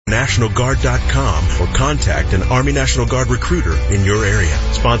ArmyNationalGuard.com or contact an Army National Guard recruiter in your area.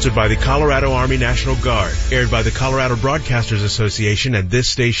 Sponsored by the Colorado Army National Guard. Aired by the Colorado Broadcasters Association and this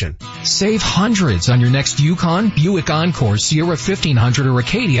station. Save hundreds on your next Yukon, Buick Encore, Sierra 1500 or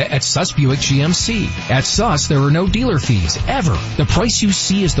Acadia at Suss Buick GMC. At Suss, there are no dealer fees, ever. The price you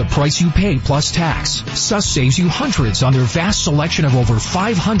see is the price you pay plus tax. Suss saves you hundreds on their vast selection of over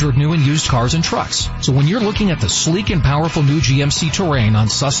 500 new and used cars and trucks. So when you're looking at the sleek and powerful new GMC Terrain on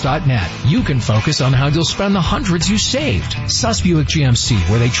Suss.net, you can focus on how you'll spend the hundreds you saved. Suss Buick GMC,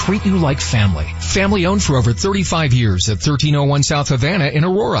 where they treat you like family. Family owned for over 35 years at 1301 South Havana in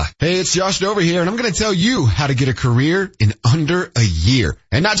Aurora. Hey, it's Josh Dover here, and I'm going to tell you how to get a career in under a year.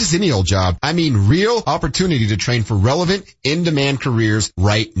 And not just any old job. I mean real opportunity to train for relevant, in-demand careers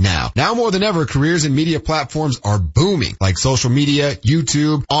right now. Now more than ever, careers in media platforms are booming, like social media,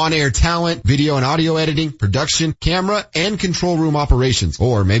 YouTube, on-air talent, video and audio editing, production, camera, and control room operations.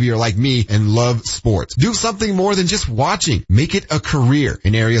 Or maybe you're like me and love sports. Do something more than just watching. Make it a career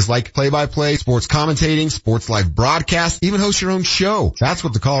in areas like play-by-play, sports commentating, sports live broadcast, even host your own show. That's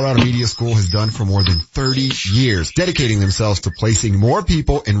what the Colorado Media School has done for more than 30 years, dedicating themselves to placing more people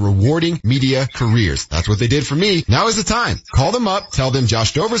in rewarding media careers. That's what they did for me. Now is the time. Call them up, tell them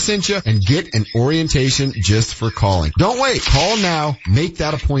Josh Dover sent you, and get an orientation just for calling. Don't wait. Call now, make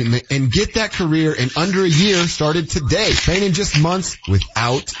that appointment, and get that career in under a year started today. Train in just months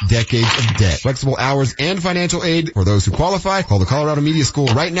without decades of debt. Flexible hours and financial aid for those who qualify. Call the Colorado Media School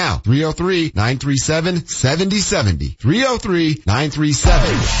right now. 303-937-7070.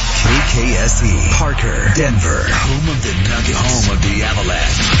 303-937. KKSE, Parker, Denver, home of the Nuggets, home of the Avalanche.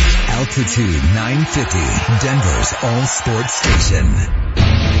 Altitude 950, Denver's all-sports station.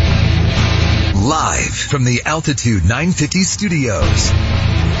 Live from the Altitude 950 studios,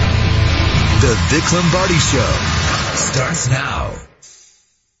 the Vic Lombardi Show starts now.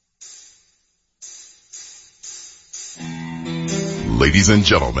 Ladies and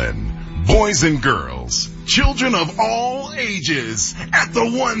gentlemen, boys and girls, children of all ages, at the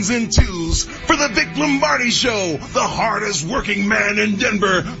ones and twos, for the Vic Lombardi Show, the hardest working man in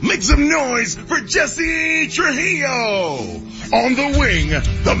Denver. Make some noise for Jesse Trujillo. On the wing,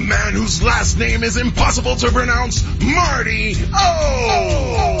 the man whose last name is impossible to pronounce, Marty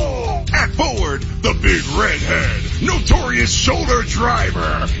O. At forward, the big redhead, notorious shoulder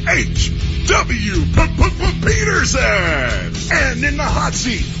driver, H.W. Peterson. And in the hot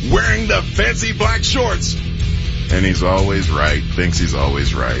seat, wearing the fancy black shorts, and he's always right, thinks he's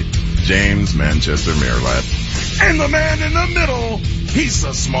always right, James Manchester Merlett. And the man in the middle, he's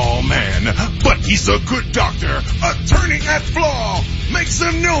a small man, but he's a good doctor, attorney at law. Make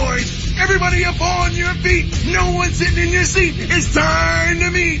some noise. Everybody up on your feet. No one sitting in your seat. It's time to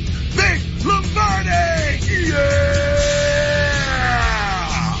meet Vic Lombardi. Yeah!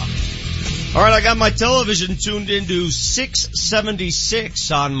 All right, I got my television tuned into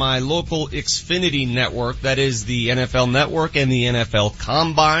 676 on my local Xfinity network. That is the NFL Network and the NFL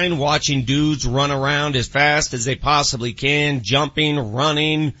Combine, watching dudes run around as fast as they possibly can, jumping,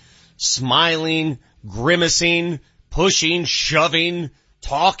 running, smiling, grimacing, pushing, shoving,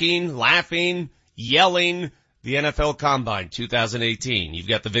 talking, laughing, yelling. The NFL Combine 2018. You've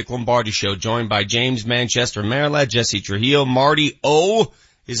got the Vic Lombardi Show, joined by James Manchester Merlett, Jesse Trujillo, Marty O.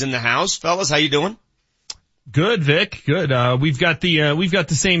 is in the house. Fellas, how you doing? Good, Vic. Good. We've got the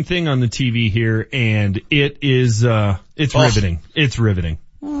same thing on the TV here, and it is, it's riveting. It's riveting.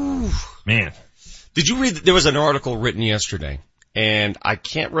 Ooh. Man. Did you read, there was an article written yesterday, and I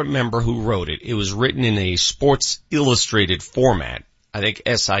can't remember who wrote it. It was written in a Sports Illustrated format, I think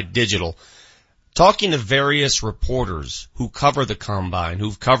SI Digital, talking to various reporters who cover the Combine,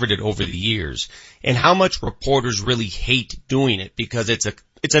 who've covered it over the years, and how much reporters really hate doing it because it's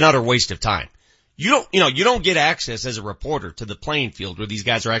an utter waste of time. You don't get access as a reporter to the playing field where these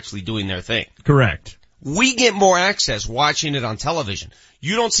guys are actually doing their thing. Correct. We get more access watching it on television.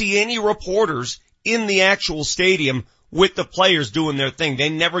 You don't see any reporters in the actual stadium with the players doing their thing. They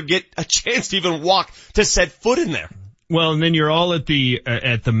never get a chance to even to set foot in there. Well, and then you're all at the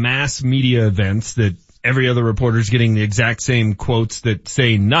mass media events that every other reporter's getting the exact same quotes that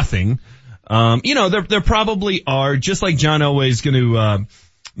say nothing. There probably are, just like John Elway's going to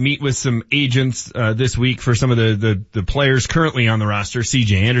meet with some agents this week for some of the players currently on the roster,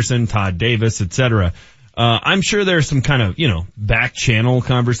 C.J. Anderson, Todd Davis, etc. I'm sure there's some kind of, back channel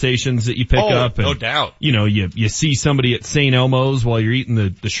conversations that you pick up. And, no doubt. You see somebody at St. Elmo's while you're eating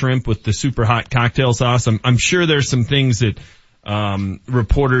the shrimp with the super hot cocktail sauce. I'm sure there's some things that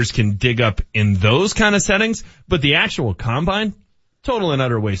reporters can dig up in those kind of settings. But the actual Combine, total and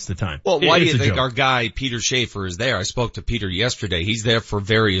utter waste of time. Well, why do you think joke. our guy, Peter Schaefer, is there? I spoke to Peter yesterday. He's there for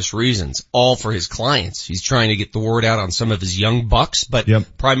various reasons, all for his clients. He's trying to get the word out on some of his young bucks, but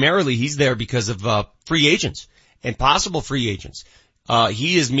primarily he's there because of free agents and possible free agents.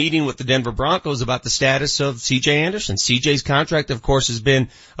 He is meeting with the Denver Broncos about the status of C.J. Anderson. C.J.'s contract, of course, has been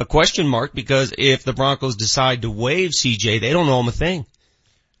a question mark because if the Broncos decide to waive C.J., they don't owe him a thing.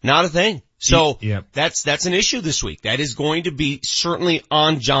 Not a thing. So that's an issue this week. That is going to be certainly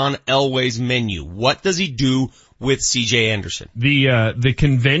on John Elway's menu. What does he do with C.J. Anderson? The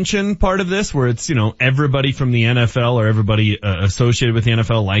convention part of this, where it's, everybody from the NFL or everybody associated with the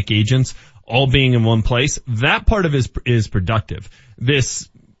NFL, like agents, all being in one place, that part of it is productive. This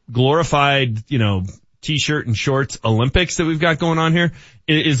glorified, t-shirt and shorts Olympics that we've got going on here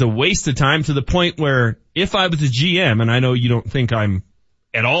is a waste of time, to the point where if I was a GM, and I know you don't think I'm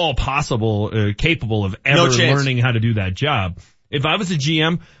at all capable of ever learning how to do that job. If I was a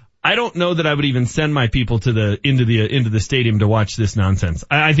GM, I don't know that I would even send my people into the stadium to watch this nonsense.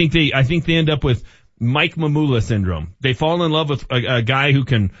 I think they end up with Mike Mamula syndrome. They fall in love with a guy who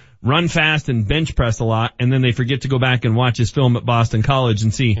can run fast and bench press a lot, and then they forget to go back and watch his film at Boston College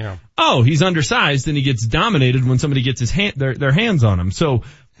and see, he's undersized and he gets dominated when somebody gets their hands on him. So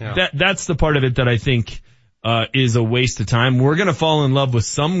that's the part of it that I think is a waste of time. We're going to fall in love with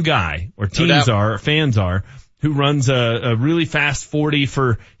some guy, or teams are, or fans are, who runs a really fast 40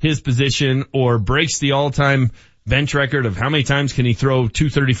 for his position, or breaks the all-time bench record of how many times can he throw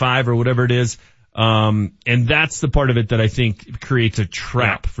 235 or whatever it is. And that's the part of it that I think creates a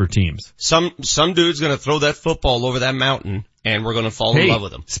trap for teams. Some dude's going to throw that football over that mountain, and we're going to fall in love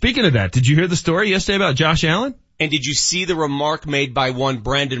with him. Speaking of that, did you hear the story yesterday about Josh Allen? And did you see the remark made by one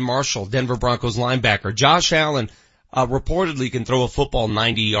Brandon Marshall, Denver Broncos linebacker? Josh Allen reportedly can throw a football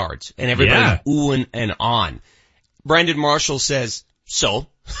 90 yards, and everybody's oohing and on. Brandon Marshall says, so?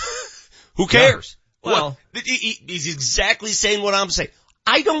 Who cares? Yeah. Well, he's exactly saying what I'm saying.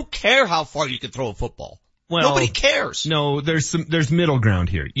 I don't care how far you can throw a football. Well, nobody cares. No, there's middle ground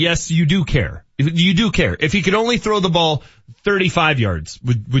here. Yes, you do care. You do care. If he could only throw the ball 35 yards,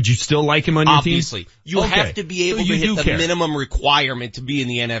 would you still like him on your team? Obviously. You have to be able to hit the minimum requirement to be in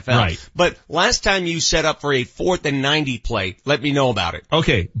the NFL. Right. But last time you set up for a 4th and 90 play, let me know about it.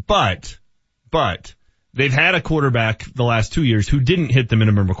 Okay, but they've had a quarterback the last 2 years who didn't hit the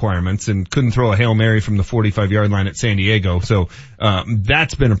minimum requirements and couldn't throw a Hail Mary from the 45-yard line at San Diego. So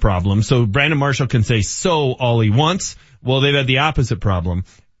that's been a problem. So Brandon Marshall can say so all he wants. Well, they've had the opposite problem.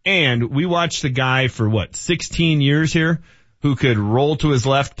 And we watched a guy for 16 years here who could roll to his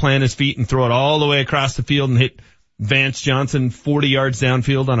left, plant his feet, and throw it all the way across the field and hit Vance Johnson 40 yards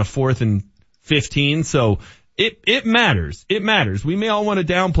downfield on a 4th and 15. So it matters. It matters. We may all want to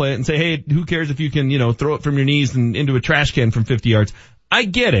downplay it and say, hey, who cares if you can, throw it from your knees and into a trash can from 50 yards. I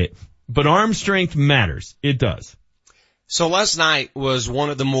get it, but arm strength matters. It does. So last night was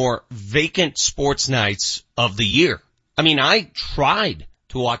one of the more vacant sports nights of the year. I mean, I tried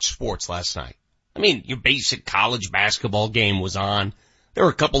to watch sports last night. I mean, your basic college basketball game was on. There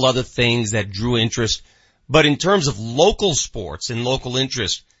were a couple other things that drew interest. But in terms of local sports and local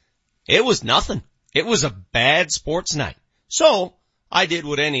interest, it was nothing. It was a bad sports night. So I did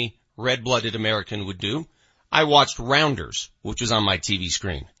what any red-blooded American would do. I watched Rounders, which was on my TV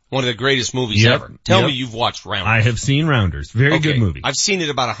screen. One of the greatest movies ever. Tell me you've watched Rounders. I have seen Rounders. Very good movie. I've seen it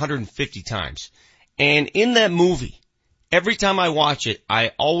about 150 times. And in that movie, every time I watch it,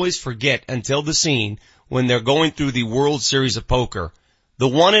 I always forget until the scene when they're going through the World Series of Poker. The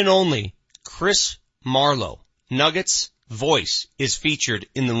one and only Chris Marlowe, Nuggets voice, is featured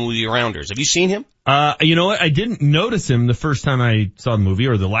in the movie Rounders. Have you seen him? You know what? I didn't notice him the first time I saw the movie,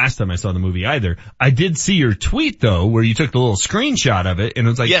 or the last time I saw the movie either. I did see your tweet though, where you took the little screenshot of it, and it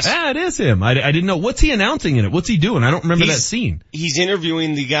was like, it is him. I didn't know. What's he announcing in it? What's he doing? I don't remember that scene. He's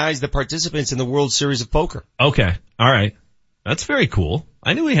interviewing the participants in the World Series of Poker. Okay. All right. That's very cool.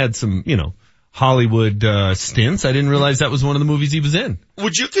 I knew he had some, Hollywood, stints. I didn't realize that was one of the movies he was in.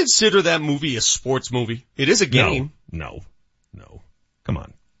 Would you consider that movie a sports movie? It is a game. No. Come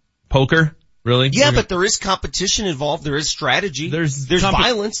on. Poker? Really? Yeah, but there is competition involved. There is strategy. There's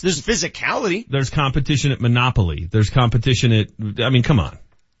violence. There's physicality. There's competition at Monopoly. There's competition at, come on.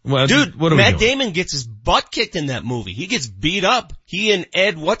 Well, dude, Matt Damon gets his butt kicked in that movie. He gets beat up. He and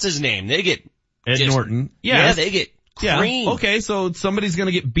Ed, what's his name? They get Ed Norton. Yeah, they get creamed. Yeah. Okay, so somebody's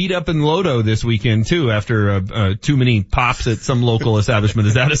gonna get beat up in Lodo this weekend too after too many pops at some local establishment.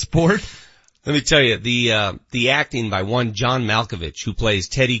 Is that a sport? Let me tell you, the acting by one John Malkovich, who plays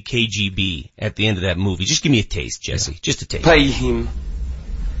Teddy KGB at the end of that movie. Just give me a taste, Jesse. Just a taste. Pay him.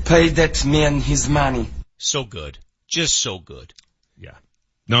 Pay that man his money. So good. Just so good.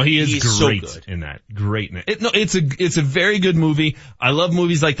 No, he is great so good in that. Great in it. It's a very good movie. I love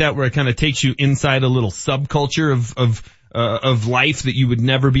movies like that where it kind of takes you inside a little subculture of life that you would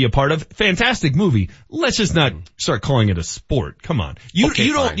never be a part of. Fantastic movie. Let's just not start calling it a sport. Come on. You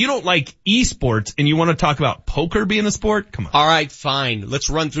don't like esports and you want to talk about poker being a sport? Come on. All right, fine. Let's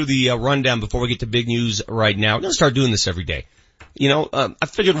run through the rundown before we get to big news right now. We're going to start doing this every day. I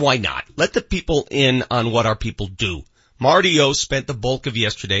figured why not? Let the people in on what our people do. Marty O spent the bulk of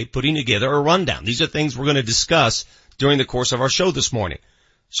yesterday putting together a rundown. These are things we're going to discuss during the course of our show this morning.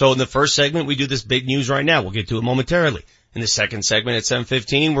 So in the first segment, we do this big news right now. We'll get to it momentarily. In the second segment at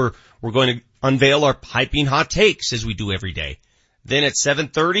 7:15, we're going to unveil our piping hot takes as we do every day. Then at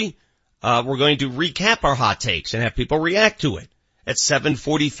 7:30, we're going to recap our hot takes and have people react to it. At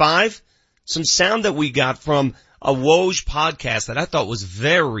 7:45, some sound that we got from a Woj podcast that I thought was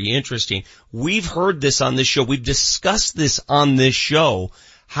very interesting. We've heard this on this show. We've discussed this on this show.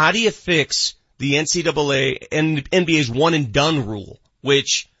 How do you fix the NCAA and NBA's one and done rule,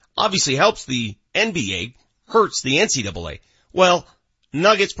 which obviously helps the NBA, hurts the NCAA? Well,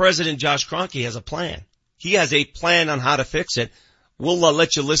 Nuggets president Josh Kroenke has a plan. He has a plan on how to fix it. We'll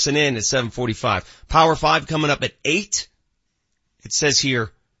let you listen in at 7:45. Power 5 coming up at 8. It says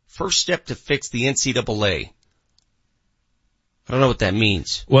here, first step to fix the NCAA. I don't know what that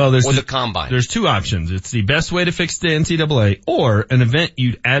means. Well, or the combine. There's two options. It's the best way to fix the NCAA or an event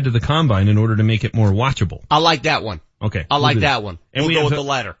you'd add to the combine in order to make it more watchable. I like that one. Okay. I like that one. And we'll go with the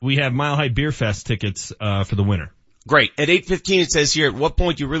latter. We have Mile High Beer Fest tickets, for the winner. Great. At 8:15 it says here, at what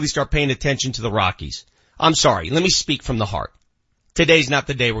point do you really start paying attention to the Rockies? I'm sorry. Let me speak from the heart. Today's not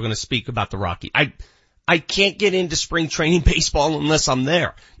the day we're going to speak about the Rockies. I can't get into spring training baseball unless I'm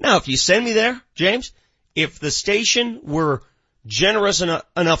there. Now, if you send me there, James, if the station were generous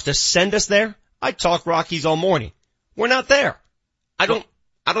enough to send us there, I'd talk Rockies all morning. We're not there. I don't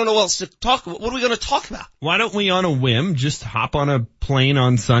know what else to talk about. What are we going to talk about? Why don't we on a whim just hop on a plane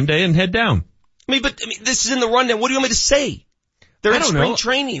on Sunday and head down? I mean, this is in the rundown. What do you want me to say? They're in spring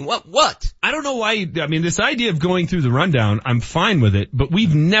training. What? I don't know why. I mean, this idea of going through the rundown, I'm fine with it, but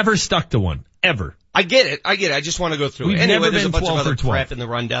we've never stuck to one. Ever. I get it. I just want to go through it. Anyway, there's a bunch of other crap in the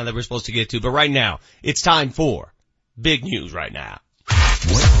rundown that we're supposed to get to, but right now, it's time for big news right now.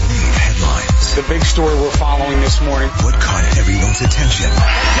 What made headlines? The big story we're following this morning. What caught everyone's attention?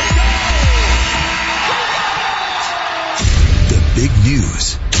 The big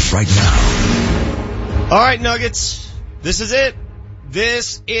news right now. All right, Nuggets. This is it.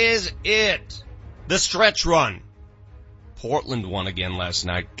 This is it. The stretch run. Portland won again last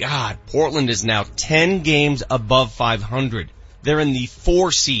night. God, Portland is now 10 games above 500. They're in the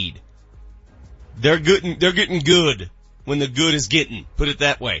 4 seed. They're getting good when the good is getting. Put it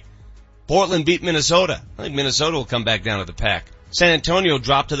that way. Portland beat Minnesota. I think Minnesota will come back down to the pack. San Antonio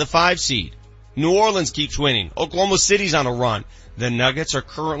dropped to the 5 seed. New Orleans keeps winning. Oklahoma City's on a run. The Nuggets are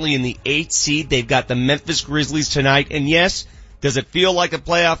currently in the 8th seed. They've got the Memphis Grizzlies tonight. And yes, does it feel like a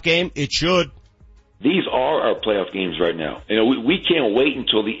playoff game? It should. These are our playoff games right now. We can't wait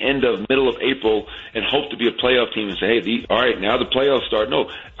until the middle of April and hope to be a playoff team and say, hey, all right, now the playoffs start. No,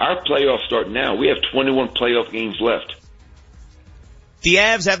 our playoffs start now. We have 21 playoff games left. The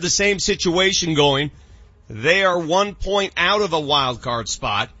Avs have the same situation going. They are 1 point out of a wild card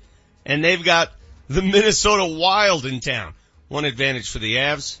spot, and they've got the Minnesota Wild in town. One advantage for the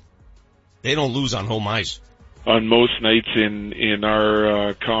Avs, they don't lose on home ice. On most nights in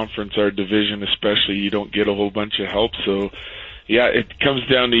our conference, our division especially, you don't get a whole bunch of help. So, yeah, it comes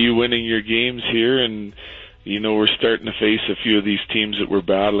down to you winning your games here, and we're starting to face a few of these teams that we're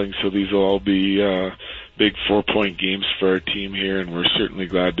battling. So these will all be big 4-point games for our team here, and we're certainly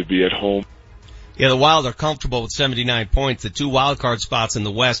glad to be at home. Yeah, the Wild are comfortable with 79 points. The 2 wildcard spots in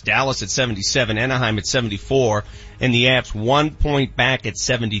the West, Dallas at 77, Anaheim at 74, and the Avs 1 point back at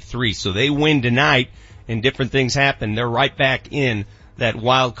 73. So they win tonight, and different things happen. They're right back in that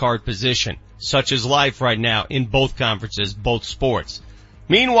wild card position. Such is life right now in both conferences, both sports.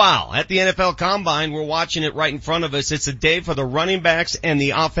 Meanwhile, at the NFL Combine, we're watching it right in front of us. It's a day for the running backs and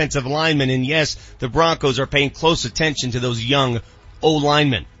the offensive linemen. And yes, the Broncos are paying close attention to those young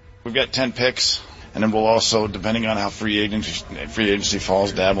O-linemen. We've got 10 picks, and then we'll also, depending on how free agency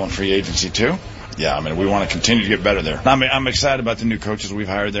falls, dabble in free agency too. Yeah, we want to continue to get better there. I'm excited about the new coaches we've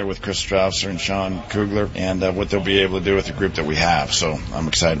hired there with Chris Strausser and Sean Kugler, and what they'll be able to do with the group that we have. So I'm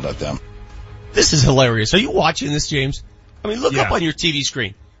excited about them. This is hilarious. Are you watching this, James? Look up on your TV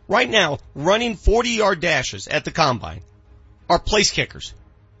screen. Right now, running 40-yard dashes at the Combine are place kickers.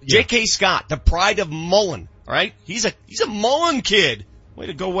 Yeah. J.K. Scott, the pride of Mullen, all right? He's a Mullen kid. Way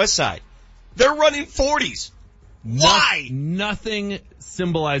to go, West Side. They're running 40s. Why? Nothing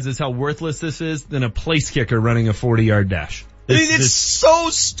symbolizes how worthless this is than a place kicker running a 40-yard dash. It's so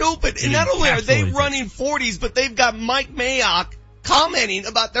stupid. And not only are they running 40s, but they've got Mike Mayock commenting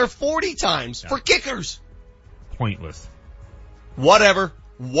about their 40 times for kickers. Pointless. Whatever.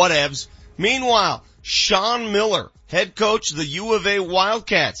 Whatevs. Meanwhile, Sean Miller, head coach of the U of A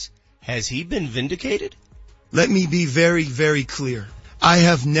Wildcats. Has he been vindicated? Let me be very, very clear. I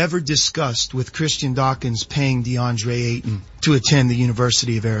have never discussed with Christian Dawkins paying DeAndre Ayton to attend the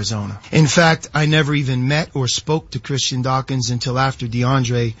University of Arizona. In fact, I never even met or spoke to Christian Dawkins until after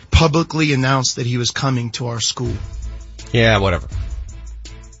DeAndre publicly announced that he was coming to our school. Yeah, whatever.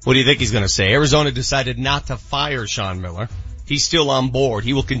 What do you think he's going to say? Arizona decided not to fire Sean Miller. He's still on board.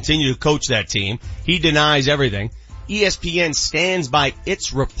 He will continue to coach that team. He denies everything. ESPN stands by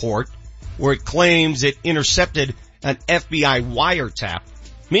its report where it claims it intercepted an FBI wiretap.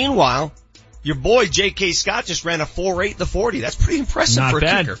 Meanwhile, your boy J.K. Scott just ran a 4.8 the 40. That's pretty impressive Not for a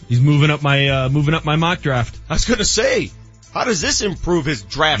bad. kicker. He's moving up my mock draft. I was going to say, how does this improve his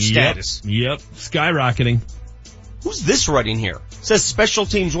draft status? Yep, skyrocketing. Who's this writing here? It says special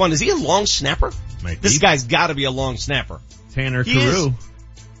teams 1. Is he a long snapper? This guy's got to be a long snapper. Tanner Carew.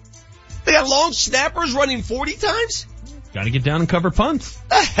 They got long snappers running 40 times? Got to get down and cover punts.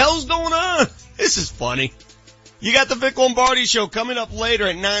 The hell's going on? This is funny. You got the Vic Lombardi Show coming up later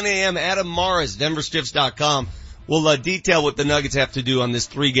at 9 a.m. Adam Morris, DenverStiffs.com. Will detail what the Nuggets have to do on this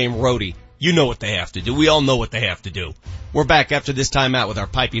 3-game roadie. You know what they have to do. We all know what they have to do. We're back after this timeout with our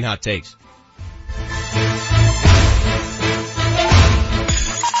piping hot takes.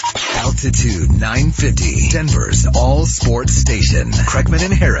 Altitude 950, Denver's all sports station. Kreckman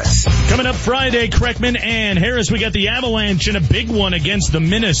and Harris. Coming up Friday, Kreckman and Harris, we got the Avalanche in a big one against the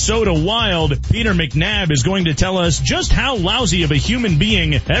Minnesota Wild. Peter McNabb is going to tell us just how lousy of a human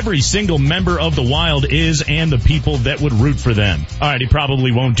being every single member of the Wild is and the people that would root for them. All right, he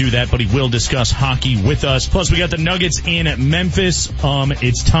probably won't do that, but he will discuss hockey with us. Plus, we got the Nuggets in Memphis.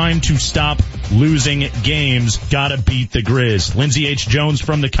 It's time to stop losing games. Gotta beat the Grizz. Lindsey H. Jones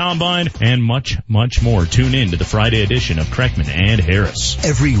from the Combine, and much, much more. Tune in to the Friday edition of Kreckman and Harris.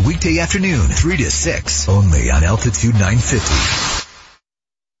 Every weekday afternoon, 3 to 6, only on Altitude 950.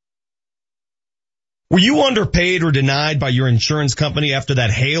 Were you underpaid or denied by your insurance company after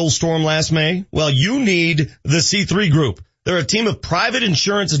that hailstorm last May? Well, you need the C3 Group. They're a team of private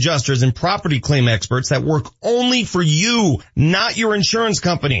insurance adjusters and property claim experts that work only for you, not your insurance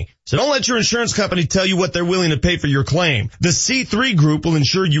company. So don't let your insurance company tell you what they're willing to pay for your claim. The C3 Group will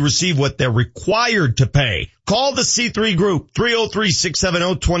ensure you receive what they're required to pay. Call the C3 Group,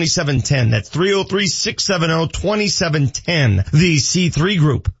 303-670-2710. That's 303-670-2710. The C3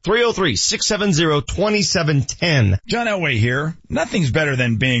 Group, 303-670-2710. John Elway here. Nothing's better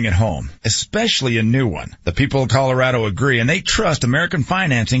than being at home, especially a new one. The people of Colorado agree, and they trust American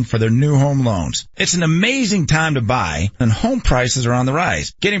Financing for their new home loans. It's an amazing time to buy, and home prices are on the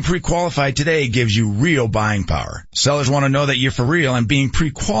rise. Getting pre-qualified today gives you real buying power. Sellers want to know that you're for real, and being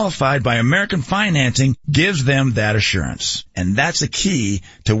pre-qualified by American Financing gives them that assurance. And that's the key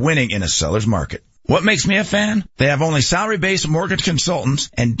to winning in a seller's market. What makes me a fan? They have only salary-based mortgage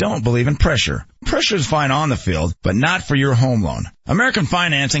consultants and don't believe in pressure. Pressure is fine on the field, but not for your home loan. American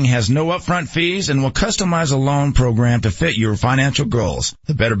Financing has no upfront fees and will customize a loan program to fit your financial goals.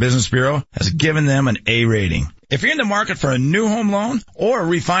 The Better Business Bureau has given them an A rating. If you're in the market for a new home loan or a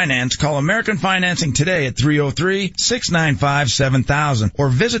refinance, call American Financing today at 303-695-7000 or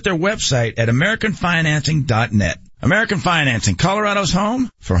visit their website at americanfinancing.net. American Financing, Colorado's home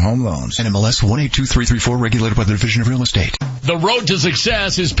for home loans. NMLS 182334, regulated by the Division of Real Estate. The road to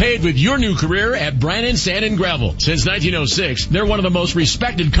success is paved with your new career at Brannan Sand and Gravel. Since 1906, they're one of the most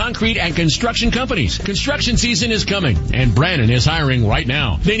respected concrete and construction companies. Construction season is coming, and Brannan is hiring right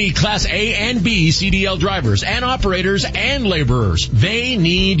now. They need Class A and B CDL drivers and operators and laborers. They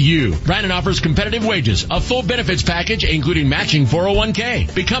need you. Brannan offers competitive wages, a full benefits package, including matching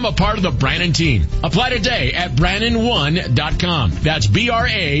 401k. Become a part of the Brannan team. Apply today at Brannan1.com. That's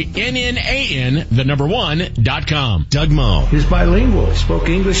BRANNAN, the number 1.com. Doug Moe. He's bilingual. Spoke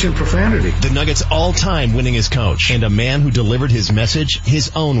English and profanity. The Nuggets' all-time winningest coach and a man who delivered his message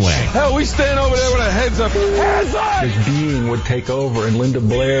his own way. Hell, we stand over there with our heads up. Hands up! His being would take over and Linda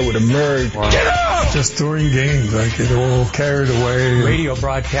Blair would emerge. Get up! Just during games, I get all carried away. Radio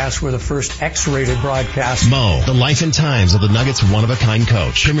broadcasts were the first X-rated broadcasts. Moe, the life and times of the Nuggets' one-of-a-kind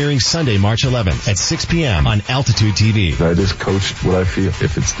coach. Premiering Sunday, March 11th at 6 p.m. on Altitude Altitude TV. I just coach what I feel.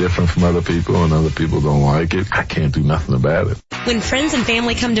 If it's different from other people and other people don't like it, I can't do nothing about it. When friends and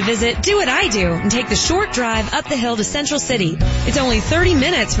family come to visit, do what I do and take the short drive up the hill to Central City. It's only 30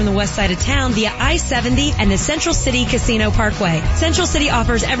 minutes from the west side of town via I-70 and the Central City Casino Parkway. Central City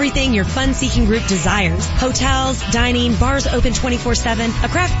offers everything your fun-seeking group desires. Hotels, dining, bars open 24/7, a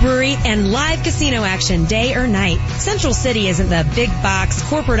craft brewery, and live casino action day or night. Central City isn't the big box,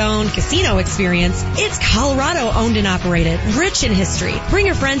 corporate-owned casino experience. It's Colorado-owned and operated, rich in history. Bring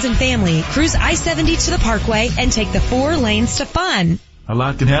your friends and family, cruise I-70 to the Parkway, and take the 4 lanes to fun. A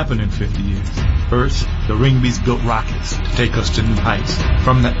lot can happen in 50 years. First, the Ringbys built rockets to take us to new heights.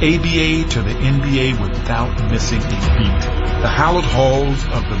 From the ABA to the NBA without missing a beat. The hallowed halls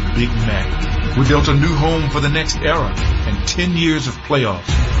of the Big Mac. We built a new home for the next era and 10 years of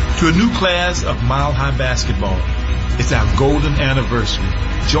playoffs. To a new class of mile-high basketball. It's our golden anniversary.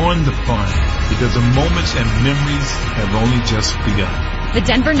 Join the fun because the moments and memories have only just begun. The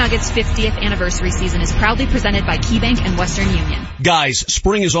Denver Nuggets 50th anniversary season is proudly presented by KeyBank and Western Union. Guys,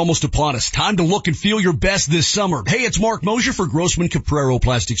 spring is almost upon us. Time to look and feel your best this summer. Hey, it's Mark Mosier for Grossman Caprero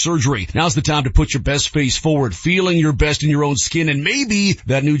Plastic Surgery. Now's the time to put your best face forward, feeling your best in your own skin, and maybe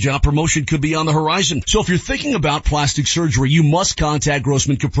that new job promotion could be on the horizon. So if you're thinking about plastic surgery, you must contact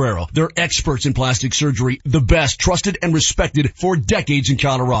Grossman Caprero. They're experts in plastic surgery, the best, trusted, and respected for decades in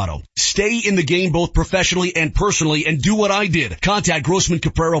Colorado. Stay in the game both professionally and personally and do what I did. Contact Grossman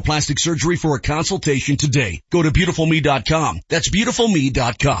Caprero Plastic Surgery for a consultation today. Go to BeautifulMe.com. That's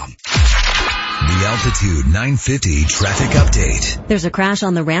BeautifulMe.com. The Altitude 950 traffic update. There's a crash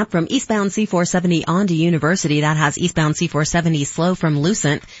on the ramp from eastbound C470 onto University that has eastbound C470 slow from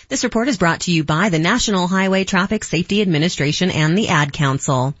Lucent. This report is brought to you by the National Highway Traffic Safety Administration and the Ad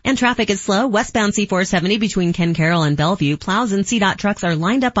Council. And traffic is slow westbound C470 between Ken Carroll and Bellevue. Plows and CDOT trucks are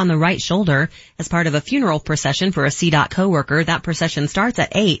lined up on the right shoulder as part of a funeral procession for a CDOT coworker. That procession starts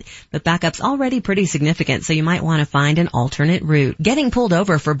at 8, but backup's already pretty significant, so you might want to find an alternate route. Getting pulled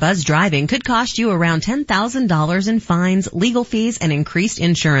over for buzz driving could cost you around $10,000 in fines, legal fees, and increased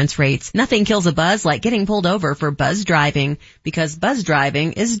insurance rates. Nothing kills a buzz like getting pulled over for buzz driving, because buzz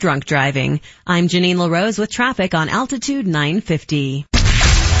driving is drunk driving. I'm Janine LaRose with traffic on Altitude 950.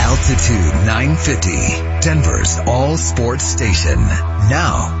 Altitude 950, Denver's all sports station.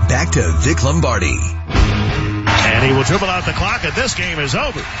 Now, back to Vic Lombardi. And he will dribble out the clock, and this game is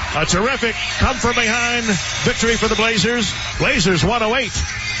over. A terrific come-from-behind victory for the Blazers. Blazers 108.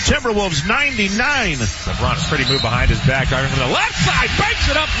 Timberwolves 99. LeBron's pretty move behind his back, driving from the left side, banks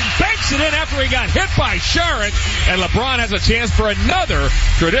it up, banks it in after he got hit by Sharrett, and LeBron has a chance for another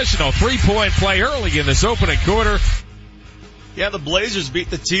traditional three-point play early in this opening quarter. Yeah, the Blazers beat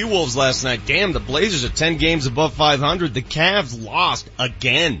the T-Wolves last night. Damn, the Blazers are 10 games above 500. The Cavs lost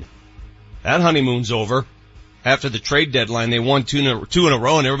again. That honeymoon's over. After the trade deadline, they won two in a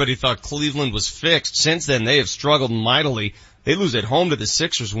row, and everybody thought Cleveland was fixed. Since then, they have struggled mightily. They lose at home to the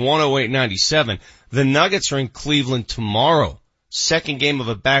Sixers, 108-97. The Nuggets are in Cleveland tomorrow. Second game of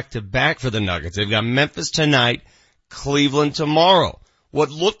a back-to-back for the Nuggets. They've got Memphis tonight, Cleveland tomorrow. What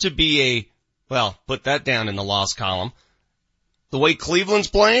looked to be well, put that down in the loss column. The way Cleveland's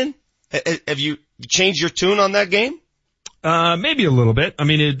playing, have you changed your tune on that game? Maybe a little bit. I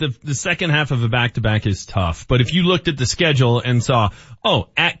mean, the second half of a back-to-back is tough. But if you looked at the schedule and saw,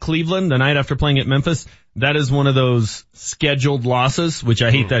 at Cleveland, the night after playing at Memphis, that is one of those scheduled losses, which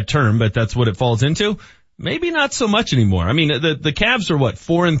I hate that term, but that's what it falls into. Maybe not so much anymore. I mean, the Cavs are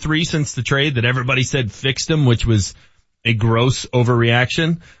 4-3 since the trade that everybody said fixed them, which was a gross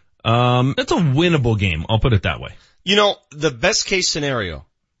overreaction. It's a winnable game. I'll put it that way. You know, the best case scenario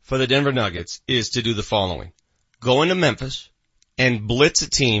for the Denver Nuggets is to do the following. Go into Memphis and blitz a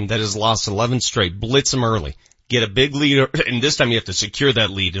team that has lost 11 straight. Blitz them early. Get a big lead, and this time you have to secure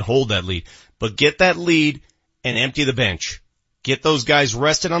that lead and hold that lead. But get that lead and empty the bench. Get those guys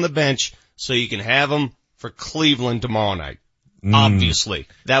rested on the bench so you can have them for Cleveland tomorrow night. Obviously,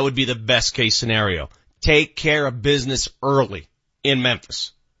 that would be the best case scenario. Take care of business early in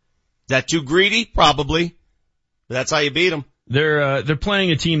Memphis. Is that too greedy? Probably. But that's how you beat them. They're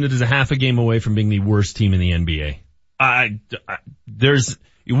playing a team that is a half a game away from being the worst team in the NBA.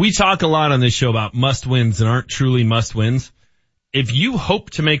 We talk a lot on this show about must wins that aren't truly must wins. If you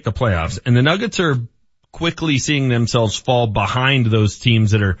hope to make the playoffs, and the Nuggets are quickly seeing themselves fall behind those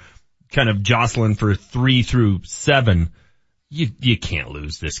teams that are kind of jostling for 3 through 7, you can't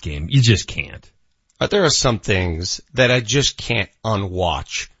lose this game. You just can't. But there are some things that I just can't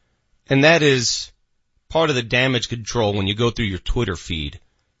unwatch. And that is part of the damage control when you go through your Twitter feed.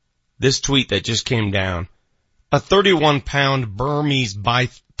 This tweet that just came down. A 31-pound Burmese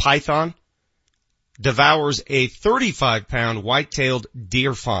python devours a 35-pound white-tailed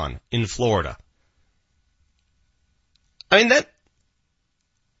deer fawn in Florida. I mean,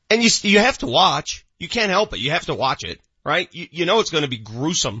 and you have to watch. You can't help it. You have to watch it, right? You know it's going to be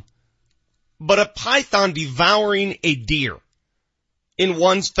gruesome. But a python devouring a deer in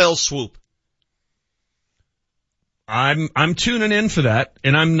one fell swoop. I'm tuning in for that,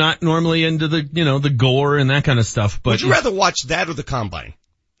 and I'm not normally into the gore and that kind of stuff. But would you rather watch that or the combine?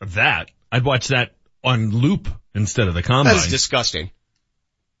 That I'd watch that on loop instead of the combine. That is disgusting.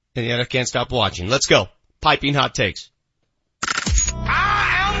 And yet I can't stop watching. Let's go. Piping hot takes.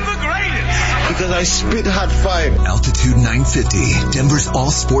 I am the greatest because I spit hot fire. Altitude 950, Denver's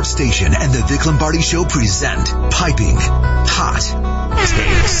all sports station, and the Vic Lombardi Show present Piping Hot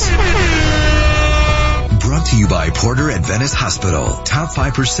Takes. Brought to you by Porter Adventist Hospital. Top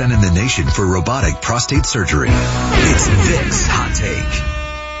 5% in the nation for robotic prostate surgery. It's Vic's Hot Take.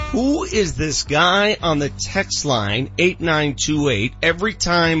 Who is this guy on the text line, 8928? Every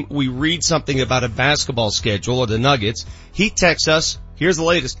time we read something about a basketball schedule or the Nuggets, he texts us, here's the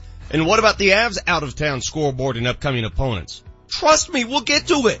latest. And what about the Avs out-of-town scoreboard and upcoming opponents? Trust me, we'll get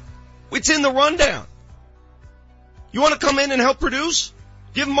to it. It's in the rundown. You want to come in and help produce?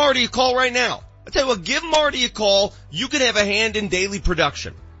 Give Marty a call right now. I tell you what, give Marty a call. You can have a hand in daily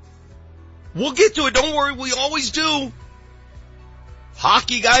production. We'll get to it. Don't worry. We always do.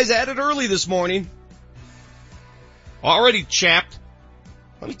 Hockey guys at it early this morning. Already chapped.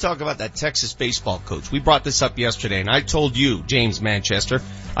 Let me talk about that Texas baseball coach. We brought this up yesterday, and I told you, James Manchester,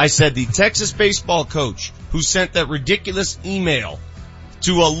 I said the Texas baseball coach who sent that ridiculous email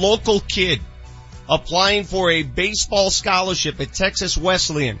to a local kid applying for a baseball scholarship at Texas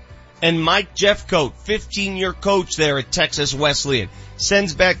Wesleyan, and Mike Jeffcoat, 15-year coach there at Texas Wesleyan,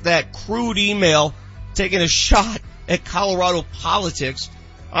 sends back that crude email taking a shot at Colorado politics.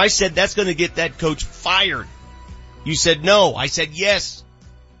 I said that's going to get that coach fired. You said no. I said yes.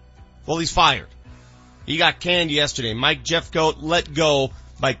 Well, he's fired. He got canned yesterday. Mike Jeffcoat let go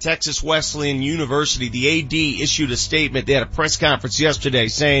by Texas Wesleyan University. The AD issued a statement. They had a press conference yesterday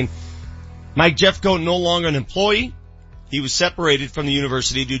saying Mike Jeffcoat no longer an employee. He was separated from the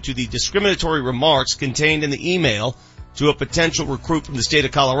university due to the discriminatory remarks contained in the email to a potential recruit from the state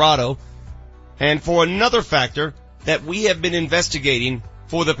of Colorado, and for another factor that we have been investigating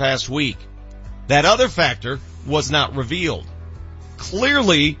for the past week. That other factor was not revealed.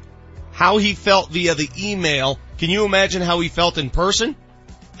 Clearly, how he felt via the email, can you imagine how he felt in person?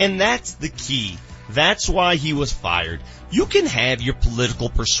 And that's the key. That's why he was fired. You can have your political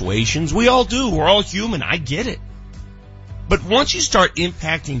persuasions. We all do. We're all human. I get it. But once you start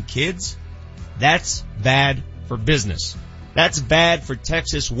impacting kids, that's bad for business. That's bad for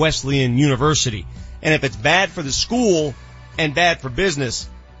Texas Wesleyan University. And if it's bad for the school and bad for business,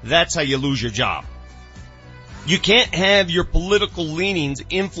 that's how you lose your job. You can't have your political leanings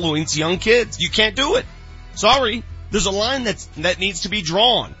influence young kids. You can't do it. Sorry. There's a line that needs to be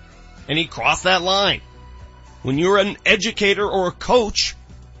drawn. And he crossed that line. When you're an educator or a coach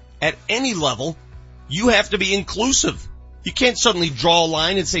at any level, you have to be inclusive. You can't suddenly draw a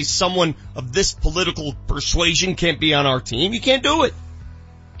line and say someone of this political persuasion can't be on our team. You can't do it.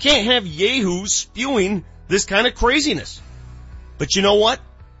 You can't have yahoos spewing this kind of craziness. But you know what?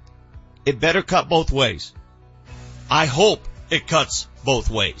 It better cut both ways. I hope it cuts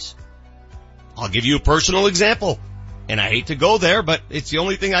both ways. I'll give you a personal example. And I hate to go there, but it's the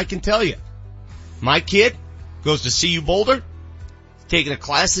only thing I can tell you. My kid goes to CU Boulder, taking a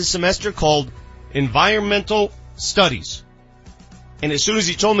class this semester called Environmental Studies. And as soon as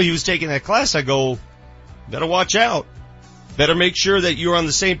he told me he was taking that class, I go, better watch out. Better make sure that you're on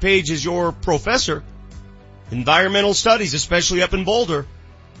the same page as your professor. Environmental studies, especially up in Boulder.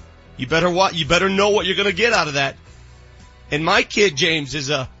 You better know what you're going to get out of that. And my kid, James, he's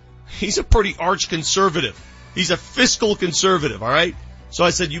a pretty arch conservative. He's a fiscal conservative, all right? So I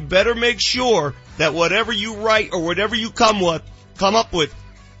said, you better make sure that whatever you write or whatever you come up with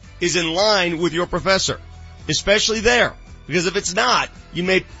is in line with your professor, especially there. Because if it's not, you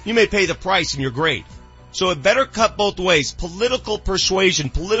may pay the price in your grade. So it better cut both ways. Political persuasion,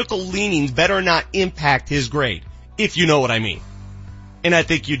 political leanings better not impact his grade, if you know what I mean. And I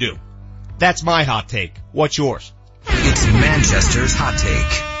think you do. That's my hot take. What's yours? It's Manchester's Hot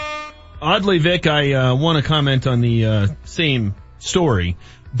Take. Oddly, Vic, I want to comment on the same story,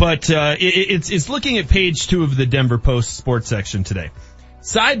 but it's looking at page 2 of the Denver Post sports section today.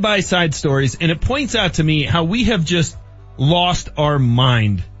 Side-by-side stories, and it points out to me how we have just lost our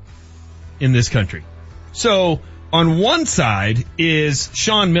mind in this country. So on one side is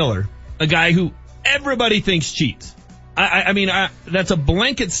Sean Miller, a guy who everybody thinks cheats. I mean, that's a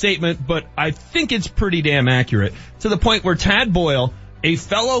blanket statement, but I think it's pretty damn accurate, to the point where Tad Boyle, a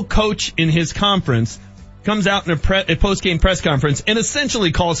fellow coach in his conference, comes out in a post-game press conference and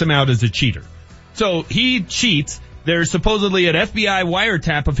essentially calls him out as a cheater. So he cheats. There's supposedly an FBI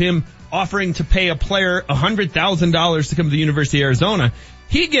wiretap of him offering to pay a player $100,000 to come to the University of Arizona.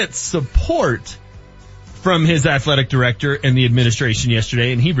 He gets support from his athletic director and the administration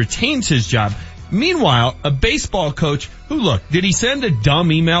yesterday, and he retains his job. Meanwhile, a baseball coach who, look, did he send a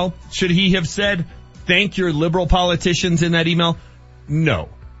dumb email? Should he have said, thank your liberal politicians in that email? No.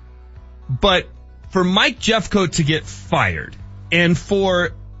 But for Mike Jeffcoat to get fired and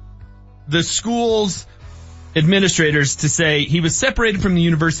for the school's administrators to say he was separated from the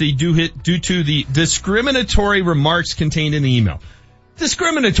university due to the discriminatory remarks contained in the email.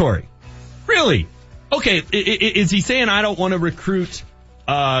 Discriminatory. Really? Okay, is he saying I don't want to recruit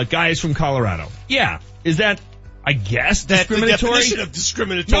guys from Colorado? Yeah. Is that, I guess, discriminatory? The definition of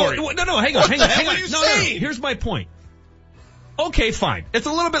discriminatory. No, hang on. No, here's my point. Okay, fine. It's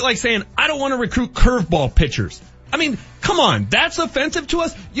a little bit like saying, I don't want to recruit curveball pitchers. I mean, come on. That's offensive to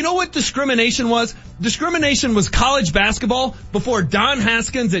us. You know what discrimination was? Discrimination was college basketball before Don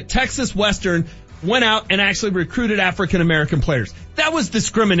Haskins at Texas Western went out and actually recruited African-American players. That was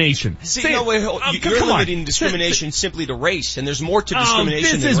discrimination. See, you're limiting discrimination simply to race, and there's more to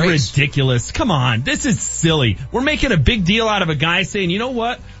discrimination than race. This is ridiculous. Come on. This is silly. We're making a big deal out of a guy saying, you know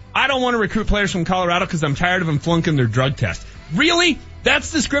what? I don't want to recruit players from Colorado because I'm tired of them flunking their drug test. Really?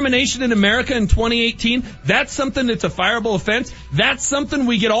 That's discrimination in America in 2018? That's something that's a fireable offense? That's something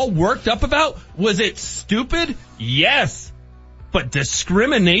we get all worked up about? Was it stupid? Yes. But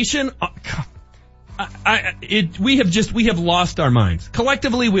discrimination? We have lost our minds.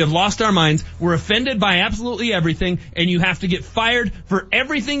 Collectively, we have lost our minds. We're offended by absolutely everything, and you have to get fired for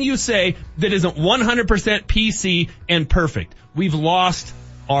everything you say that isn't 100% PC and perfect. We've lost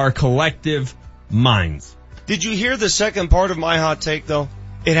our collective minds. Did you hear the second part of my hot take, though?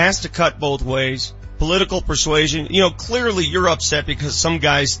 It has to cut both ways. Political persuasion. You know, clearly you're upset because some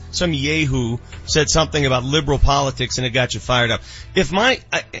yahoo said something about liberal politics and it got you fired up.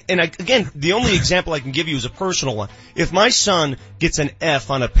 Again, the only example I can give you is a personal one. If my son gets an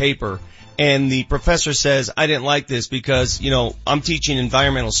F on a paper and the professor says, I didn't like this because, I'm teaching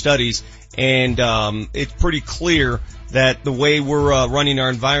environmental studies and it's pretty clear that the way we're running our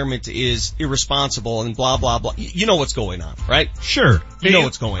environment is irresponsible and blah, blah, blah. You know what's going on, right? Sure. You know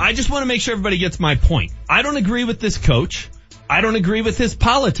what's going on. I just want to make sure everybody gets my point. I don't agree with this coach. I don't agree with his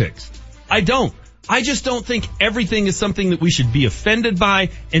politics. I don't. I just don't think everything is something that we should be offended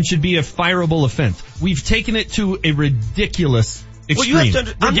by and should be a fireable offense. We've taken it to a ridiculous extreme. Well, you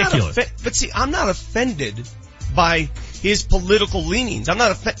have to ridiculous. But see, I'm not offended by his political leanings. I'm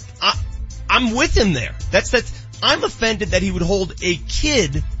not offended. I'm with him there. I'm offended that he would hold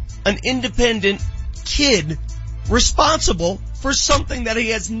an independent kid, responsible for something that he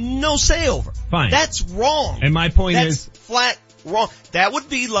has no say over. Fine. That's wrong. And my point is flat wrong. That would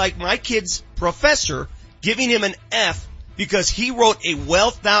be like my kid's professor giving him an F because he wrote a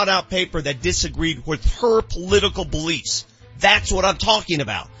well thought out paper that disagreed with her political beliefs. That's what I'm talking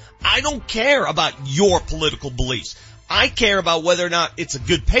about. I don't care about your political beliefs. I care about whether or not it's a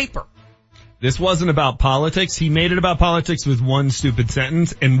good paper. This wasn't about politics. He made it about politics with one stupid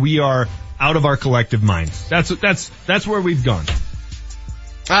sentence, and we are out of our collective minds. That's where we've gone.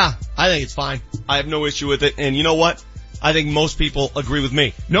 I think it's fine. I have no issue with it. And you know what? I think most people agree with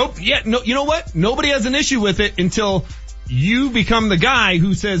me. Nope. Yeah. No. You know what? Nobody has an issue with it until you become the guy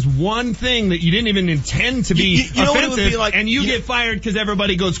who says one thing that you didn't even intend to be offensive, know what it would be like, and you get fired because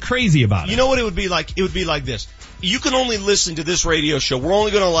everybody goes crazy about it. You know what it would be like? It would be like this. You can only listen to this radio show. We're only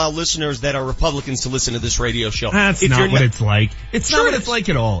going to allow listeners that are Republicans to listen to this radio show. That's not what it's like. It's not what it's like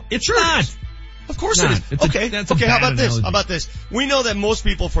at all. It's not. Of course it is. Okay, how about this? How about this? We know that most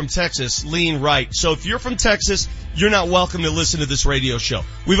people from Texas lean right. So if you're from Texas, you're not welcome to listen to this radio show.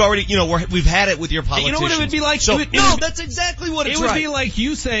 We've already, we've had it with your politicians. You know what it would be like? That's exactly what it's right. It would be like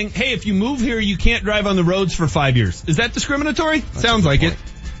you saying, hey, if you move here, you can't drive on the roads for 5 years. Is that discriminatory? Sounds like it.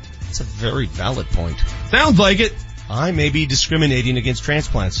 That's a very valid point. Sounds like it. I may be discriminating against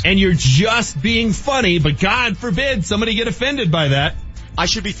transplants. And you're just being funny, but God forbid somebody get offended by that. I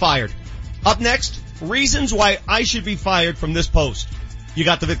should be fired. Up next, reasons why I should be fired from this post. You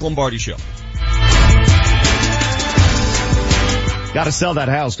got the Vic Lombardi Show. Got to sell that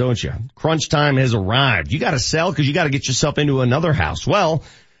house, don't you? Crunch time has arrived. You got to sell because you got to get yourself into another house. Well,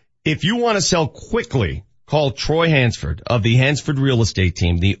 if you want to sell quickly, call Troy Hansford of the Hansford Real Estate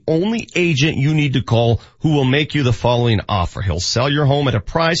Team, the only agent you need to call who will make you the following offer. He'll sell your home at a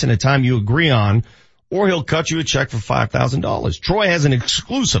price and a time you agree on, or he'll cut you a check for $5,000. Troy has an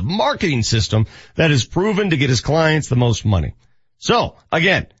exclusive marketing system that is proven to get his clients the most money. So,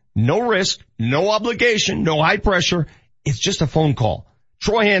 again, no risk, no obligation, no high pressure. It's just a phone call.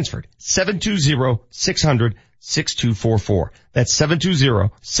 Troy Hansford, 720-600-6244. That's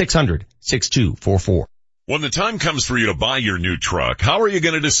 720-600-6244. When the time comes for you to buy your new truck, how are you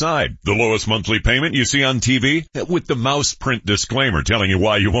going to decide? The lowest monthly payment you see on TV? With the mouse print disclaimer telling you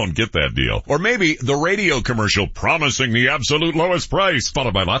why you won't get that deal. Or maybe the radio commercial promising the absolute lowest price,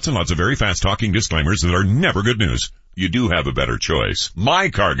 followed by lots and lots of very fast talking disclaimers that are never good news. You do have a better choice. My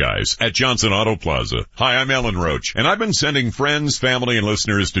Car Guys at Johnson Auto Plaza. Hi, I'm Ellen Roach, and I've been sending friends, family, and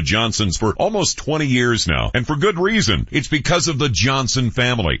listeners to Johnson's for almost 20 years now. And for good reason. It's because of the Johnson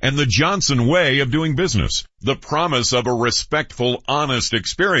family and the Johnson way of doing business. The promise of a respectful, honest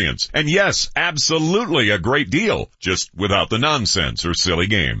experience. And yes, absolutely a great deal, just without the nonsense or silly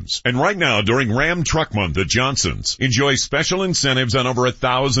games. And right now, during Ram Truck Month at Johnson's, enjoy special incentives on over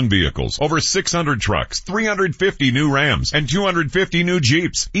 1,000 vehicles, over 600 trucks, 350 new Rams, and 250 new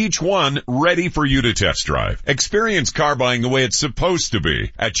Jeeps, each one ready for you to test drive. Experience car buying the way it's supposed to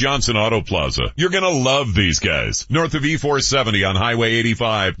be at Johnson Auto Plaza. You're gonna love these guys. North of E470 on Highway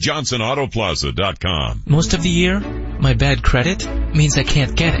 85, JohnsonAutoplaza.com. Most of the year, my bad credit means I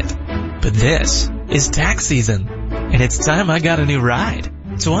can't get it. But this is tax season, and it's time I got a new ride.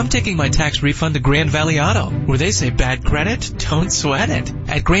 So I'm taking my tax refund to Grand Valley Auto, where they say bad credit, don't sweat it.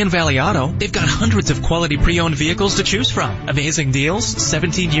 At Grand Valley Auto, they've got hundreds of quality pre-owned vehicles to choose from. Amazing deals,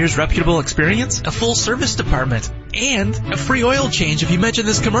 17 years reputable experience, a full service department, and a free oil change if you mention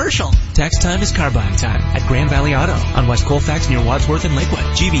this commercial. Tax time is car buying time at Grand Valley Auto on West Colfax near Wadsworth and Lakewood.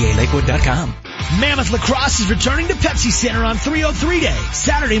 GVALakewood.com. Mammoth Lacrosse is returning to Pepsi Center on 303 Day,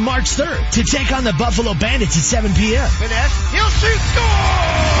 Saturday, March 3rd, to take on the Buffalo Bandits at 7 p.m. Finesse, he'll shoot, score!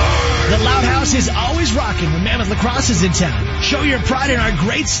 The Loud House is always rocking when Mammoth Lacrosse is in town. Show your pride in our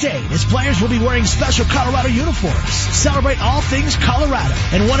great state as players will be wearing special Colorado uniforms. Celebrate all things Colorado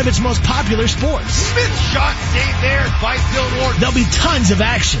and one of its most popular sports. Smith shot saved there by Phil Ward. There'll be tons of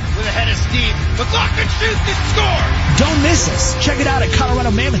action. With a head of steam, McLaughlin shoots and scores! Don't miss us. Check it out at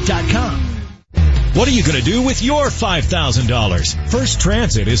ColoradoMammoth.com. What are you going to do with your $5,000? First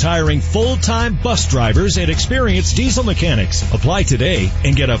Transit is hiring full-time bus drivers and experienced diesel mechanics. Apply today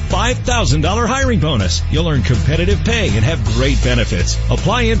and get a $5,000 hiring bonus. You'll earn competitive pay and have great benefits.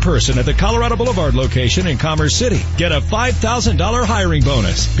 Apply in person at the Colorado Boulevard location in Commerce City. Get a $5,000 hiring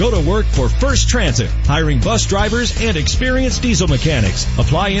bonus. Go to work for First Transit, hiring bus drivers and experienced diesel mechanics.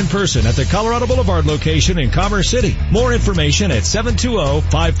 Apply in person at the Colorado Boulevard location in Commerce City. More information at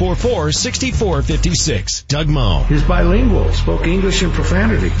 720-544-6456. Doug Moe. He's bilingual, spoke English and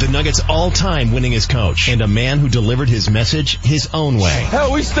profanity. The Nuggets all-time winningest coach and a man who delivered his message his own way.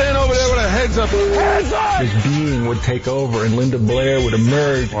 Hell, we stand over there with our heads up. Hands up! His being would take over and Linda Blair would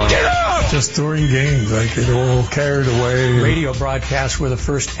emerge. Get up! Just during games, I get all carried away. Radio broadcasts were the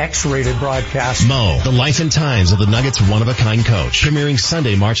first X-rated broadcasts. Moe, the life and times of the Nuggets one-of-a-kind coach. Premiering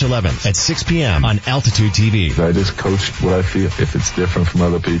Sunday, March 11th at 6 p.m. on Altitude TV. I just coach what I feel. If it's different from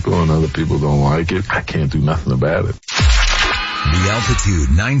other people and other people don't like it, I can't do nothing about it. The Altitude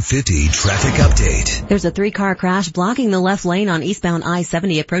 950 traffic update. There's a 3-car crash blocking the left lane on eastbound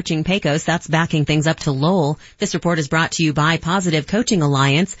I-70 approaching Pecos. That's backing things up to Lowell. This report is brought to you by Positive Coaching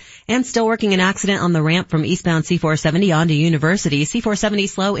Alliance. And still working an accident on the ramp from eastbound C470 onto University. C470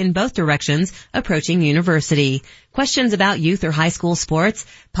 slow in both directions approaching University. Questions about youth or high school sports?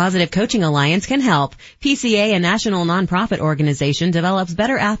 Positive Coaching Alliance can help. PCA, a national nonprofit organization, develops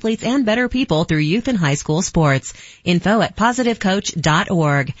better athletes and better people through youth and high school sports. Info at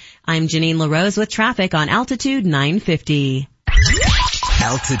positivecoach.org. I'm Janine LaRose with traffic on Altitude 950.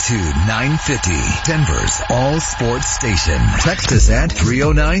 Altitude 950, Denver's all sports station. Text us at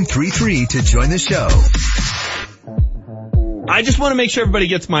 30933 to join the show. I just want to make sure everybody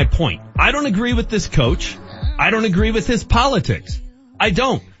gets my point. I don't agree with this coach. I don't agree with his politics. I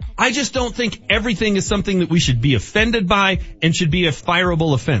don't. I just don't think everything is something that we should be offended by and should be a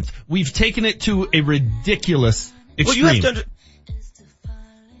fireable offense. We've taken it to a ridiculous extreme. Well, you have to...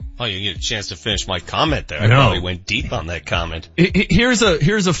 Oh, you get a chance to finish my comment there. I know. Probably went deep on that comment. Here's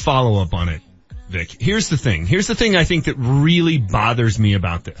a follow-up on it, Vic. Here's the thing I think that really bothers me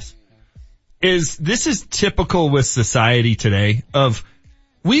about this. This is typical with society today of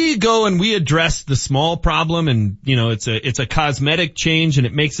we go and we address the small problem and, you know, it's a cosmetic change and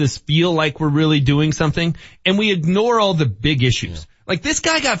it makes us feel like we're really doing something and we ignore all the big issues. Yeah. Like this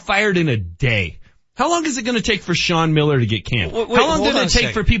guy got fired in a day. How long is it going to take for Sean Miller to get canned? Wait, how long did it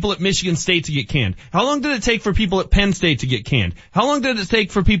take for people at Michigan State to get canned? How long did it take for people at Penn State to get canned? How long did it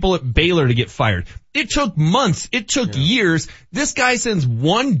take for people at Baylor to get fired? It took months. It took years. This guy sends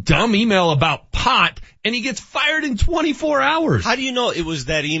one dumb email about pot and he gets fired in 24 hours. How do you know it was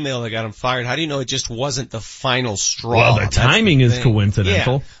that email that got him fired? How do you know it just wasn't the final straw? Well, the timing is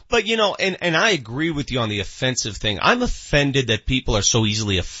coincidental. Yeah. But and I agree with you on the offensive thing. I'm offended that people are so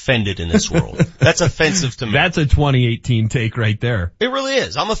easily offended in this world. That's offensive to me. That's a 2018 take right there. It really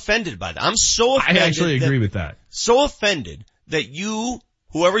is. I'm offended by that. I'm so offended. I actually agree with that. So offended that you,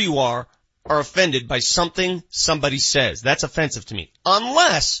 whoever you are offended by something somebody says. That's offensive to me.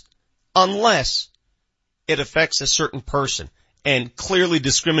 Unless it affects a certain person and clearly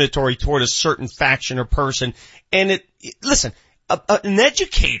discriminatory toward a certain faction or person. And listen, an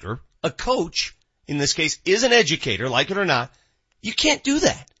educator, a coach, in this case, is an educator, like it or not. You can't do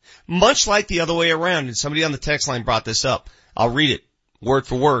that. Much like the other way around, and somebody on the text line brought this up. I'll read it word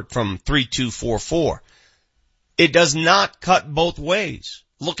for word from 3244. It does not cut both ways.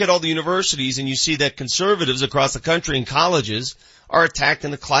 Look at all the universities and you see that conservatives across the country and colleges are attacked in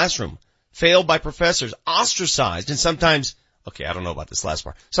the classroom, failed by professors, ostracized, and sometimes, okay, I don't know about this last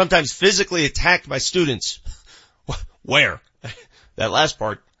part, sometimes physically attacked by students. Where? That last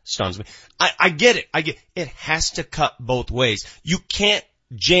part stuns me. I get it. It has to cut both ways. You can't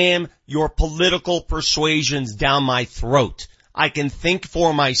jam your political persuasions down my throat. I can think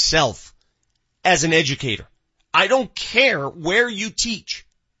for myself as an educator. I don't care where you teach.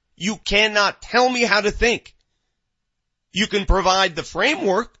 You cannot tell me how to think. You can provide the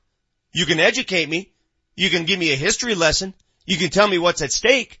framework. You can educate me. You can give me a history lesson. You can tell me what's at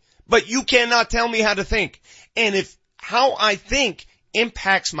stake, but you cannot tell me how to think. And if how I think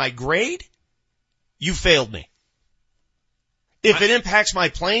impacts my grade, you failed me. If it impacts my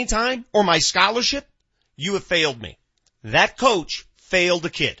playing time or my scholarship, you have failed me. That coach failed a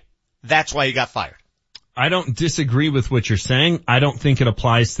kid. That's why he got fired. I don't disagree with what you're saying. I don't think it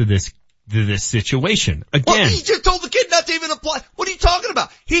applies to this situation. Again. Well, he just told the kid not to even apply. What are you talking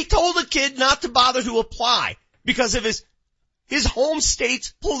about? He told the kid not to bother to apply because of his home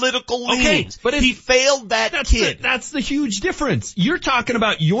state's political leanings. But he failed that kid. That's the huge difference. You're talking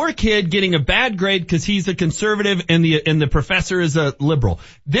about your kid getting a bad grade because he's a conservative and the professor is a liberal.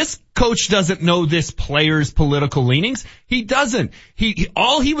 This coach doesn't know this player's political leanings. He doesn't.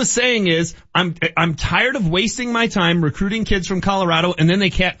 All he was saying is, I'm tired of wasting my time recruiting kids from Colorado and then they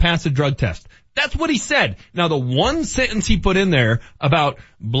can't pass a drug test. That's what he said. Now, the one sentence he put in there about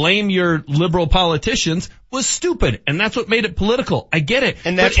blame your liberal politicians was stupid, and that's what made it political. I get it.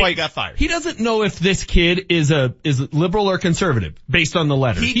 And that's why he got fired. He doesn't know if this kid is liberal or conservative based on the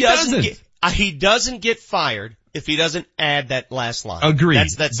letter. He doesn't get fired if he doesn't add that last line. Agreed.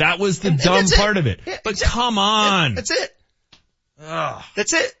 That was the dumb part of it. But come on. That's it.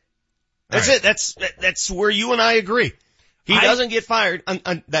 That's it. That's it. That's where you and I agree. He doesn't get fired.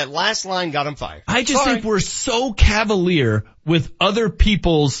 That last line got him fired. I just think we're so cavalier with other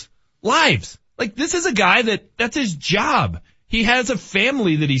people's lives. Like, this is a guy that's his job. He has a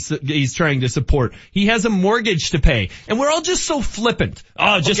family that he's trying to support. He has a mortgage to pay. And we're all just so flippant.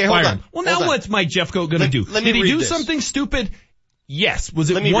 Oh, just fire him. Well, now what's Mike Jeffcoat gonna do? Did he do something stupid? Yes. Was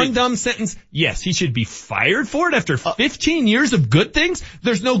it one dumb sentence? Yes. He should be fired for it after 15 years of good things?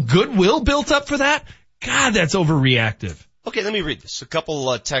 There's no goodwill built up for that? God, that's overreactive. Okay, let me read this. A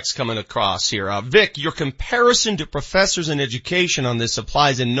couple texts coming across here. Vic, your comparison to professors in education on this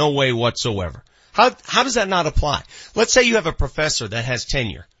applies in no way whatsoever. How does that not apply? Let's say you have a professor that has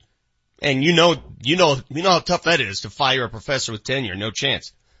tenure. And you know how tough that is to fire a professor with tenure. No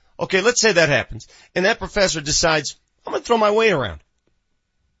chance. Okay, let's say that happens. And that professor decides, I'm gonna throw my weight around.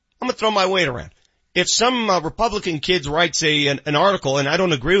 If some Republican kid writes an article and I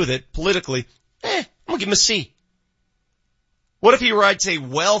don't agree with it politically, I'm gonna give him a C. What if he writes a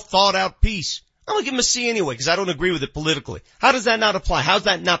well thought out piece? I'm gonna give him a C anyway because I don't agree with it politically. How does that not apply? How's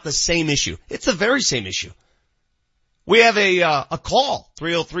that not the same issue? It's the very same issue. We have a call,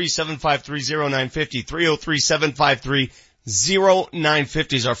 303-753-0950,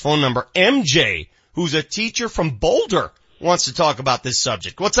 303-753-0950 is our phone number. MJ, who's a teacher from Boulder, wants to talk about this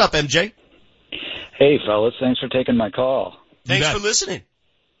subject. What's up, MJ? Hey, fellas. Thanks for taking my call. Thanks for listening.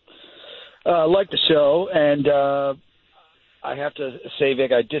 I like the show, and I have to say,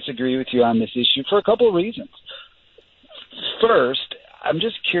 Vic, I disagree with you on this issue for a couple of reasons. First, I'm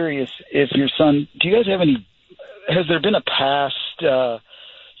just curious if your son, do you guys have any, has there been a past, have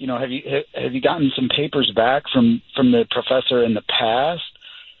you gotten some papers back from the professor in the past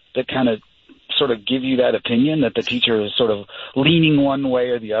that kind of sort of give you that opinion that the teacher is sort of leaning one way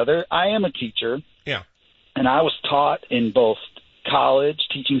or the other? I am a teacher. Yeah. And I was taught in both college,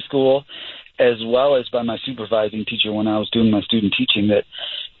 teaching school, as well as by my supervising teacher when I was doing my student teaching that,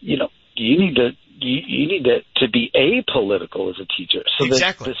 you need to you need to be apolitical as a teacher so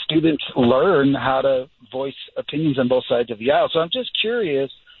Exactly. that the students learn how to voice opinions on both sides of the aisle. So I'm just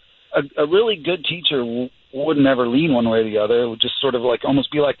curious, a really good teacher would never lean one way or the other. It would just sort of like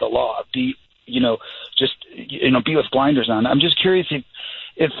almost be like the law, be with blinders on. I'm just curious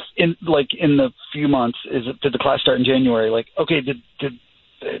if in the few months, did the class start in January? Like, okay,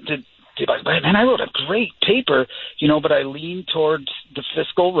 and I wrote a great paper, but I lean towards the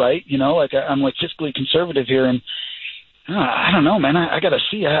fiscal right, I'm like fiscally conservative here, and I don't know, man. I got to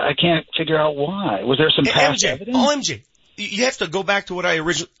see. I can't figure out why. Was there some past evidence? MJ, you have to go back to what I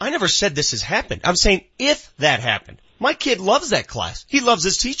never said this has happened. I'm saying if that happened. My kid loves that class. He loves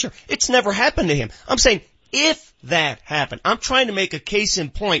his teacher. It's never happened to him. I'm saying if that happened. I'm trying to make a case in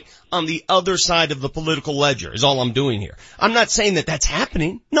point on the other side of the political ledger is all I'm doing here. I'm not saying that that's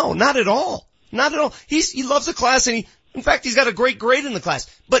happening. No, not at all. Not at all. He loves the class, and in fact, he's got a great grade in the class.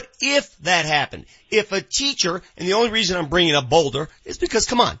 But if that happened, if a teacher, and the only reason I'm bringing up Boulder is because,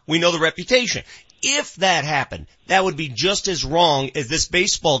 come on, we know the reputation. If that happened, that would be just as wrong as this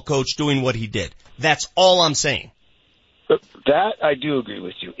baseball coach doing what he did. That's all I'm saying. That I do agree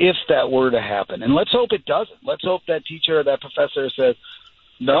with you, if that were to happen. And let's hope it doesn't. Let's hope that teacher or that professor says,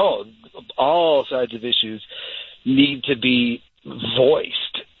 no, all sides of issues need to be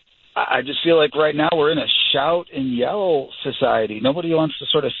voiced. I just feel like right now we're in a shout and yell society. Nobody wants to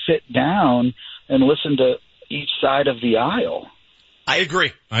sort of sit down and listen to each side of the aisle. I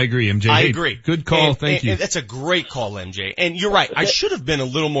agree, MJ. I agree. Good call. Thank you. And that's a great call, MJ. And you're right. I should have been a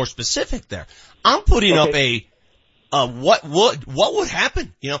little more specific there. I'm putting up what would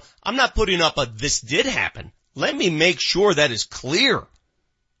happen? I'm not putting up this did happen. Let me make sure that is clear.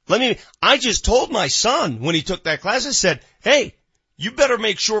 I just told my son when he took that class, I said, hey, you better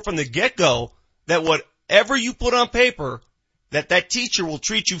make sure from the get-go that whatever you put on paper, that teacher will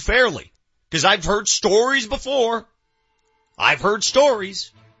treat you fairly. Because I've heard stories before.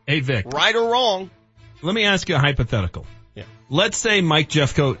 Hey, Vic. Right or wrong. Let me ask you a hypothetical. Yeah. Let's say Mike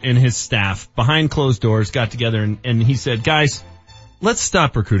Jeffcoat and his staff behind closed doors got together and he said, guys, let's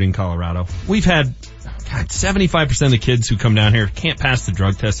stop recruiting Colorado. We've had 75% of the kids who come down here can't pass the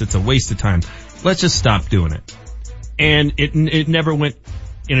drug test. It's a waste of time. Let's just stop doing it. And it never went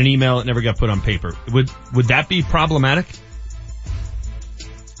in an email. It never got put on paper. Would that be problematic?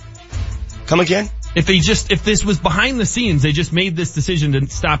 Come again? If this was behind the scenes, they just made this decision to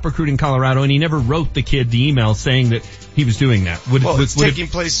stop recruiting Colorado, and he never wrote the kid the email saying that he was doing that.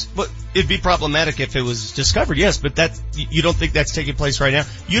 It'd be problematic if it was discovered, yes, but you don't think that's taking place right now?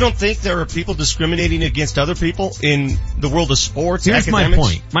 You don't think there are people discriminating against other people in the world of sports, Here's academics? my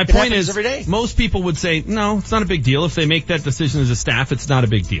point. My point is, every day. Most people would say, no, it's not a big deal. If they make that decision as a staff, it's not a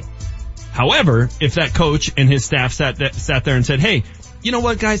big deal. However, if that coach and his staff sat there and said, hey, you know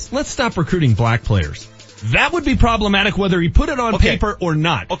what, guys, let's stop recruiting black players. That would be problematic whether he put it on paper or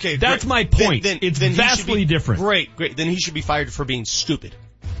not. Okay, that's my point. It's vastly different. Great. Then he should be fired for being stupid.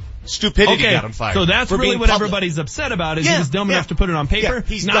 Stupidity got him fired. So that's really what everybody's upset about is he was dumb enough to put it on paper,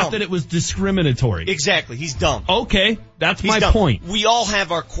 he's not dumb. That it was discriminatory. Exactly, he's dumb. Okay, that's my dumb. point. We all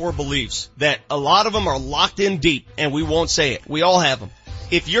have our core beliefs that a lot of them are locked in deep and we won't say it. We all have them.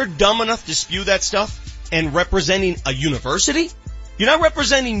 If you're dumb enough to spew that stuff and representing a university, you're not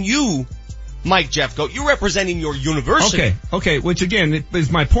representing you, Mike Jeffcoat. You're representing your university. Okay. Which again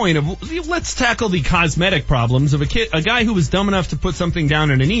is my point of let's tackle the cosmetic problems of a guy who was dumb enough to put something down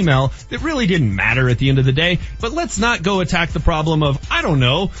in an email that really didn't matter at the end of the day. But let's not go attack the problem of, I don't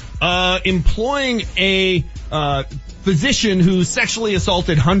know, employing a physician who sexually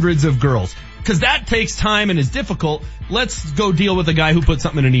assaulted hundreds of girls. Because that takes time and is difficult. Let's go deal with a guy who put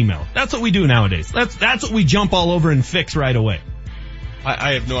something in an email. That's what we do nowadays. That's what we jump all over and fix right away.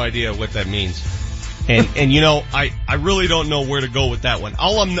 I have no idea what that means. And I really don't know where to go with that one.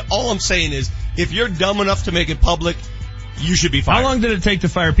 All I'm saying is, if you're dumb enough to make it public, you should be fired. How long did it take to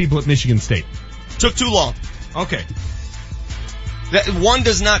fire people at Michigan State? Took too long. Okay. One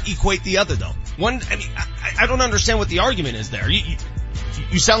does not equate the other though. I don't understand what the argument is there.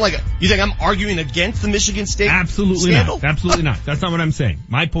 You sound like you think I'm arguing against the Michigan State Absolutely scandal? not. Absolutely not. That's not what I'm saying.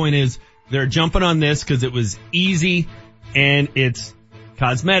 My point is they're jumping on this because it was easy and it's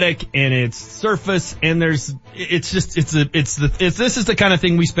cosmetic and it's surface and this is the kind of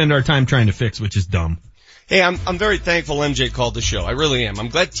thing we spend our time trying to fix, which is dumb. Hey, I'm very thankful MJ called the show. I really am. I'm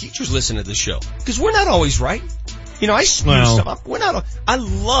glad teachers listen to the show because we're not always right. I spew stuff up. I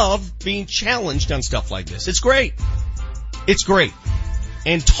love being challenged on stuff like this. It's great. It's great.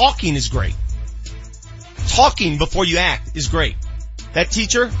 And talking is great. Talking before you act is great. That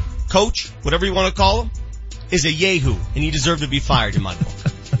teacher, coach, whatever you want to call him, is a yahoo, and he deserved to be fired in my book.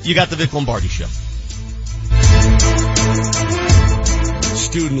 You got the Vic Lombardi Show.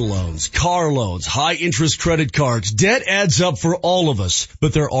 Student loans, car loans, high interest credit cards. Debt adds up for all of us,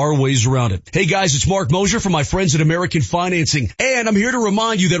 but there are ways around it. Hey guys, it's Mark Mosier from my friends at American Financing, and I'm here to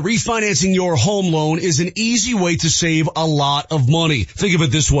remind you that refinancing your home loan is an easy way to save a lot of money. Think of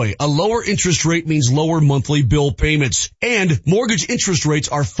it this way. A lower interest rate means lower monthly bill payments, and mortgage interest rates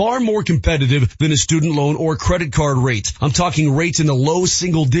are far more competitive than a student loan or credit card rate. I'm talking rates in the low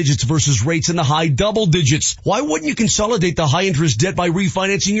single digits versus rates in the high double digits. Why wouldn't you consolidate the high interest debt by refinancing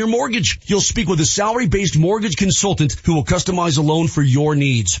your mortgage? You'll speak with a salary-based mortgage consultant who will customize a loan for your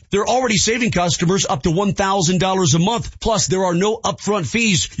needs. They're already saving customers up to $1,000 a month. Plus, there are no upfront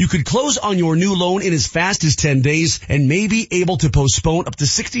fees. You could close on your new loan in as fast as 10 days and may be able to postpone up to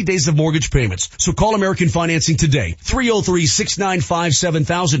 60 days of mortgage payments. So call American Financing today.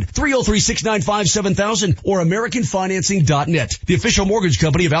 303-695-7000, 303-695-7000, or AmericanFinancing.net, the official mortgage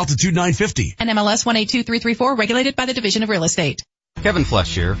company of Altitude 950. And MLS 182334, regulated by the Division of Real Estate. Kevin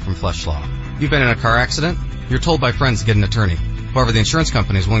Flesh here from Flesh Law. You've been in a car accident? You're told by friends to get an attorney. However, the insurance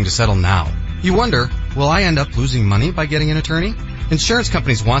company is willing to settle now. You wonder, will I end up losing money by getting an attorney? Insurance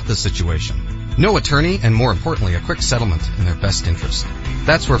companies want this situation. No attorney, and more importantly, a quick settlement in their best interest.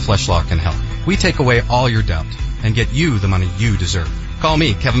 That's where Flesh Law can help. We take away all your doubt and get you the money you deserve. Call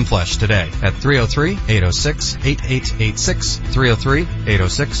me, Kevin Flesh, today at 303-806-8886,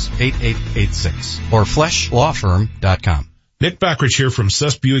 303-806-8886, or FleshLawFirm.com. Nick Backridge here from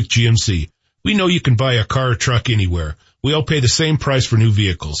Suss Buick GMC. We know you can buy a car or truck anywhere. We all pay the same price for new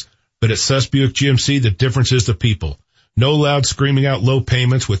vehicles. But at Suss Buick GMC, the difference is the people. No loud screaming out low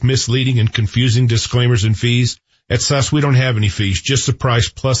payments with misleading and confusing disclaimers and fees. At Suss, we don't have any fees, just the price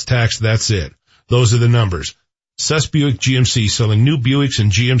plus tax, that's it. Those are the numbers. Suss Buick GMC, selling new Buicks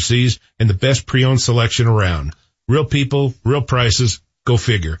and GMCs and the best pre-owned selection around. Real people, real prices, go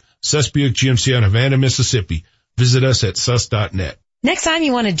figure. Suss Buick GMC on Havana, Mississippi. Visit us at suss.net. Next time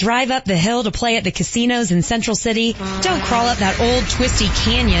you want to drive up the hill to play at the casinos in Central City, don't crawl up that old twisty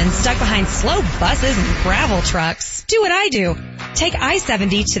canyon stuck behind slow buses and gravel trucks. Do what I do. Take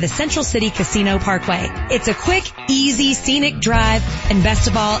I-70 to the Central City Casino Parkway. It's a quick, easy, scenic drive, and best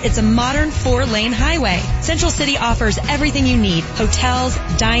of all, it's a modern 4-lane highway. Central City offers everything you need. Hotels,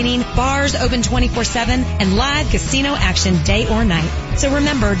 dining, bars open 24/7, and live casino action day or night. So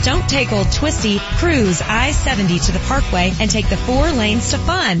remember, don't take old twisty, cruise I-70 to the Parkway and take the 4 lanes to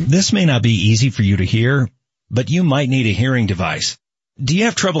fun. This may not be easy for you to hear, but you might need a hearing device. Do you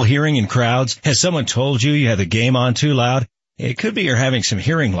have trouble hearing in crowds? Has someone told you have the game on too loud? It could be you're having some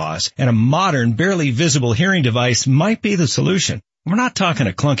hearing loss, and a modern, barely visible hearing device might be the solution. We're not talking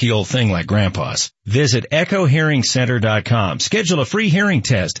a clunky old thing like Grandpa's. Visit EchoHearingCenter.com. Schedule a free hearing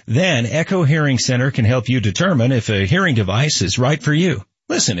test. Then Echo Hearing Center can help you determine if a hearing device is right for you.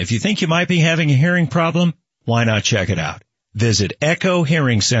 Listen, if you think you might be having a hearing problem, why not check it out? Visit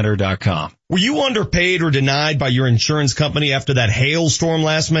EchoHearingCenter.com. Were you underpaid or denied by your insurance company after that hailstorm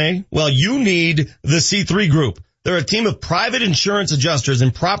last May? Well, you need the C3 Group. They're a team of private insurance adjusters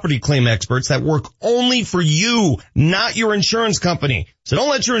and property claim experts that work only for you, not your insurance company. So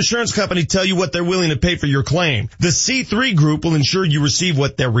don't let your insurance company tell you what they're willing to pay for your claim. The C3 Group will ensure you receive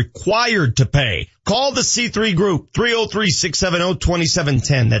what they're required to pay. Call the C3 Group,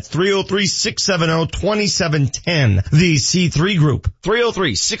 303-670-2710. That's 303-670-2710. The C3 Group,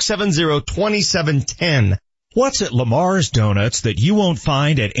 303-670-2710. What's at Lamar's Donuts that you won't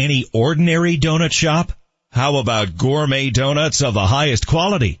find at any ordinary donut shop? How about gourmet donuts of the highest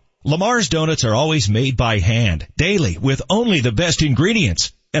quality? Lamar's Donuts are always made by hand, daily, with only the best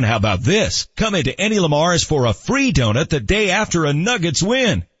ingredients. And how about this? Come into any Lamar's for a free donut the day after a Nuggets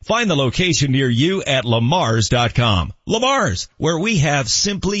win. Find the location near you at lamars.com. Lamar's, where we have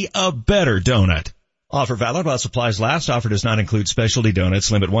simply a better donut. Offer valid while supplies last. Offer does not include specialty donuts.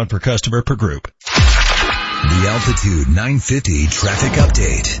 Limit 1 per customer per group. The Altitude 950 traffic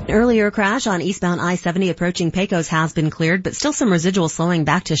update. An earlier crash on eastbound I-70 approaching Pecos has been cleared, but still some residual slowing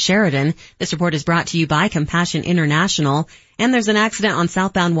back to Sheridan. This report is brought to you by Compassion International. And there's an accident on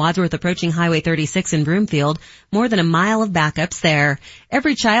southbound Wadsworth approaching Highway 36 in Broomfield. More than a mile of backups there.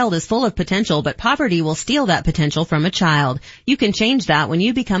 Every child is full of potential, but poverty will steal that potential from a child. You can change that when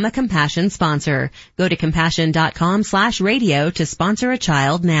you become a Compassion sponsor. Go to compassion.com/radio to sponsor a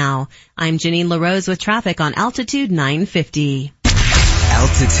child now. I'm Janine LaRose with traffic on Altitude 950.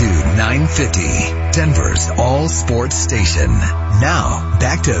 Altitude 950, Denver's all sports station. Now,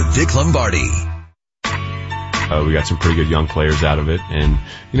 back to Vic Lombardi. We got some pretty good young players out of it, and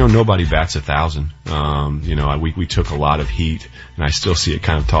nobody bats 1,000. We took a lot of heat, and I still see it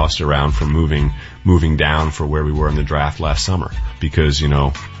kind of tossed around from moving down for where we were in the draft last summer, because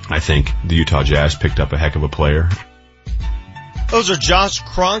I think the Utah Jazz picked up a heck of a player. Those are Josh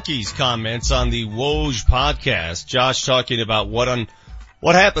Kroenke's comments on the Woj podcast. Josh talking about what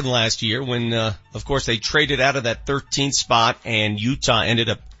happened last year when, of course, they traded out of that 13th spot and Utah ended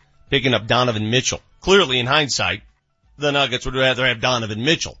up picking up Donovan Mitchell. Clearly, in hindsight, the Nuggets would rather have Donovan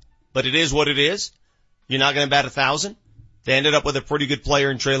Mitchell. But it is what it is. You're not going to bat 1,000. They ended up with a pretty good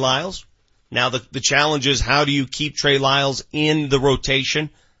player in Trey Lyles. Now the challenge is, how do you keep Trey Lyles in the rotation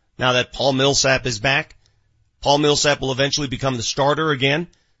now that Paul Millsap is back? Paul Millsap will eventually become the starter again.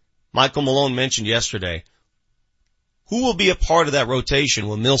 Michael Malone mentioned yesterday, who will be a part of that rotation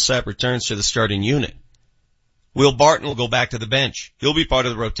when Millsap returns to the starting unit? Will Barton will go back to the bench. He'll be part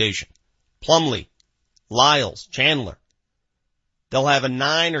of the rotation. Plumlee, Lyles, Chandler. They'll have a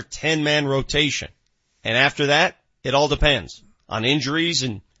 9 or 10 man rotation. And after that, it all depends on injuries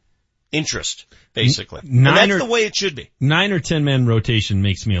and interest, basically. And that's the way it should be. 9 or 10 man rotation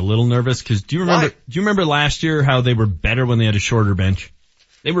makes me a little nervous, because do you remember last year how they were better when they had a shorter bench?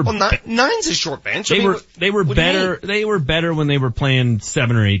 They were nine's a short bench. They were better when they were playing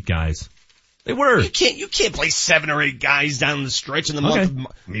 7 or 8 guys. They were. You can't play 7 or 8 guys down the stretch in the month.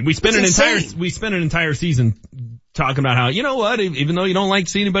 I mean, we spent an entire season talking about how, you know what, even though you don't like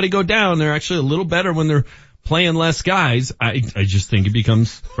seeing anybody go down, they're actually a little better when they're playing less guys. I just think it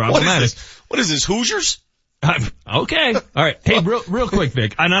becomes problematic. What is this, Hoosiers? Okay. All right. Hey, real quick,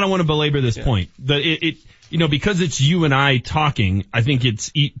 Vic, and I don't want to belabor this point. Because it's you and I talking, I think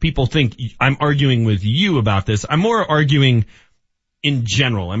people think I'm arguing with you about this. I'm more arguing in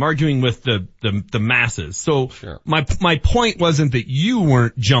general. I'm arguing with the masses. So sure. My point wasn't that you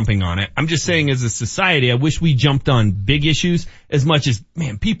weren't jumping on it. I'm just saying, as a society, I wish we jumped on big issues as much as,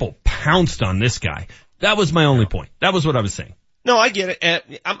 man, people pounced on this guy. That was my only point. That was what I was saying. No, I get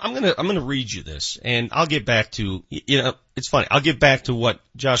it. I'm gonna read you this, and I'll get back to, it's funny. I'll get back to what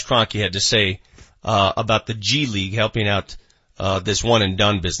Josh Kroenke had to say about the G League helping out this one and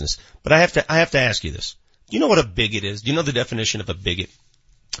done business. But I have to ask you this. Do you know what a bigot is? Do you know the definition of a bigot?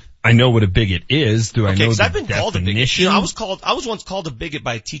 I know what a bigot is. Do I know the I've been called a bigot. I was once called a bigot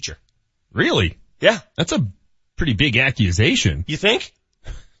by a teacher. Really? Yeah. That's a pretty big accusation. You think?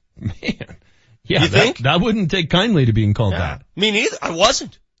 Man. Yeah, that wouldn't take kindly to being called that. Me neither. I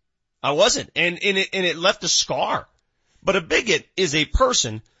wasn't. And it left a scar. But a bigot is a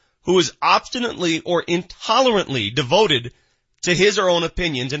person who is obstinately or intolerantly devoted to his or own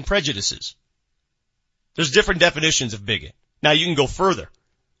opinions and prejudices. There's different definitions of bigot. Now you can go further.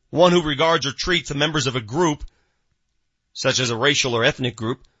 One who regards or treats the members of a group, such as a racial or ethnic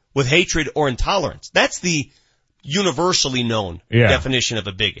group, with hatred or intolerance. That's the universally known definition of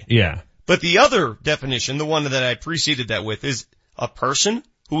a bigot. Yeah. But the other definition, the one that I preceded that with, is a person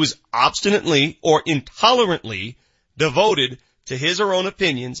who is obstinately or intolerantly devoted to his or own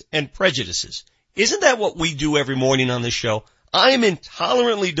opinions and prejudices. Isn't that what we do every morning on this show? I am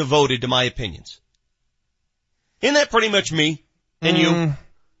intolerantly devoted to my opinions. Isn't that pretty much me and you?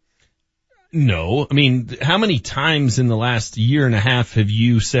 No. I mean, how many times in the last year and a half have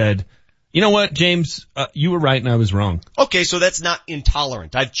you said, you know what, James, you were right and I was wrong? Okay, so that's not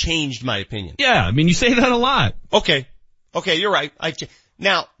intolerant. I've changed my opinion. Yeah, I mean, you say that a lot. Okay, you're right.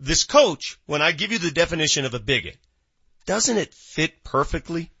 Now, this coach, when I give you the definition of a bigot, doesn't it fit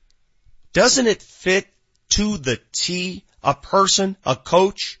perfectly? Doesn't it fit to the T? A person, a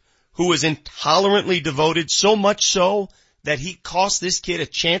coach, who is intolerantly devoted, so much so that he cost this kid a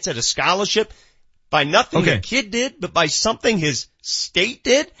chance at a scholarship by nothing the kid did, but by something his state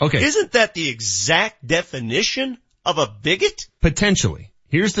did? Okay. Isn't that the exact definition of a bigot? Potentially.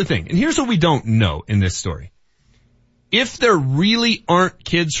 Here's the thing, and here's what we don't know in this story. If there really aren't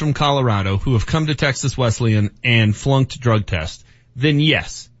kids from Colorado who have come to Texas Wesleyan and flunked drug tests, then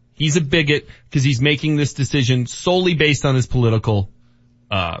yes, he's a bigot because he's making this decision solely based on his political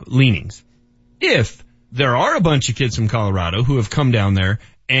leanings. If there are a bunch of kids from Colorado who have come down there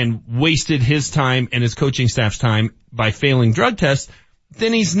and wasted his time and his coaching staff's time by failing drug tests,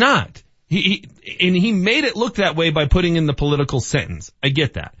 then he's not. He made it look that way by putting in the political sentence. I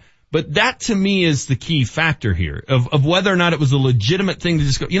get that. But that to me is the key factor here of whether or not it was a legitimate thing to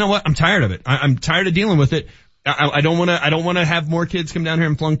just go, you know what? I'm tired of it. I'm tired of dealing with it. I don't want to have more kids come down here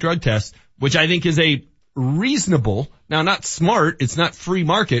and flunk drug tests, which I think is a reasonable, now not smart, it's not free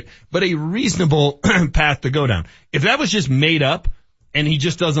market, but a reasonable path to go down. If that was just made up, and he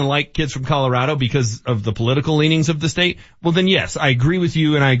just doesn't like kids from Colorado because of the political leanings of the state, well then yes, I agree with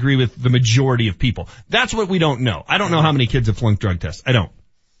you and I agree with the majority of people. That's what we don't know. I don't know how many kids have flunked drug tests. I don't.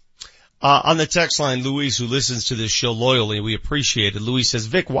 On the text line, Luis, who listens to this show loyally, we appreciate it. Luis says,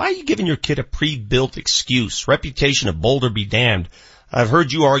 Vic, why are you giving your kid a pre-built excuse? Reputation of Boulder be damned. I've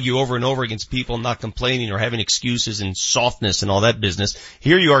heard you argue over and over against people not complaining or having excuses and softness and all that business.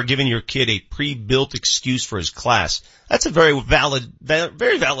 Here you are giving your kid a pre-built excuse for his class. That's a very valid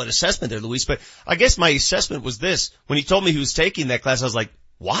assessment there, Luis. But I guess my assessment was this. When he told me he was taking that class, I was like,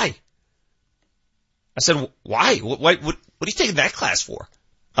 why? I said, why? What are you taking that class for?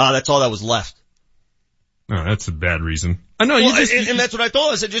 That's all that was left. No, that's a bad reason. I know. And that's what I told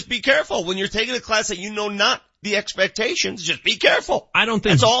him. I said, just be careful. When you're taking a class that you know not the expectations, just be careful.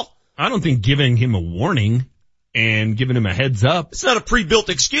 That's all. I don't think giving him a warning and giving him a heads up. It's not a pre-built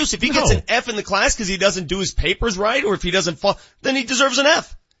excuse. If he gets an F in the class because he doesn't do his papers right, or if he doesn't fall, then he deserves an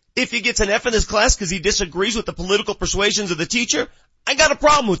F. If he gets an F in his class because he disagrees with the political persuasions of the teacher, I got a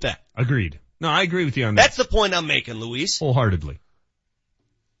problem with that. Agreed. No, I agree with you on that. That's the point I'm making, Luis. Wholeheartedly.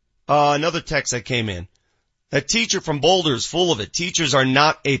 Another text that came in. A teacher from Boulder is full of it. Teachers are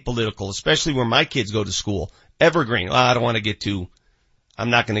not apolitical, especially where my kids go to school. Evergreen. Well, I'm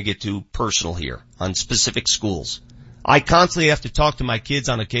not going to get too personal here on specific schools. I constantly have to talk to my kids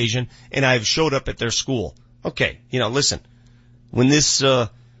on occasion, and I've showed up at their school. Okay, listen, when this,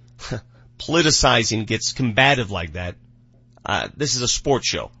 politicizing gets combative like that, this is a sports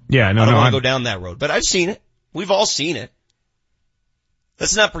show. Yeah, I don't want to go down that road, but I've seen it. We've all seen it.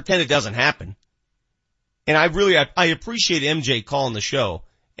 Let's not pretend it doesn't happen. And I appreciate MJ calling the show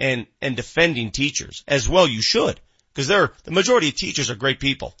and defending teachers as well. You should, because the majority of teachers are great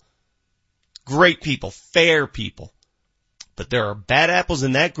people, fair people. But there are bad apples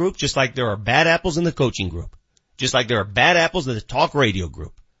in that group, just like there are bad apples in the coaching group, just like there are bad apples in the talk radio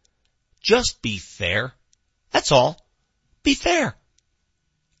group. Just be fair. That's all. Be fair.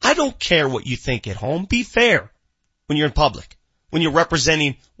 I don't care what you think at home. Be fair when you're in public, when you're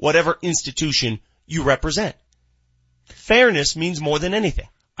representing whatever institution you represent. Fairness means more than anything.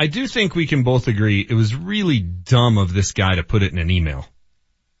 I do think we can both agree it was really dumb of this guy to put it in an email.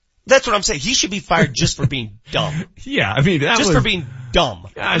 That's what I'm saying. He should be fired just for being dumb. Yeah, I mean, for being dumb.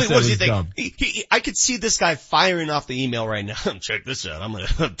 I mean, what do you think? Dumb. I could see this guy firing off the email right now. Check this out. I'm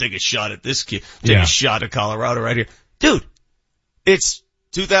gonna take a shot at this kid. Take a shot at Colorado right here. Dude, it's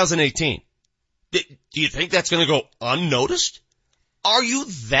 2018. Do you think that's gonna go unnoticed? Are you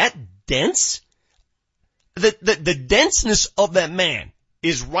that dense? The denseness of that man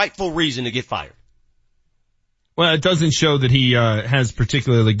is rightful reason to get fired. Well, it doesn't show that he has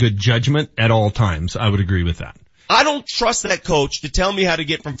particularly good judgment at all times. I would agree with that. I don't trust that coach to tell me how to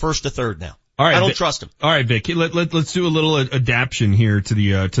get from first to third now. All right, I don't trust him. All right, Vic, let's do a little adaptation here to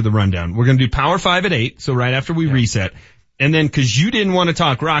the rundown. We're going to do Power 5 at 8, so right after we reset. And then, cause you didn't want to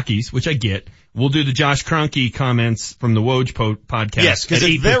talk Rockies, which I get, we'll do the Josh Kroenke comments from the Woj podcast. Yes, cause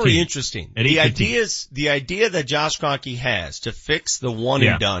it's very interesting. The idea that Josh Kroenke has to fix the one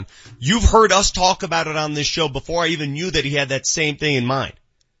and done. You've heard us talk about it on this show before I even knew that he had that same thing in mind.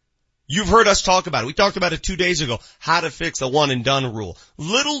 You've heard us talk about it. We talked about it 2 days ago, how to fix the one and done rule.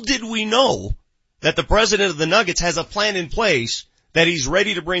 Little did we know that the president of the Nuggets has a plan in place that he's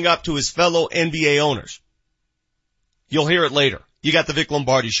ready to bring up to his fellow NBA owners. You'll hear it later. You got the Vic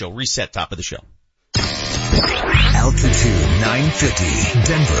Lombardi Show. Reset, top of the show. Altitude 950,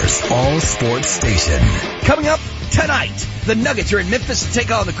 Denver's all sports station. Coming up tonight, the Nuggets are in Memphis to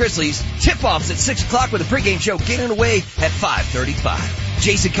take on the Grizzlies. Tip-offs at 6 o'clock with a pregame show getting away at 5:35.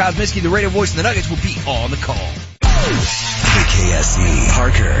 Jason Kosminski, the radio voice of the Nuggets, will be on the call. KKSE,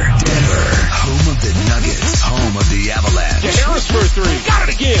 Parker, Denver, home of the Nuggets, home of the Avalanche. Harris for three. Got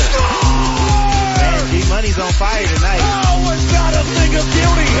it again. Man, D-Money's on fire tonight. Oh, it's got a thing of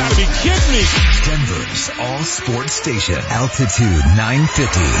beauty. You gotta be kidding me. Denver's all sports station, Altitude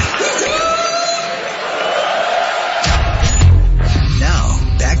 950. Now,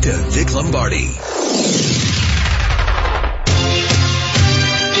 back to Vic Lombardi.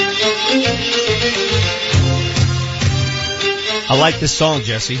 I like this song,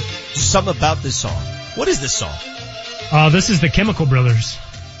 Jesse. Something about this song. What is this song? This is the Chemical Brothers.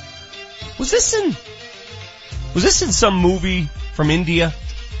 Was this in some movie from India?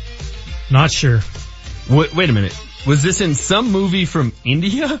 Not sure. Wait a minute. Was this in some movie from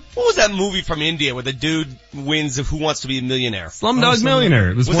India? What was that movie from India where the dude wins Who Wants to Be a Millionaire? Slumdog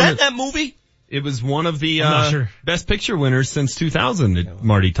Millionaire. Was that movie? It was one of the Best Picture winners since 2000 that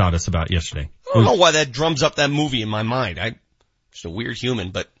Marty taught us about yesterday. I don't know why that drums up that movie in my mind. Just a weird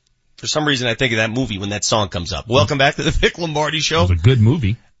human, but For some reason, I think of that movie when that song comes up. Welcome back to the Vic Lombardi Show. It was a good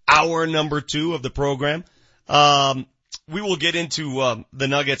movie. Hour number 2 of the program. We will get into the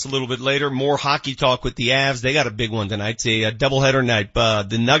Nuggets a little bit later. More hockey talk with the Avs. They got a big one tonight. It's a doubleheader night.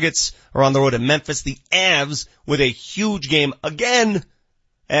 The Nuggets are on the road at Memphis. The Avs with a huge game again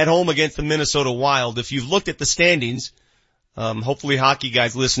at home against the Minnesota Wild. If you've looked at the standings, hopefully hockey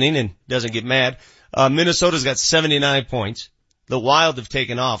guys listening and doesn't get mad. Minnesota's got 79 points. The Wild have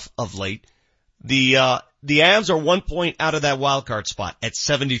taken off of late. The Avs are 1 point out of that wild card spot at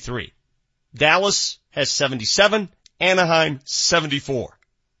 73. Dallas has 77. Anaheim, 74.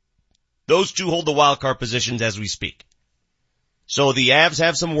 Those two hold the wild card positions as we speak. So the Avs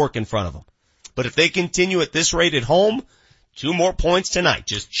have some work in front of them. But if they continue at this rate at home, 2 more points tonight.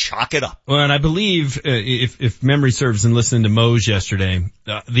 Just chalk it up. Well, and I believe, if memory serves and listening to Mose yesterday,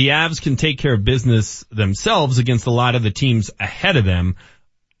 the Avs can take care of business themselves against a lot of the teams ahead of them,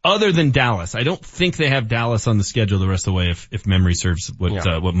 other than Dallas. I don't think they have Dallas on the schedule the rest of the way, if memory serves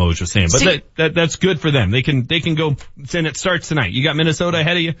what Mose was saying. But that's good for them. They can go, and it starts tonight. You got Minnesota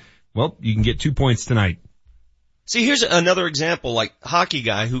ahead of you. Well, you can get 2 points tonight. See, here's another example, like hockey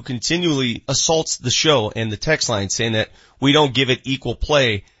guy who continually assaults the show and the text line saying that we don't give it equal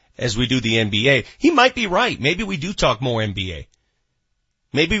play as we do the NBA. He might be right. Maybe we do talk more NBA.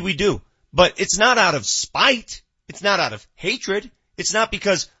 Maybe we do. But it's not out of spite. It's not out of hatred. It's not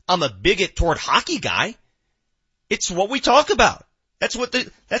because I'm a bigot toward hockey guy. It's what we talk about.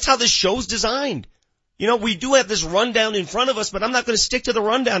 That's how this show's designed. You know, we do have this rundown in front of us, but I'm not going to stick to the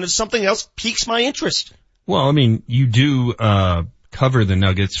rundown if something else piques my interest. Well, I mean, you do cover the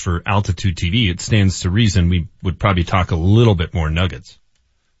Nuggets for Altitude TV. It stands to reason we would probably talk a little bit more Nuggets.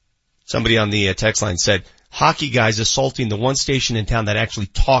 Somebody on the text line said, hockey guys assaulting the one station in town that actually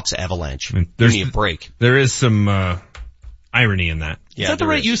talks Avalanche. Give me a break. There is some irony in that. Yeah, is that the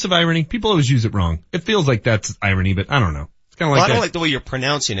right use of irony? People always use it wrong. It feels like that's irony, but I don't know. It's kind of like I don't like the way you're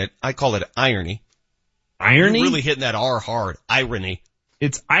pronouncing it. I call it irony. Irony? You're really hitting that R hard. Irony.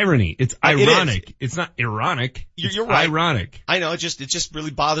 It's irony. It's ironic. It's not ironic. You're right. Ironic. I know. It just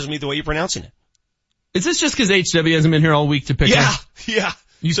really bothers me the way you're pronouncing it. Is this just because HW hasn't been here all week to pick on? Yeah.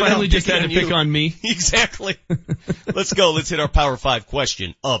 You so finally just had to pick on me? Exactly. Let's go. Let's hit our Power 5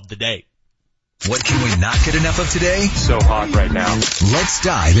 question of the day. What can we not get enough of today? So hot right now. Let's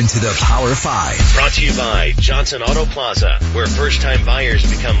dive into the Power 5. Brought to you by Johnson Auto Plaza, where first-time buyers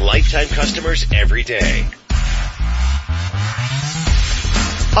become lifetime customers every day.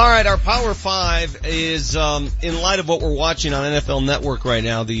 All right, our Power 5 is in light of what we're watching on NFL Network right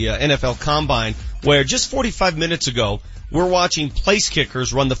now, the NFL Combine, where just 45 minutes ago, we're watching place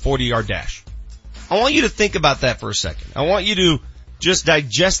kickers run the 40-yard dash. I want you to think about that for a second. I want you to just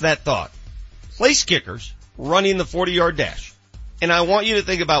digest that thought. Place kickers running the 40-yard dash. And I want you to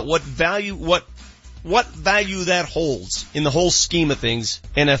think about what value that holds in the whole scheme of things,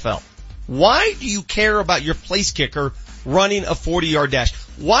 NFL. Why do you care about your place kicker running a 40-yard dash?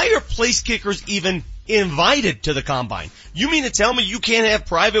 Why are place kickers even invited to the Combine? You mean to tell me you can't have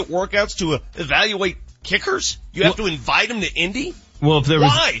private workouts to evaluate kickers? You have to invite them to Indy? Well, if there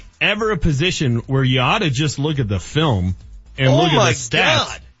was ever a position where you ought to just look at the film and look at the stats,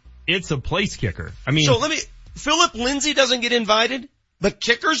 God. It's a place kicker. I mean, so Philip Lindsay doesn't get invited, but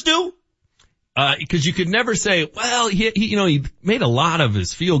kickers do? Cause you could never say, well, he made a lot of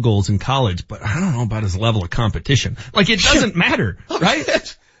his field goals in college, but I don't know about his level of competition. Like, it doesn't matter,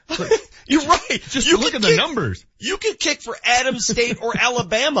 right? You're right. Just look at the numbers. You can kick for Adams State or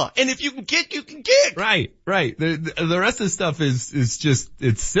Alabama, and if you can kick, you can kick. Right. The rest of the stuff is just,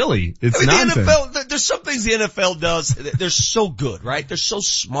 it's silly. It's nonsense. The NFL, there's some things the NFL does, they're so good, right? They're so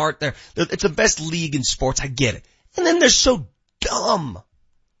smart. It's the best league in sports. I get it. And then they're so dumb.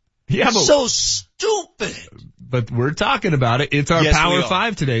 Yeah, but so stupid. But we're talking about it. It's our Power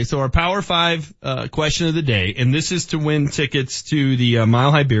 5 today. So our Power 5 question of the day, and this is to win tickets to the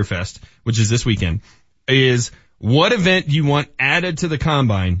Mile High Beer Fest, which is this weekend, is what event do you want added to the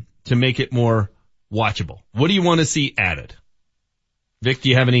Combine to make it more watchable? What do you want to see added? Vic, do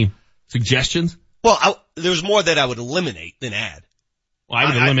you have any suggestions? Well, there's more that I would eliminate than add. Well, I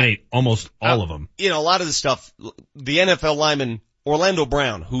would eliminate almost all of them. A lot of the stuff, the NFL lineman Orlando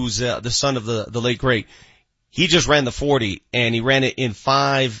Brown, who's the son of the late great, he just ran the 40 and he ran it in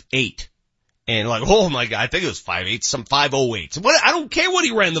 5.8. And like, oh my God, I think it was 5.8, some 5.08. What? I don't care what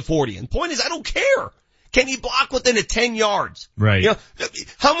he ran the 40. And the point is, I don't care. Can he block within 10 yards? Right.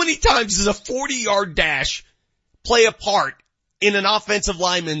 How many times does a 40-yard dash play a part in an offensive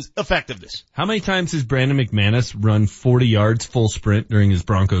lineman's effectiveness? How many times has Brandon McManus run 40 yards full sprint during his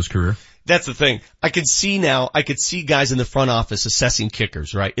Broncos career? That's the thing. I could see guys in the front office assessing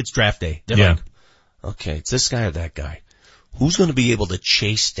kickers, right? It's draft day. They're like, okay, it's this guy or that guy. Who's going to be able to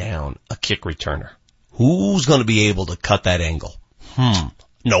chase down a kick returner? Who's going to be able to cut that angle?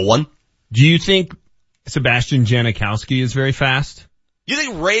 No one. Do you think Sebastian Janikowski is very fast? You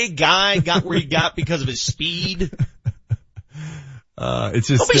think Ray Guy got where he got because of his speed? It's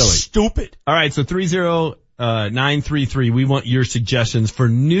just Don't be silly. Stupid. All right, so 30933. We want your suggestions for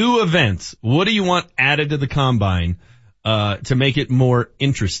new events. What do you want added to the combine to make it more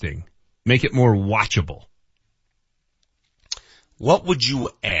interesting, make it more watchable? What would you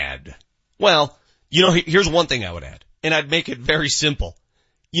add? Well, here's one thing I would add, and I'd make it very simple.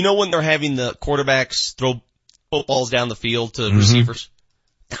 When they're having the quarterbacks throw footballs down the field to receivers,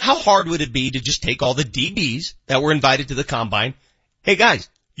 how hard would it be to just take all the DBs that were invited to the combine? Hey guys,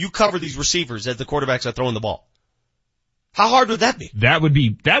 you cover these receivers as the quarterbacks are throwing the ball. How hard would that be? That would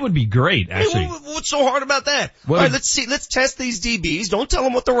be great, actually. Hey, what's so hard about that? All right, let's test these DBs. Don't tell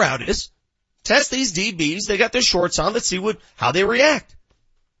them what the route is. Test these DBs. They got their shorts on. Let's see how they react.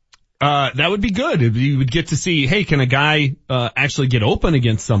 That would be good. You would get to see, hey, can a guy actually get open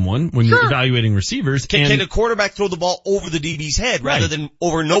against someone when you're evaluating receivers? Can a quarterback throw the ball over the DB's head rather than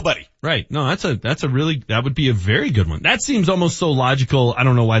over nobody? Right. No, that would be a very good one. That seems almost so logical. I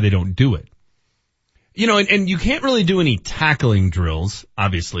don't know why they don't do it. And you can't really do any tackling drills,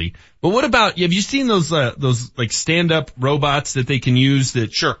 obviously. But what about, have you seen those like stand-up robots that they can use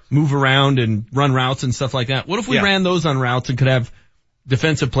that move around and run routes and stuff like that? What if we ran those on routes and could have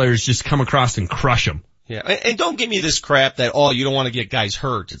defensive players just come across and crush them? Yeah, and don't give me this crap that, you don't want to get guys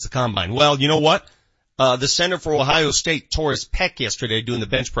hurt. It's a combine. Well, you know what? The center for Ohio State tore his pec yesterday doing the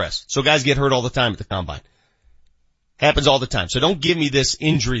bench press. So guys get hurt all the time at the combine. Happens all the time. So don't give me this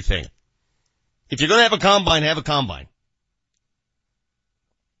injury thing. If you're going to have a combine, have a combine.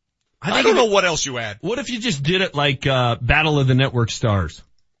 I don't know what else you add. What if you just did it like Battle of the Network Stars?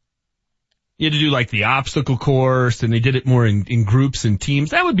 You had to do like the obstacle course, and they did it more in groups and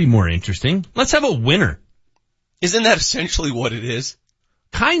teams. That would be more interesting. Let's have a winner. Isn't that essentially what it is?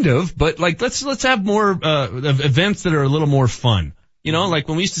 Kind of, but like let's have more of events that are a little more fun. Like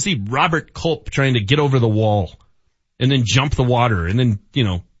when we used to see Robert Culp trying to get over the wall and then jump the water and then,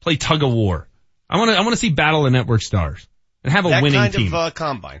 play tug of war. I want to see Battle of Network Stars and have a winning team. That kind of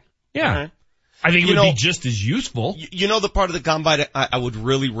combine. Yeah. Right. I think it would be just as useful. The part of the combine I would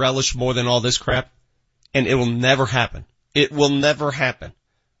really relish more than all this crap, and it will never happen. It will never happen.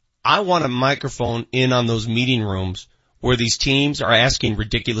 I want a microphone in on those meeting rooms where these teams are asking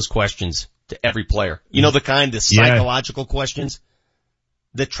ridiculous questions to every player. The psychological questions,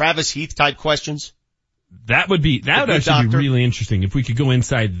 the Travis Heath type questions. That would actually be really interesting if we could go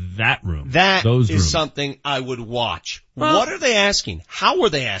inside that room. Those rooms. Something I would watch. Well, what are they asking? How are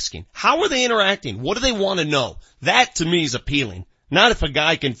they asking? How are they interacting? What do they want to know? That to me is appealing. Not if a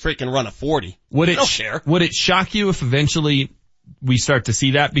guy can freaking run a 40. Would it shock you if eventually we start to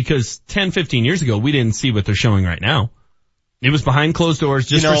see that? Because 10, 15 years ago, we didn't see what they're showing right now. It was behind closed doors,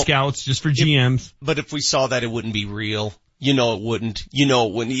 just for scouts, just for GMs. But if we saw that, it wouldn't be real. It wouldn't.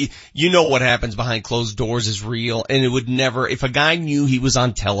 What happens behind closed doors is real, and it would never, if a guy knew he was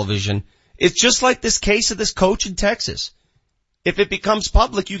on television, it's just like this case of this coach in Texas. If it becomes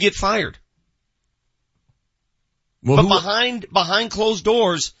public, you get fired. Well, but behind closed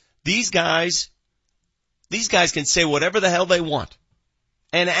doors, these guys can say whatever the hell they want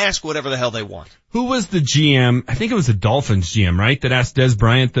and ask whatever the hell they want. Who was the GM? I think it was the Dolphins GM, right? That asked Des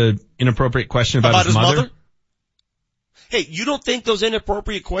Bryant the inappropriate question about his mother? Hey, you don't think those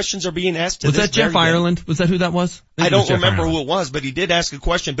inappropriate questions are being asked to Was that Jeff Ireland? Was that who that was? I don't remember who it was, but he did ask a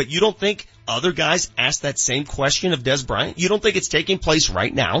question. But you don't think other guys asked that same question of Des Bryant? You don't think it's taking place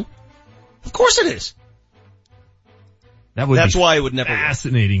right now? Of course it is. That's why it would never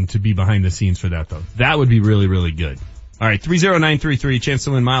fascinating to be behind the scenes for that, though. That would be really, really good. All right, 30933, chance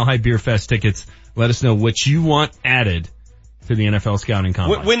to win Mile High Beer Fest tickets. Let us know what you want added to the NFL Scouting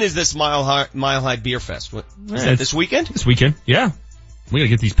Combine. When is this Mile High Beer Fest? Is that this weekend? This weekend, yeah. We gotta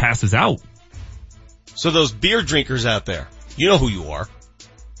get these passes out. So those beer drinkers out there, you know who you are.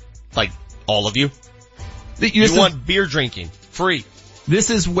 Like, all of you. You want beer drinking. Free. This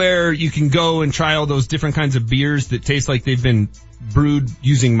is where you can go and try all those different kinds of beers that taste like they've been brewed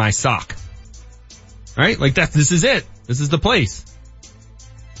using my sock. Alright? Like this is it. This is the place.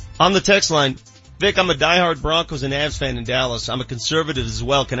 On the text line, Vic, I'm a diehard Broncos and Avs fan in Dallas. I'm a conservative as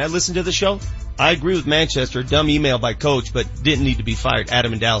well. Can I listen to the show? I agree with Manchester. Dumb email by coach, but didn't need to be fired.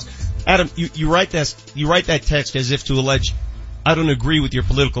 Adam in Dallas. Adam, you write that text as if to allege I don't agree with your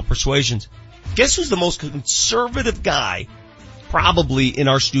political persuasions. Guess who's the most conservative guy probably in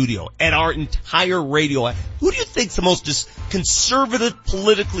our studio, at our entire radio, who do you think's the most conservative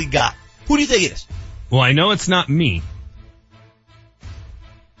politically guy? Who do you think it is? Well, I know it's not me.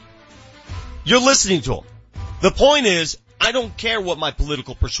 You're listening to him. The point is, I don't care what my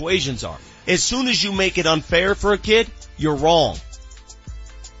political persuasions are. As soon as you make it unfair for a kid, you're wrong.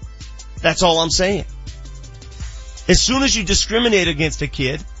 That's all I'm saying. As soon as you discriminate against a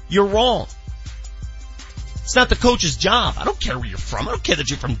kid, you're wrong. It's not the coach's job. I don't care where you're from. I don't care that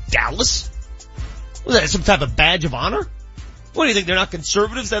you're from Dallas. Was that some type of badge of honor? What do you think, they're not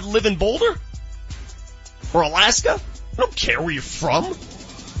conservatives that live in Boulder? Or Alaska? I don't care where you're from.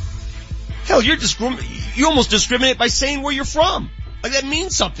 Hell, you almost discriminate by saying where you're from. Like, that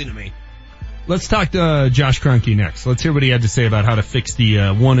means something to me. Let's talk to Josh Kroenke next. Let's hear what he had to say about how to fix the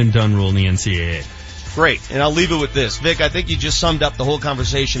one and done rule in the NCAA. Great, and I'll leave it with this. Vic, I think you just summed up the whole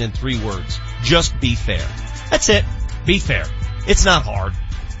conversation in 3 words. Just be fair. That's it. Be fair. It's not hard.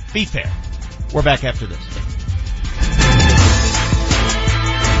 Be fair. We're back after this.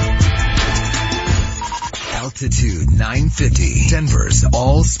 Altitude 950, Denver's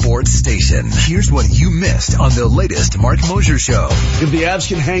all sports station. Here's what you missed on the latest Mark Mosier show. If the Avs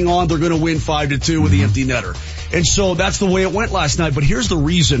can hang on, they're going to win 5-2 with the empty netter. And so that's the way it went last night. But here's the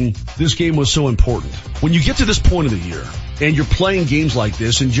reason this game was so important. When you get to this point of the year and you're playing games like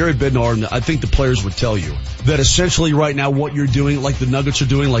this, and Jared Bednar, and I think the players would tell you that essentially right now what you're doing, like the Nuggets are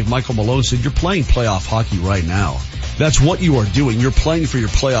doing, like Michael Malone said, you're playing playoff hockey right now. That's what you are doing. You're playing for your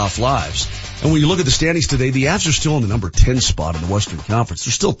playoff lives. And when you look at the standings today, the Avs are still in the number 10 spot in the Western Conference.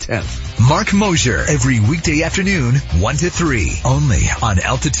 They're still 10th. Mark Mosier, every weekday afternoon, 1 to 3, only on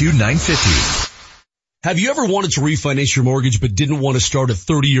Altitude 950. Have you ever wanted to refinance your mortgage but didn't want to start a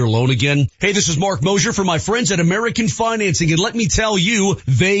 30-year loan again? Hey, this is Mark Mosier for my friends at American Financing, and let me tell you,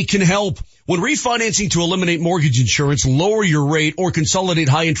 they can help. When refinancing to eliminate mortgage insurance, lower your rate, or consolidate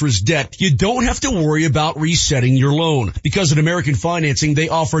high-interest debt, you don't have to worry about resetting your loan. Because at American Financing, they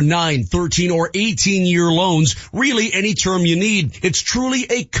offer 9, 13, or 18-year loans, really any term you need. It's truly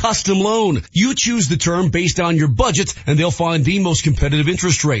a custom loan. You choose the term based on your budget, and they'll find the most competitive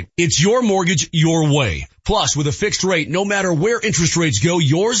interest rate. It's your mortgage, your way. Plus, with a fixed rate, no matter where interest rates go,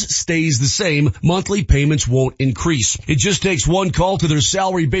 yours stays the same. Monthly payments won't increase. It just takes one call to their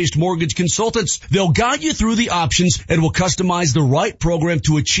salary-based mortgage consultants. They'll guide you through the options and will customize the right program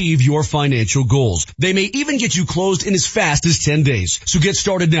to achieve your financial goals. They may even get you closed in as fast as 10 days. So get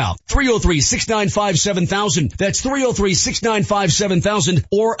started now. 303-695-7000. That's 303-695-7000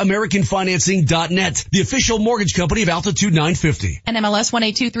 or AmericanFinancing.net, the official mortgage company of Altitude 950. NMLS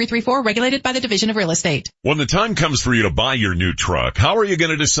 182334, regulated by the Division of Real Estate. When the time comes for you to buy your new truck, how are you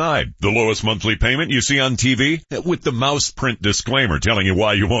going to decide? The lowest monthly payment you see on TV? With the mouse print disclaimer telling you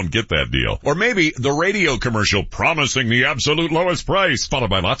why you won't get that deal. Or maybe the radio commercial promising the absolute lowest price, followed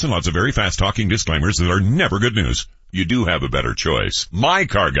by lots and lots of very fast talking disclaimers that are never good news. You do have a better choice. My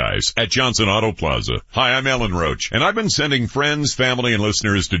Car Guys at Johnson Auto Plaza. Hi, I'm Ellen Roach, and I've been sending friends, family, and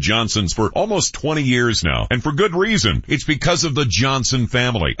listeners to Johnson's for almost 20 years now. And for good reason. It's because of the Johnson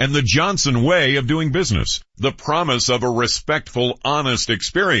family and the Johnson way of doing business. The promise of a respectful, honest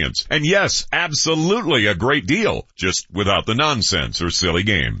experience. And yes, absolutely a great deal, just without the nonsense or silly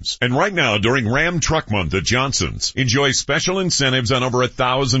games. And right now, during Ram Truck Month at Johnson's, enjoy special incentives on over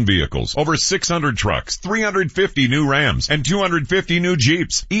 1,000 vehicles, over 600 trucks, 350 new Rams, and 250 new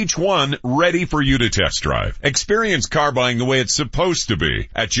Jeeps, each one ready for you to test drive. Experience car buying the way it's supposed to be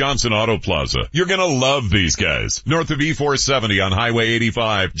at Johnson Auto Plaza. You're gonna love these guys. North of E470 on Highway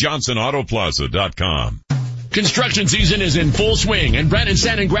 85, johnsonautoplaza.com. Construction season is in full swing, and Brandon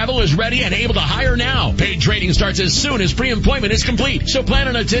Sand & Gravel is ready and able to hire now. Paid trading starts as soon as pre-employment is complete, so plan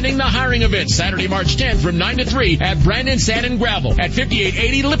on attending the hiring event Saturday, March 10th from 9 to 3 at Brandon Sand & Gravel at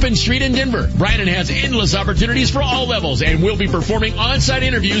 5880 Lippin Street in Denver. Brandon has endless opportunities for all levels and will be performing on-site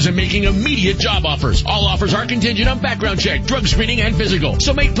interviews and making immediate job offers. All offers are contingent on background check, drug screening, and physical.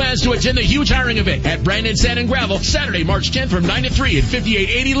 So make plans to attend the huge hiring event at Brandon Sand & Gravel Saturday, March 10th from 9 to 3 at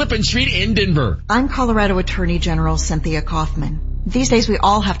 5880 Lippin Street in Denver. I'm Colorado Attorney General Cynthia Kaufman. These days we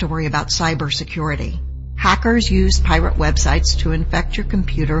all have to worry about cybersecurity. Hackers use pirate websites to infect your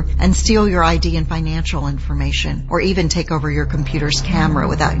computer and steal your ID and financial information, or even take over your computer's camera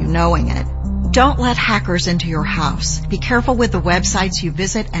without you knowing it. Don't let hackers into your house. Be careful with the websites you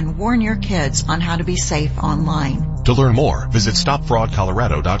visit and warn your kids on how to be safe online. To learn more, visit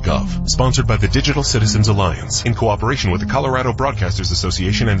StopFraudColorado.gov. Sponsored by the Digital Citizens Alliance in cooperation with the Colorado Broadcasters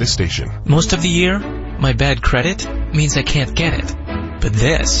Association and this station. Most of the year, my bad credit means I can't get it. But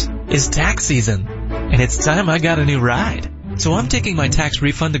this is tax season, and it's time I got a new ride. So I'm taking my tax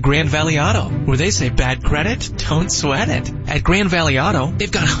refund to Grand Valley Auto, where they say bad credit, don't sweat it. At Grand Valley Auto,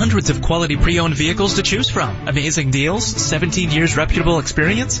 they've got hundreds of quality pre-owned vehicles to choose from. Amazing deals, 17 years reputable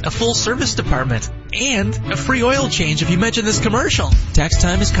experience, a full service department, and a free oil change if you mention this commercial. Tax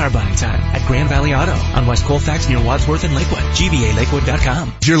time is car buying time at Grand Valley Auto on West Colfax near Wadsworth and Lakewood.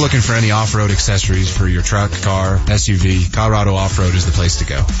 GVALakewood.com. If you're looking for any off-road accessories for your truck, car, SUV, Colorado Off-Road is the place to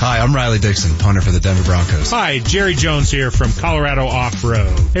go. Hi, I'm Riley Dixon, punter for the Denver Broncos. Hi, Jerry Jones here from Colorado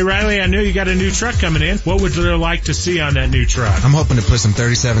Off-Road. Hey Riley, I know you got a new truck coming in. What would you like to see on that new truck? I'm hoping to put some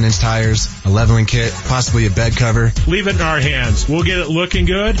 37-inch tires, a leveling kit, possibly a bed cover. Leave it in our hands. We'll get it looking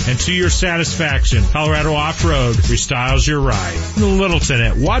good and to your satisfaction. Colorado Off-Road restyles your ride. Littleton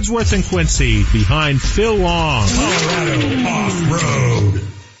at Wadsworth and Quincy behind Phil Long. Colorado Off-Road.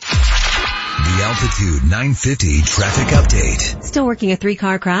 The Altitude 950 traffic update. Still working a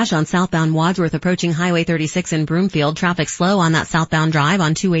 3-car crash on southbound Wadsworth approaching Highway 36 in Broomfield. Traffic slow on that southbound drive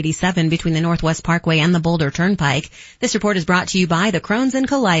on 287 between the Northwest Parkway and the Boulder Turnpike. This report is brought to you by the Crohn's and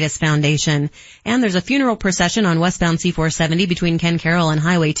Colitis Foundation. And there's a funeral procession on westbound C470 between Ken Carroll and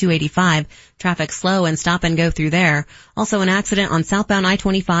Highway 285. Traffic slow and stop and go through there. Also an accident on southbound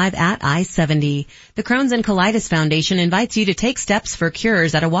I-25 at I-70. The Crohn's and Colitis Foundation invites you to take steps for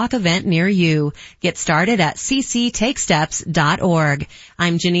cures at a walk event near you. Get started at cctakesteps.org.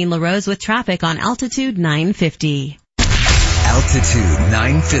 I'm Janine LaRose with traffic on Altitude 950. Altitude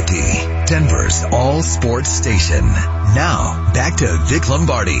 950, Denver's all sports station. Now, back to Vic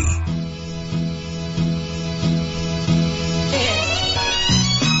Lombardi.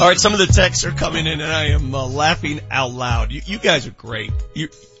 All right, some of the texts are coming in, and I am laughing out loud. You guys are great.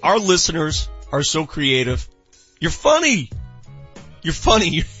 Our listeners are so creative. You're funny. You're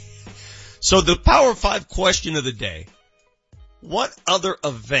funny. So the Power 5 question of the day. What other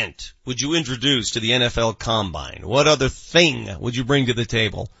event would you introduce to the NFL Combine? What other thing would you bring to the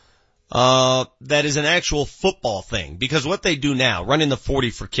table that is an actual football thing? Because what they do now, running the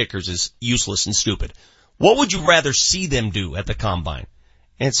 40 for kickers, is useless and stupid. What would you rather see them do at the Combine?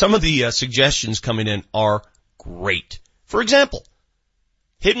 And some of the suggestions coming in are great. For example,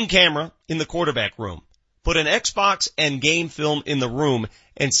 hidden camera in the quarterback room. Put an Xbox and game film in the room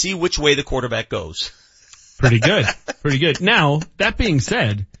and see which way the quarterback goes. Pretty good. Pretty good. Now, that being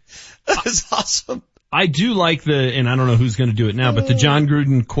said, that is awesome. I do like and I don't know who's going to do it now, but the John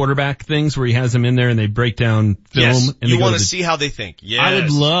Gruden quarterback things where he has them in there and they break down film. Yes, and you want to see how they think. Yes. I would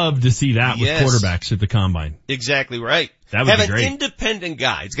love to see that with quarterbacks at the Combine. Exactly right. That would be great. Have an independent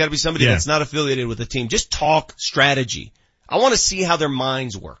guy. It's got to be somebody that's not affiliated with the team. Just talk strategy. I want to see how their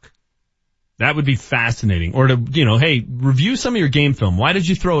minds work. That would be fascinating. Or to, hey, review some of your game film. Why did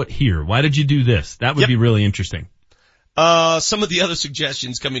you throw it here? Why did you do this? That would be really interesting. Some of the other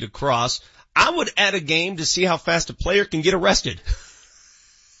suggestions coming across. I would add a game to see how fast a player can get arrested.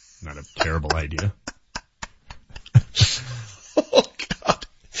 Not a terrible idea. Oh, God.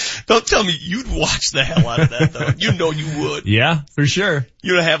 Don't tell me you'd watch the hell out of that, though. You know you would. Yeah, for sure.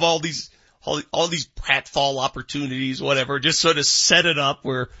 You'd have all these pratfall opportunities, whatever, just sort of set it up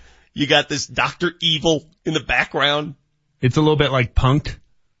where you got this Dr. Evil in the background. It's a little bit like Punk'd.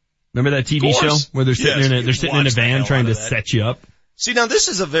 Remember that TV show where they're sitting in a van trying to set you up? See, now this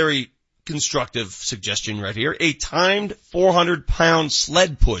is a very constructive suggestion right here. A timed 400-pound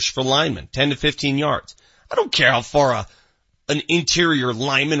sled push for linemen, 10 to 15 yards. I don't care how far an interior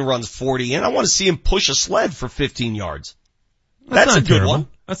lineman runs 40 in. I want to see him push a sled for 15 yards. That's a good one.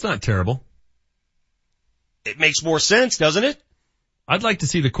 That's not terrible. It makes more sense, doesn't it? I'd like to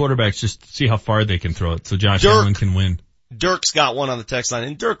see the quarterbacks just see how far they can throw it so Josh Allen can win. Dirk's got one on the text line.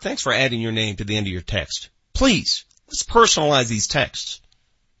 And Dirk, thanks for adding your name to the end of your text. Please, let's personalize these texts.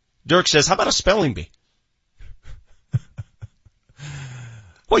 Dirk says, how about a spelling bee?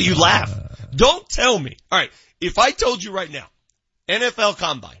 Well, you laugh. Don't tell me. All right. If I told you right now, NFL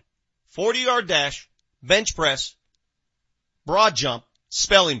Combine, 40-yard dash, bench press, broad jump,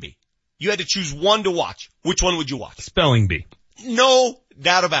 spelling bee. You had to choose one to watch. Which one would you watch? Spelling bee. No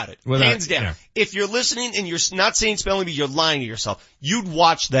doubt about it. Hands down. Yeah. If you're listening and you're not saying spelling bee, you're lying to yourself. You'd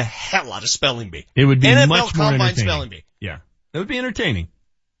watch the hell out of spelling bee. It would be NFL much more Combine entertaining. Spelling bee. Yeah. It would be entertaining.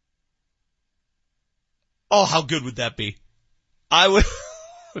 Oh, how good would that be?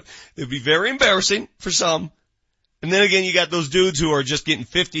 It'd be very embarrassing for some. And then again, you got those dudes who are just getting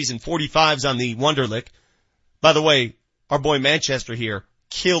 50s and 45s on the Wonderlic. By the way, our boy Manchester here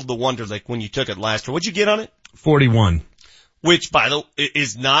killed the Wonderlic when you took it last year. What'd you get on it? 41. Which, by the way,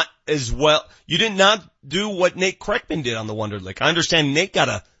 is not as well. You did not do what Nate Kreckman did on the Wonderlic. I understand Nate got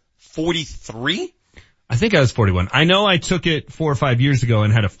a 43? I think I was 41. I know I took it 4 or 5 years ago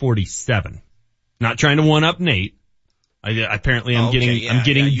and had a 47. Not trying to one up Nate. I'm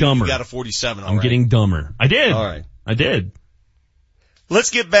getting dumber. You got a 47. I'm getting dumber. I did. All right. I did. Let's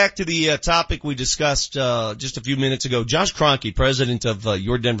get back to the topic we discussed just a few minutes ago. Josh Kroenke, president of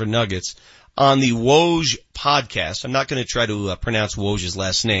your Denver Nuggets, on the Woj podcast. I'm not going to try to pronounce Woj's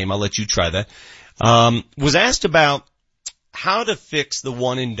last name. I'll let you try that. Was asked about how to fix the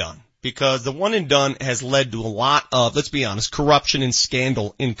one and done, because the one and done has led to a lot of, let's be honest, corruption and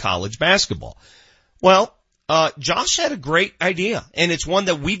scandal in college basketball. Well, Josh had a great idea, and it's one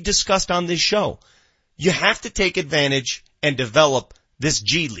that we've discussed on this show. You have to take advantage and develop this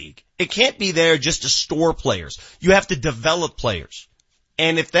G League. It can't be there just to store players. You have to develop players.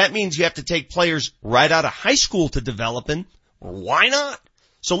 And if that means you have to take players right out of high school to develop them, why not?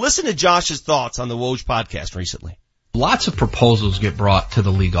 So listen to Josh's thoughts on the Woj podcast recently. Lots of proposals get brought to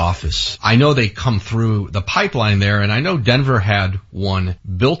the league office. I know they come through the pipeline there, and I know Denver had one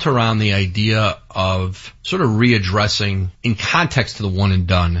built around the idea of sort of readdressing, in context to the one and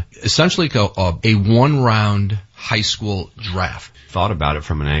done, essentially a one-round high school draft. Thought about it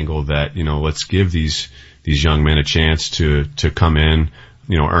from an angle that, let's give these young men a chance to come in,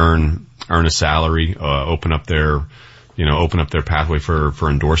 earn a salary, open up their pathway for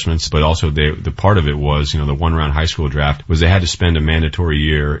endorsements. But also the part of it was, the one round high school draft was they had to spend a mandatory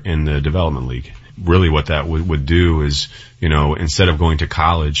year in the development league. Really what that would do is, instead of going to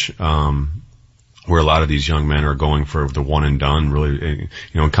college, where a lot of these young men are going for the one and done, really,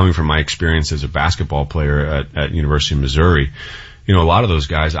 coming from my experience as a basketball player at University of Missouri, a lot of those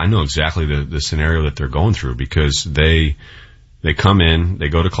guys, I know exactly the scenario that they're going through, because they come in, they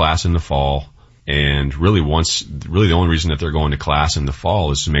go to class in the fall, and really the only reason that they're going to class in the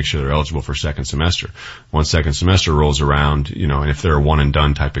fall is to make sure they're eligible for second semester. Once second semester rolls around, and if they're a one and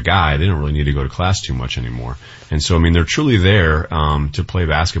done type of guy, they don't really need to go to class too much anymore. And so, they're truly there, to play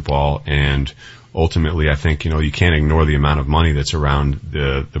basketball, and ultimately, I think, you can't ignore the amount of money that's around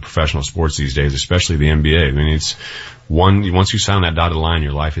the professional sports these days, especially the NBA. It's once you sign that dotted line,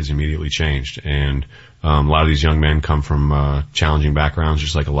 your life is immediately changed. And a lot of these young men come from challenging backgrounds,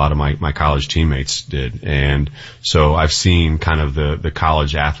 just like a lot of my college teammates did. And so I've seen kind of the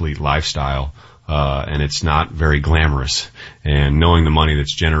college athlete lifestyle, and it's not very glamorous. And knowing the money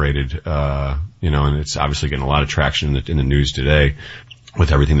that's generated, and it's obviously getting a lot of traction in the news today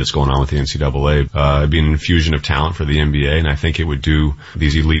with everything that's going on with the NCAA, it'd be an infusion of talent for the NBA, and I think it would do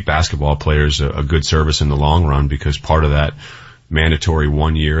these elite basketball players a good service in the long run, because part of that mandatory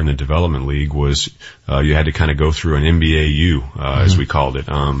 1 year in the development league was you had to kind of go through an NBA as we called it.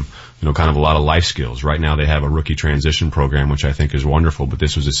 Kind of a lot of life skills. Right now they have a rookie transition program, which I think is wonderful, but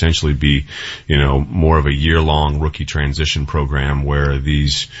this was essentially be, more of a year-long rookie transition program where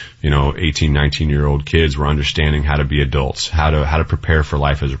these, 18, 19-year-old kids were understanding how to be adults, how to prepare for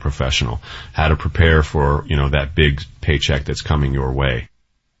life as a professional, how to prepare for, that big paycheck that's coming your way.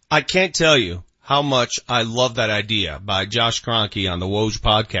 I can't tell you how much I love that idea by Josh Kroenke on the Woj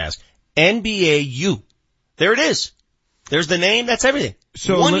podcast. NBA U. There it is. There's the name. That's everything.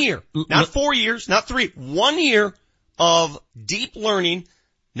 So 1 year, not 4 years, not 3, 1 year of deep learning,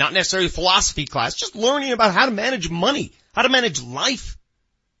 not necessarily philosophy class, just learning about how to manage money, how to manage life.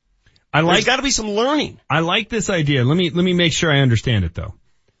 There's got to be some learning. I like this idea. Let me make sure I understand it though.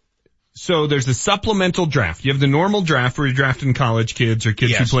 So there's the supplemental draft. You have the normal draft where you're drafting college kids or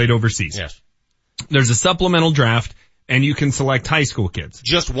kids who played overseas. Yes. There's a supplemental draft, and you can select high school kids.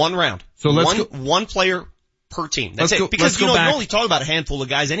 Just one round. So one player per team. That's it. Because you only talk about a handful of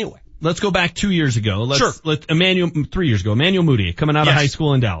guys anyway. Let's go back 2 years ago. 3 years ago. Emmanuel Mudiay coming out of high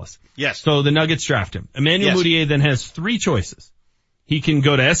school in Dallas. Yes. So the Nuggets draft him. Emmanuel Mudiay then has 3 choices. He can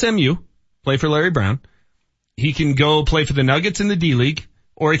go to SMU, play for Larry Brown. He can go play for the Nuggets in the D League,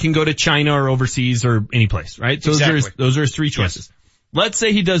 or he can go to China or overseas or any place, right? So those are his 3 choices. Yes. Let's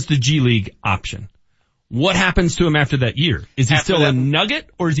say he does the G League option. What happens to him after that year? Is he still a Nugget,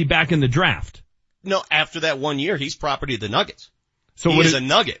 or is he back in the draft? No, after that 1 year, he's property of the Nuggets. So he is a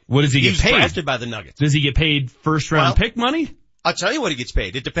Nugget. What does he get paid? He's drafted by the Nuggets. Does he get paid first round pick money? I'll tell you what he gets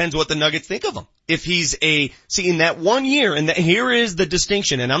paid. It depends what the Nuggets think of him. If he's in that 1 year, and here is the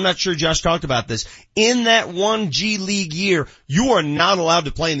distinction, and I'm not sure Josh talked about this. In that one G League year, you are not allowed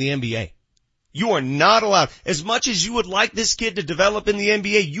to play in the NBA. You are not allowed. As much as you would like this kid to develop in the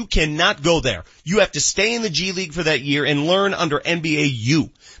NBA, you cannot go there. You have to stay in the G League for that year and learn under NBA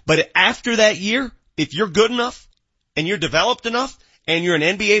U. But after that year, if you're good enough and you're developed enough and you're an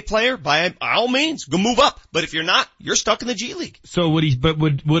NBA player, by all means, go move up. But if you're not, you're stuck in the G League. So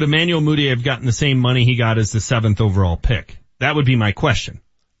would Emmanuel Mudiay have gotten the same money he got as the 7th overall pick? That would be my question.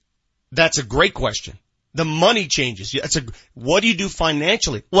 That's a great question. The money changes. What do you do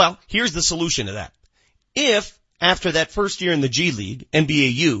financially? Well, here's the solution to that. If after that first year in the G League,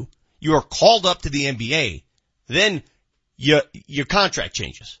 NBA U, you are called up to the NBA, then your contract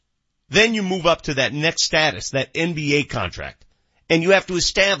changes. Then you move up to that next status, that NBA contract. And you have to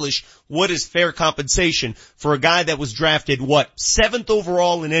establish what is fair compensation for a guy that was drafted, 7th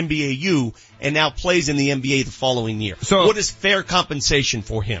overall in NBAU and now plays in the NBA the following year. So what is fair compensation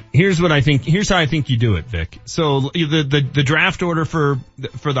for him? Here's how I think you do it, Vic. So the draft order for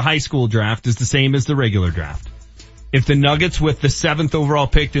the high school draft is the same as the regular draft. If the Nuggets with the 7th overall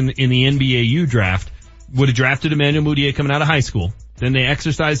pick in the NBAU draft would have drafted Emmanuel Mudiay coming out of high school, then they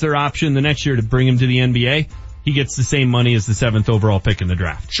exercise their option the next year to bring him to the NBA, he gets the same money as the 7th overall pick in the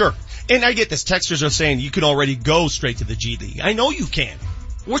draft. Sure. And I get this. Texters are saying you can already go straight to the G League. I know you can.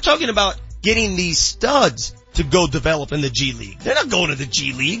 We're talking about getting these studs to go develop in the G League. They're not going to the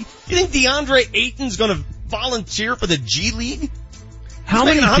G League. You think DeAndre Ayton's going to volunteer for the G League? How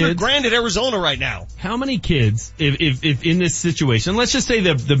He's many making kids? $100,000 at Arizona right now. How many kids, if in this situation, let's just say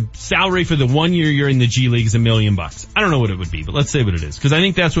the salary for the 1 year you're in the G League is $1 million. I don't know what it would be, but let's say what it is, because I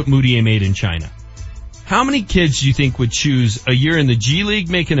think that's what Mudiay made in China. How many kids do you think would choose a year in the G League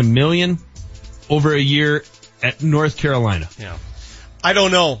making $1 million over a year at North Carolina? Yeah. I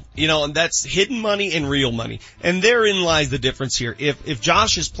don't know. And that's hidden money and real money. And therein lies the difference here. If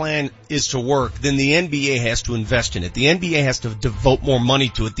Josh's plan is to work, then the NBA has to invest in it. The NBA has to devote more money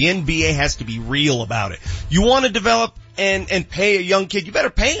to it. The NBA has to be real about it. You want to develop and pay a young kid, you better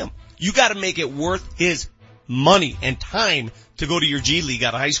pay him. You got to make it worth his money and time to go to your G League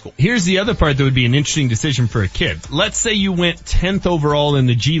out of high school. Here's the other part that would be an interesting decision for a kid. Let's say you went 10th overall in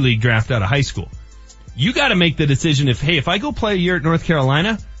the G League draft out of high school. You got to make the decision if I go play a year at North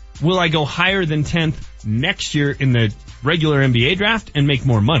Carolina, will I go higher than 10th next year in the regular NBA draft and make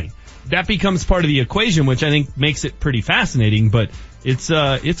more money? That becomes part of the equation, which I think makes it pretty fascinating, but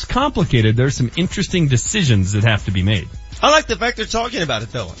it's complicated. There's some interesting decisions that have to be made. I like the fact they're talking about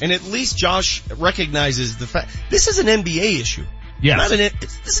it though. And at least Josh recognizes the fact this is an NBA issue. Yeah.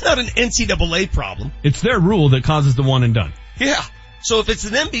 This is not an NCAA problem. It's their rule that causes the one and done. Yeah. So if it's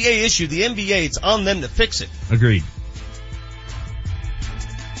an NBA issue, the NBA, it's on them to fix it. Agreed.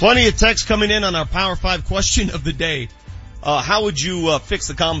 Plenty of text coming in on our Power 5 question of the day. How would you fix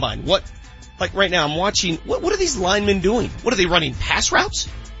the combine? Like right now I'm watching, what are these linemen doing? What are they running, pass routes?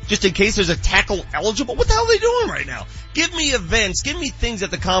 Just in case there's a tackle eligible? What the hell are they doing right now? Give me events, give me things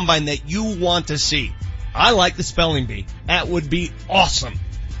at the combine that you want to see. I like the spelling bee. That would be awesome.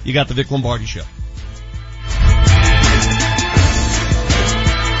 You got the Vic Lombardi Show.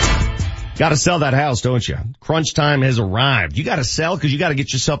 Gotta sell that house, don't you? Crunch time has arrived. You gotta sell because you gotta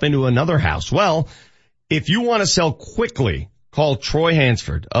get yourself into another house. Well, if you want to sell quickly, call Troy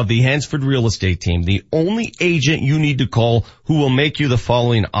Hansford of the Hansford Real Estate Team, the only agent you need to call who will make you the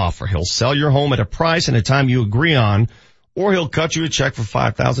following offer. He'll sell your home at a price and a time you agree on, or he'll cut you a check for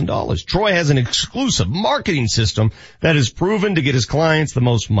 $5,000. Troy has an exclusive marketing system that is proven to get his clients the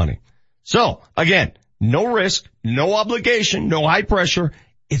most money. So, again, no risk, no obligation, no high pressure.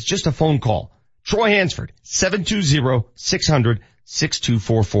 It's just a phone call. Troy Hansford,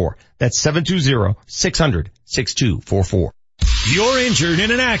 720-600-6244. That's 720-600-6244. You're injured in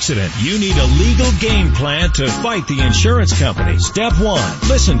an accident. You need a legal game plan to fight the insurance company. Step 1.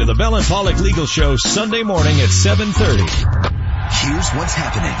 Listen to the Bell and Pollock Legal Show Sunday morning at 7:30. Here's what's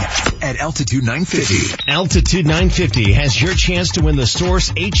happening at Altitude 950. Altitude 950 has your chance to win the Source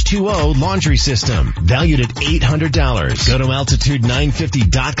H2O laundry system, valued at $800. Go to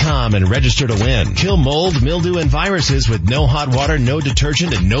altitude950.com and register to win. Kill mold, mildew, and viruses with no hot water, no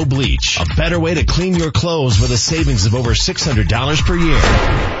detergent, and no bleach. A better way to clean your clothes with a savings of over $600 per year.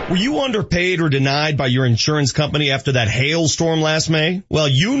 Were you underpaid or denied by your insurance company after that hailstorm last May? Well,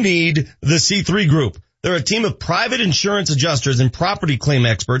 you need the C3 Group. They're a team of private insurance adjusters and property claim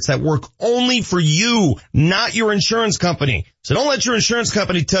experts that work only for you, not your insurance company. So don't let your insurance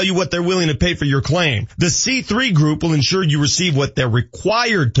company tell you what they're willing to pay for your claim. The C3 Group will ensure you receive what they're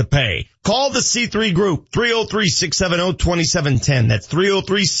required to pay. Call the C3 Group, 303-670-2710. That's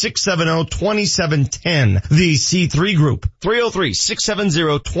 303-670-2710. The C3 Group,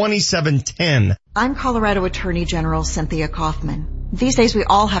 303-670-2710. I'm Colorado Attorney General Cynthia Kaufman. These days we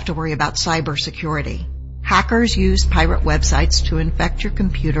all have to worry about cybersecurity. Hackers use pirate websites to infect your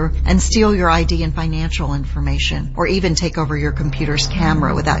computer and steal your ID and financial information, or even take over your computer's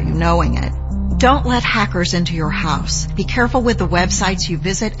camera without you knowing it. Don't let hackers into your house. Be careful with the websites you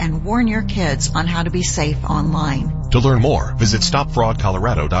visit and warn your kids on how to be safe online. To learn more, visit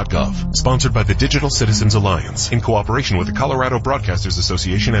stopfraudcolorado.gov. Sponsored by the Digital Citizens Alliance in cooperation with the Colorado Broadcasters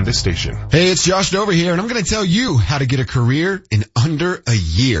Association and this station. Hey, it's Josh Dover here, and I'm going to tell you how to get a career in under a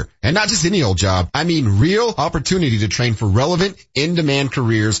year. And not just any old job. I mean real opportunity to train for relevant, in-demand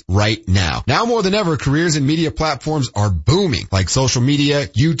careers right now. Now more than ever, careers in media platforms are booming, like social media,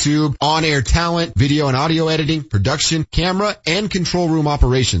 YouTube, on-air talent, video and audio editing, production, camera, and control room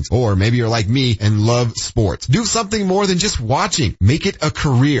operations. Or maybe you're like me and love sports. Do something more than just watching. Make it a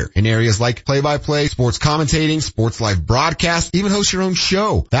career in areas like play-by-play, sports commentating, sports live broadcast, even host your own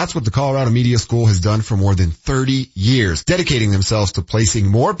show. That's what the Colorado Media School has done for more than 30 years, dedicating themselves to placing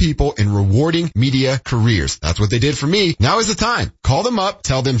more people in rewarding media careers. That's what they did for me. Now is the time. Call them up,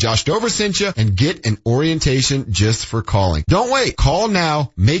 tell them Josh Dover sent you, and get an orientation just for calling. Don't wait. Call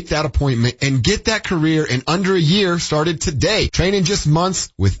now, make that appointment, and get that career in under a year started today. Train in just months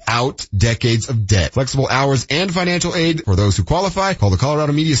without decades of debt. Flexible hours and financial aid for those who qualify. Call the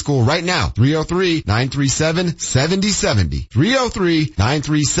Colorado Media School right now. 303-937-7070.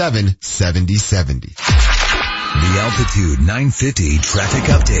 303-937-7070. The Altitude 950 traffic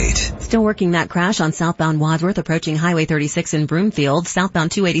update. Still working that crash on southbound Wadsworth approaching Highway 36 in Broomfield.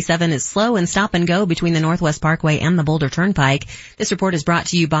 Southbound 287 is slow and stop and go between the Northwest Parkway and the Boulder Turnpike. This report is brought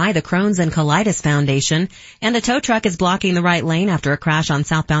to you by the Crohn's and Colitis Foundation. And a tow truck is blocking the right lane after a crash on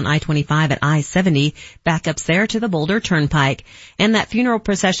southbound I-25 at I-70. Backups there to the Boulder Turnpike. And that funeral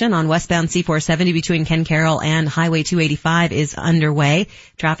procession on westbound C470 between Ken Carroll and Highway 285 is underway.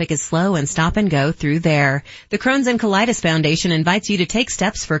 Traffic is slow and stop and go through there. The Crohn's and Colitis Foundation invites you to take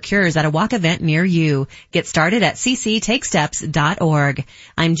steps for cures at a walk event near you. Get started at cctakesteps.org.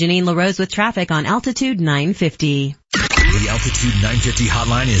 I'm Janine LaRose with traffic on Altitude 950. The Altitude 950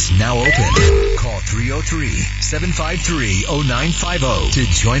 hotline is now open. Call 303-753-0950 to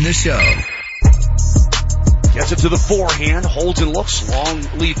join the show. Gets it to the forehand, holds and looks, long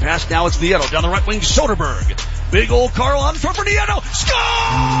lead pass, now it's Nieto, down the right wing, Soderberg. Big old Carl on front for Nieto, score!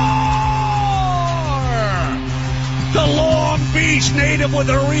 The Long Beach native with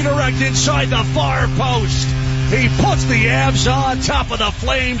a redirect inside the far post. He puts the Avs on top of the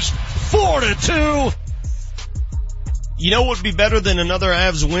Flames, 4-2. You know what would be better than another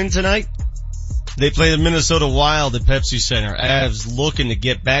Avs win tonight? They play the Minnesota Wild at Pepsi Center. Avs looking to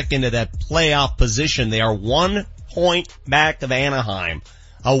get back into that playoff position. They are 1 point back of Anaheim.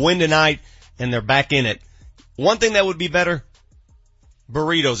 A win tonight, and they're back in it. One thing that would be better,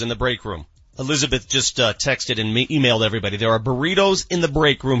 burritos in the break room. Elizabeth just texted and emailed everybody. There are burritos in the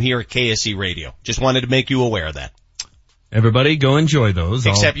break room here at KSE Radio. Just wanted to make you aware of that. Everybody go enjoy those.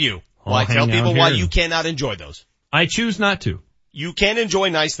 Except you. Why? Tell people why you cannot enjoy those. I choose not to. You can enjoy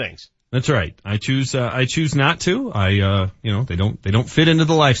nice things. That's right. I choose not to. They don't fit into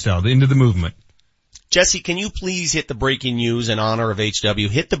the lifestyle, into the movement. Jesse, can you please hit the breaking news in honor of HW?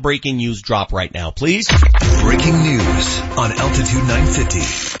 Hit the breaking news drop right now, please. Breaking news on Altitude 950.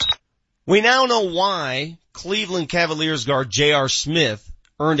 We now know why Cleveland Cavaliers guard J.R. Smith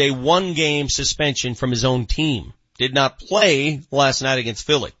earned a 1-game suspension from his own team. Did not play last night against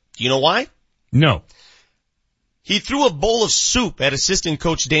Philly. Do you know why? No. He threw a bowl of soup at assistant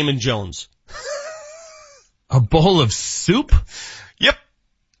coach Damon Jones. A bowl of soup? Yep.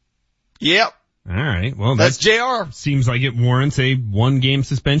 All right. Well, that's JR. Seems like it warrants a 1-game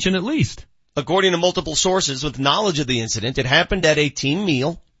suspension at least. According to multiple sources with knowledge of the incident, it happened at a team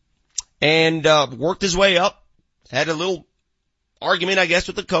meal and worked his way up, had a little argument, I guess,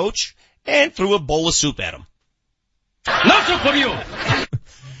 with the coach, and threw a bowl of soup at him. No soup for you!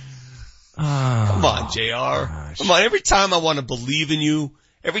 Come on, JR. Gosh. Come on, every time I want to believe in you,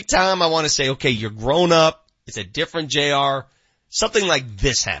 every time I want to say, okay, you're grown up, it's a different JR, something like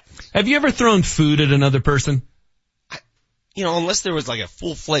this happens. Have you ever thrown food at another person? Unless there was like a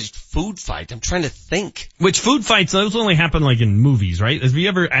full-fledged food fight, I'm trying to think. Which food fights, those only happen like in movies, right? Have you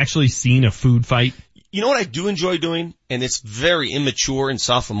ever actually seen a food fight? You know what I do enjoy doing? And it's very immature and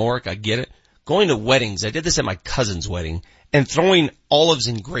sophomoric, I get it. Going to weddings. I did this at my cousin's wedding. And throwing olives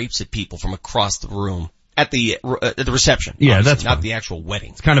and grapes at people from across the room. At the reception. Yeah, that's not fun. The actual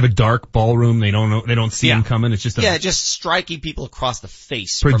wedding. It's kind of a dark ballroom. They don't see them coming. It's just just striking people across the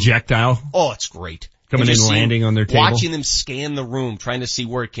face. Projectile. It's great. Coming in, landing on their table. Watching them scan the room, trying to see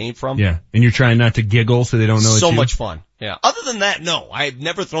where it came from. Yeah, and you're trying not to giggle so they don't know it's you. So much fun. Yeah. Other than that, no. I've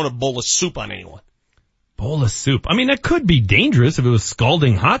never thrown a bowl of soup on anyone. Bowl of soup. I mean, that could be dangerous if it was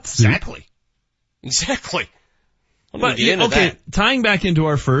scalding hot soup. Exactly. But, okay, tying back into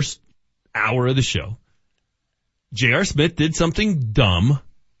our first hour of the show, J.R. Smith did something dumb,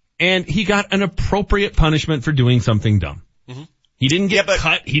 and he got an appropriate punishment for doing something dumb. Mm-hmm. He didn't get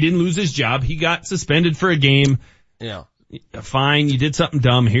cut. He didn't lose his job. He got suspended for a game. Fine, you did something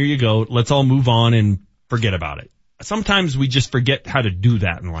dumb. Here you go. Let's all move on and forget about it. Sometimes we just forget how to do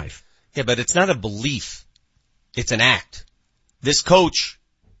that in life. Yeah, but it's not a belief. It's an act. This coach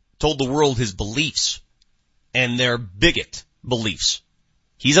told the world his beliefs, and they're bigot beliefs.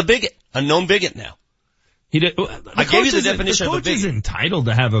 He's a bigot, a known bigot now. I gave you the definition of a bigot. The coach is entitled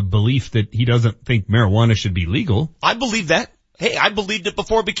to have a belief that he doesn't think marijuana should be legal. I believe that. Hey, I believed it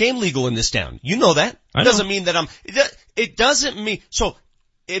before it became legal in this town. You know that. It doesn't mean that it doesn't mean, so,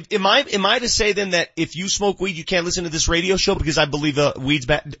 am I to say then that if you smoke weed, you can't listen to this radio show because I believe weed's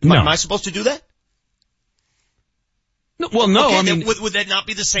bad? No. Am I supposed to do that? No, well, no, okay, I mean. Would that not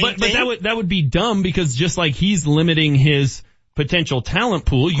be the same thing? But that would be dumb because just like he's limiting his potential talent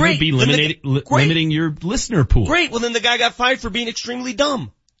pool, you would be limiting your listener pool. Great. Well, then the guy got fired for being extremely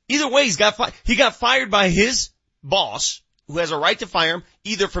dumb. Either way, he got fired by his boss, who has a right to fire him,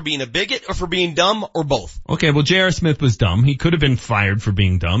 either for being a bigot or for being dumb or both. Okay, well, J.R. Smith was dumb. He could have been fired for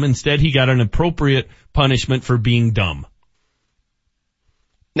being dumb. Instead, he got an appropriate punishment for being dumb.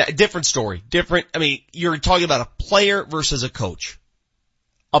 Now, different story. You're talking about a player versus a coach.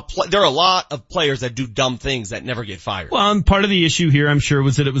 There are a lot of players that do dumb things that never get fired. Well, and part of the issue here, I'm sure,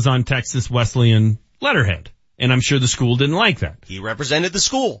 was that it was on Texas Wesleyan letterhead. And I'm sure the school didn't like that. He represented the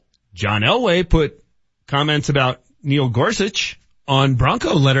school. John Elway put comments about Neil Gorsuch on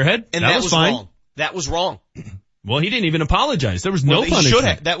Bronco letterhead. And that was fine. Wrong. That was wrong. Well, he didn't even apologize. There was no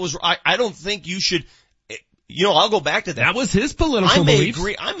punishment. I don't think you should, I'll go back to that. That was his political beliefs.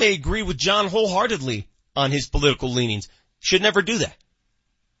 I may agree with John wholeheartedly on his political leanings. Should never do that.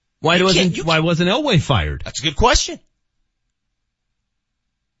 Why wasn't Elway fired? That's a good question.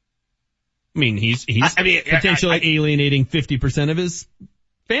 I mean, he's potentially alienating 50% of his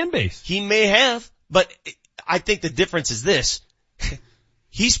fan base. He may have, but I think the difference is this.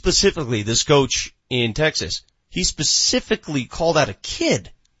 He specifically, this coach in Texas, he specifically called out a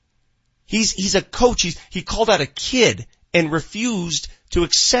kid. He's a coach. He called out a kid and refused to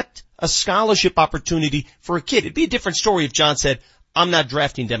accept a scholarship opportunity for a kid. It'd be a different story if John said, I'm not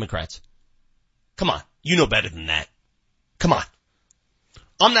drafting Democrats. Come on. You know better than that. Come on.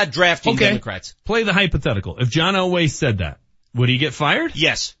 I'm not drafting Democrats. Play the hypothetical. If John Elway said that, would he get fired?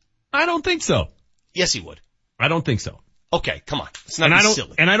 Yes. I don't think so. Yes, he would. I don't think so. Okay, come on. It's not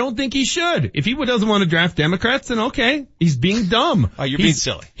silly. And I don't think he should. If he doesn't want to draft Democrats, then okay. He's being dumb. You're being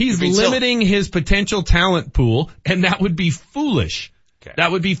silly. He's limiting his potential talent pool, and that would be foolish. Okay.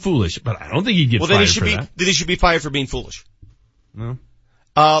 That would be foolish, but I don't think he'd get fired for that. Then he should be fired for being foolish. No.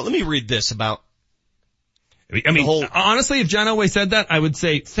 Let me read this about. Honestly, if John Elway said that, I would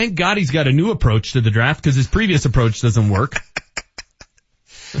say, thank God he's got a new approach to the draft because his previous approach doesn't work.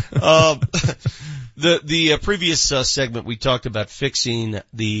 The previous segment we talked about fixing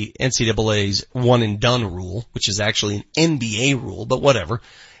the NCAA's one and done rule, which is actually an NBA rule, but whatever.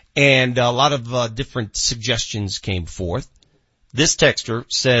 And a lot of different suggestions came forth. This texter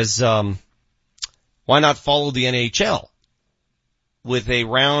says, why not follow the NHL with a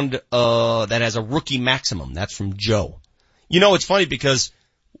round that has a rookie maximum? That's from Joe. It's funny because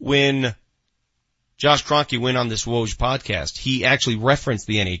when Josh Kroenke went on this Woj podcast, he actually referenced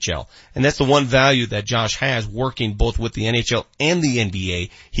the NHL. And that's the one value that Josh has working both with the NHL and the NBA.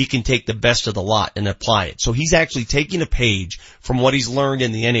 He can take the best of the lot and apply it. So he's actually taking a page from what he's learned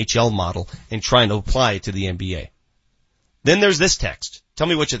in the NHL model and trying to apply it to the NBA. Then there's this text. Tell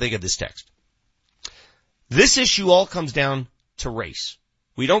me what you think of this text. This issue all comes down to race.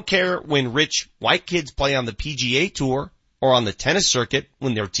 We don't care when rich white kids play on the PGA Tour or on the tennis circuit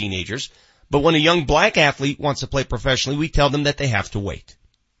when they're teenagers. But when a young black athlete wants to play professionally, we tell them that they have to wait.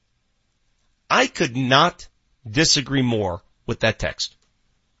 I could not disagree more with that text.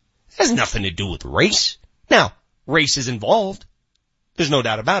 It has nothing to do with race. Now, race is involved. There's no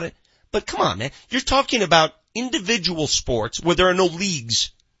doubt about it. But come on, man. You're talking about individual sports where there are no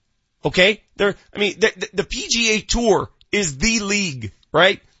leagues. Okay? The PGA Tour is the league,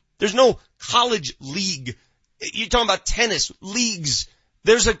 right? There's no college league. You're talking about tennis leagues.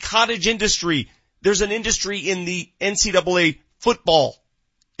 There's a cottage industry. There's an industry in the NCAA football,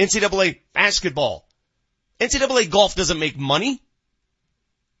 NCAA basketball. NCAA golf doesn't make money.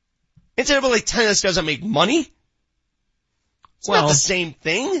 NCAA tennis doesn't make money. It's not the same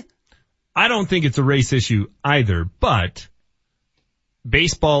thing. I don't think it's a race issue either, but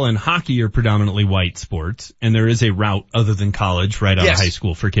baseball and hockey are predominantly white sports, and there is a route other than college right out of high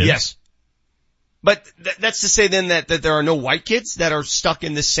school for kids. Yes. But that's to say then that there are no white kids that are stuck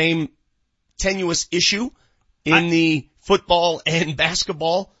in the same tenuous issue in the football and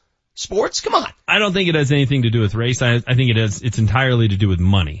basketball sports? Come on. I don't think it has anything to do with race. I think it's entirely to do with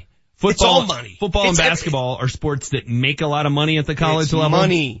money. It's all money. Football and basketball are sports that make a lot of money at the college level.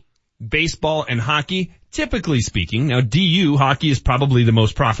 Money. Baseball and hockey, typically speaking, now DU hockey is probably the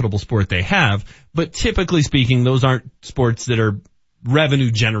most profitable sport they have, but typically speaking, those aren't sports that are revenue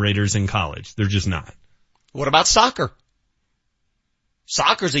generators in college. They're just not. What about soccer?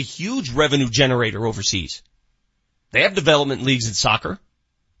 Soccer's a huge revenue generator overseas. They have development leagues in soccer.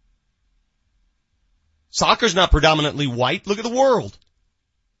 Soccer's not predominantly white. Look at the world.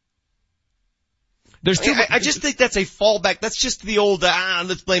 I just think that's a fallback. That's just the old,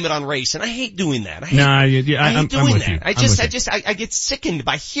 let's blame it on race. And I hate doing that. I hate doing that. I get sickened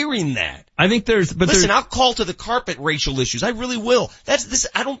by hearing that. I think I'll call to the carpet racial issues. I really will.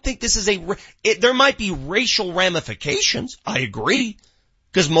 I don't think this is there might be racial ramifications. I agree.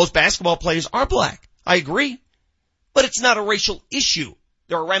 Because most basketball players are black. I agree. But it's not a racial issue.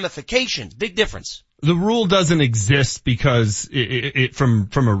 There are ramifications. Big difference. The rule doesn't exist because it from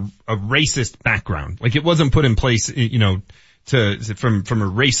a racist background. Like it wasn't put in place, from a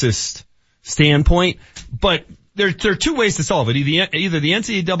racist standpoint. But there are two ways to solve it. Either the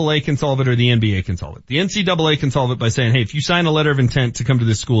NCAA can solve it or the NBA can solve it. The NCAA can solve it by saying, hey, if you sign a letter of intent to come to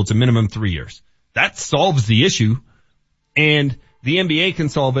this school, it's a minimum 3 years. That solves the issue. And the NBA can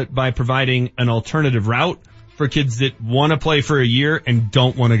solve it by providing an alternative route for kids that want to play for a year and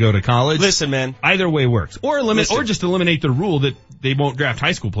don't want to go to college. Listen, man. Either way works. Or just eliminate the rule that they won't draft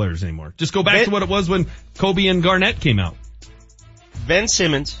high school players anymore. Just go back to what it was when Kobe and Garnett came out. Ben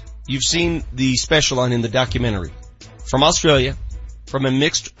Simmons, you've seen the special on in the documentary. From Australia, from a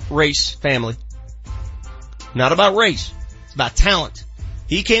mixed race family. Not about race. It's about talent.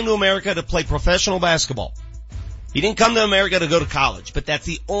 He came to America to play professional basketball. He didn't come to America to go to college, but that's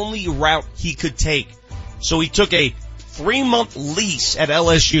the only route he could take. So he took a 3-month lease at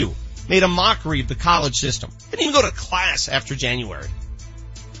LSU, made a mockery of the college system. Didn't even go to class after January.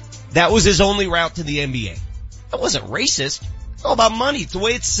 That was his only route to the NBA. That wasn't racist. It's all about money. It's the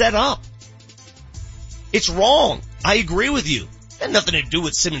way it's set up. It's wrong. I agree with you. It had nothing to do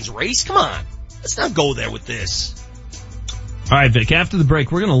with Simmons' race. Come on. Let's not go there with this. All right, Vic, after the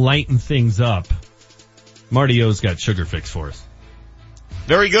break, we're going to lighten things up. Marty O's got Sugar Fix for us.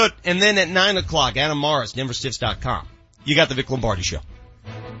 Very good. And then at 9 o'clock, Adam Morris, DenverStiffs.com. You got the Vic Lombardi Show.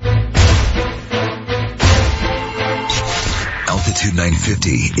 Altitude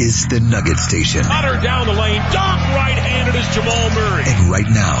 950 is the Nugget Station. Cutter down the lane, dunk right-handed is Jamal Murray. And right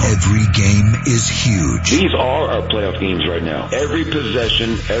now, every game is huge. These are our playoff games right now. Every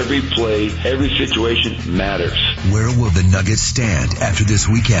possession, every play, every situation matters. Where will the Nuggets stand after this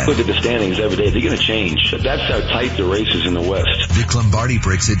weekend? Look at the standings every day. They're going to change. That's how tight the race is in the West. Vic Lombardi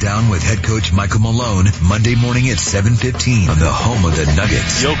breaks it down with head coach Michael Malone Monday morning at 7:15 on the home of the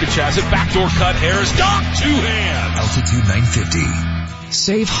Nuggets. Jokic has it, backdoor cut, Harris, dunk, two-hand. Altitude 950.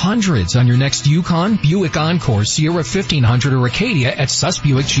 Save hundreds on your next Yukon, Buick Encore, Sierra 1500, or Acadia at Suss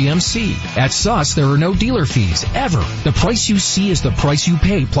Buick GMC. At Suss, there are no dealer fees, ever. The price you see is the price you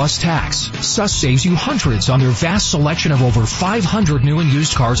pay plus tax. Suss saves you hundreds on their vast selection of over 500 new and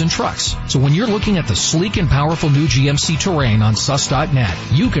used cars and trucks. So when you're looking at the sleek and powerful new GMC Terrain on Suss.net,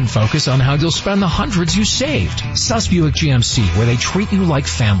 you can focus on how you'll spend the hundreds you saved. Suss Buick GMC, where they treat you like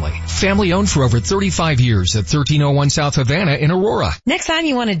family. Family owned for over 35 years at 1301 South Havana in Aurora. Next time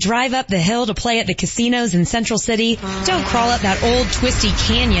you want to drive up the hill to play at the casinos in Central City, don't crawl up that old twisty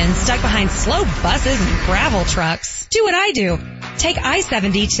canyon stuck behind slow buses and gravel trucks. Do what I do. Take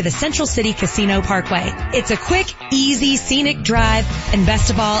I-70 to the Central City Casino Parkway. It's a quick, easy, scenic drive, and best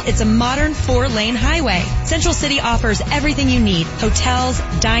of all, it's a modern 4-lane highway. Central City offers everything you need. Hotels,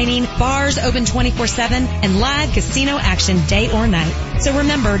 dining, bars open 24/7, and live casino action day or night. So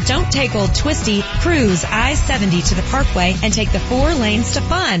remember, don't take old twisty, cruise I-70 to the Parkway and take the 4 lanes to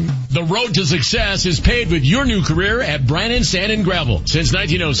fun. The road to success is paved with your new career at Brannan Sand and Gravel. Since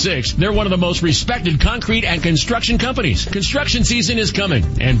 1906, they're one of the most respected concrete and construction companies. Construction season is coming,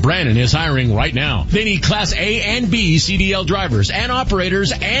 and Brannan is hiring right now. They need Class A and B CDL drivers and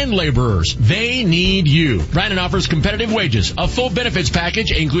operators and laborers. They need you. Brannan offers competitive wages, a full benefits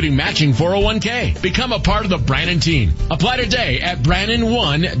package, including matching 401k. Become a part of the Brannan team. Apply today at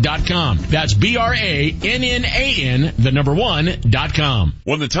Brannan1.com. That's BRANNAN, the number 1.com.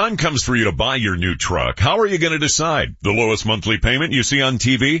 When the time comes for you to buy your new truck, how are you going to decide? The lowest monthly payment you see on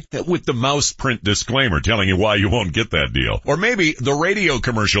TV? With the mouse print disclaimer telling you why you won't get that deal. Or maybe the radio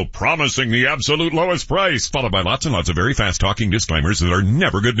commercial promising the absolute lowest price, followed by lots and lots of very fast talking disclaimers that are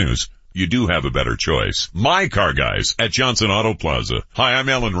never good news. You do have a better choice. My Car Guys at Johnson Auto Plaza. Hi, I'm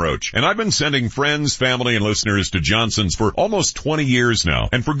Ellen Roach, and I've been sending friends, family, and listeners to Johnson's for almost 20 years now.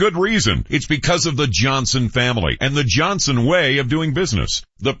 And for good reason. It's because of the Johnson family and the Johnson way of doing business.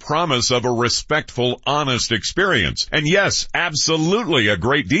 the promise of a respectful, honest experience. And yes, absolutely a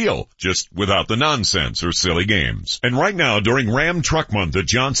great deal, just without the nonsense or silly games. And right now, during Ram Truck Month at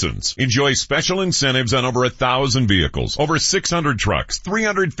Johnson's, enjoy special incentives on over 1,000 vehicles, over 600 trucks,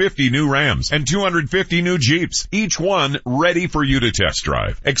 350 new Rams, and 250 new Jeeps, each one ready for you to test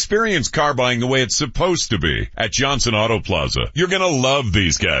drive. Experience car buying the way it's supposed to be at Johnson Auto Plaza. You're gonna love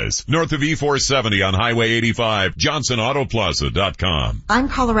these guys. North of E470 on Highway 85, JohnsonAutoplaza.com. I'm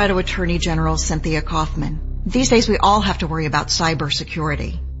Colorado Attorney General Cynthia Kaufman. These days we all have to worry about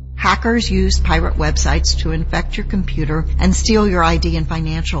cybersecurity. Hackers use pirate websites to infect your computer and steal your ID and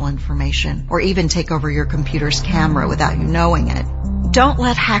financial information, or even take over your computer's camera without you knowing it. Don't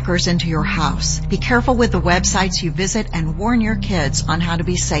let hackers into your house. Be careful with the websites you visit and warn your kids on how to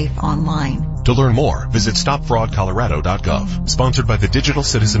be safe online. To learn more, visit StopFraudColorado.gov. Sponsored by the Digital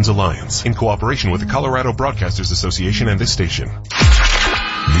Citizens Alliance in cooperation with the Colorado Broadcasters Association and this station.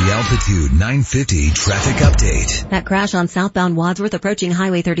 The Altitude 950 traffic update. That crash on southbound Wadsworth approaching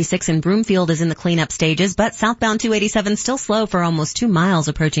Highway 36 in Broomfield is in the cleanup stages, but southbound 287 still slow for almost 2 miles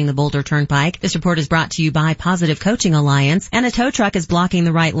approaching the Boulder Turnpike. This report is brought to you by Positive Coaching Alliance, and a tow truck is blocking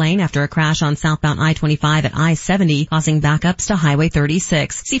the right lane after a crash on southbound I-25 at I-70, causing backups to Highway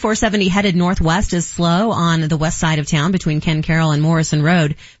 36. C-470 headed northwest is slow on the west side of town between Ken Carroll and Morrison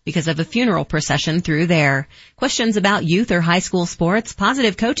Road because of a funeral procession through there. Questions about youth or high school sports?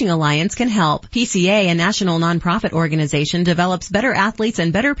 Positive Coaching Alliance can help. PCA, a national nonprofit organization, develops better athletes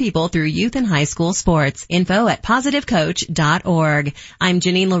and better people through youth and high school sports. Info at positivecoach.org. I'm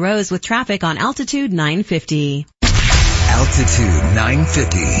Janine LaRose with traffic on Altitude 950. Altitude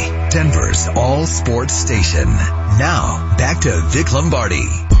 950, Denver's all sports station. Now, back to Vic Lombardi.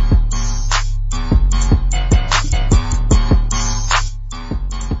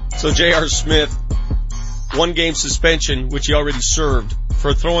 So J.R. Smith, 1-game suspension, which he already served,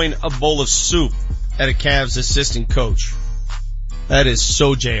 for throwing a bowl of soup at a Cavs assistant coach. That is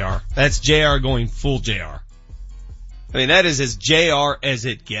so JR. That's JR going full JR. I mean, that is as JR as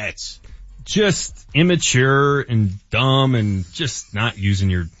it gets. Just immature and dumb and just not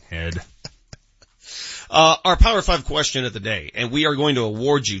using your head. Our Power 5 question of the day, and we are going to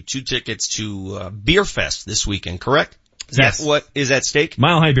award you 2 tickets to Beer Fest this weekend, correct? Is that what is at stake?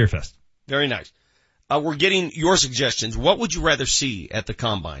 Mile High Beer Fest. Very nice. We're getting your suggestions. What would you rather see at the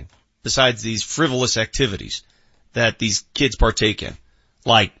Combine besides these frivolous activities that these kids partake in?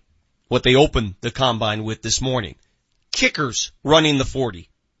 Like what they opened the Combine with this morning. Kickers running the 40.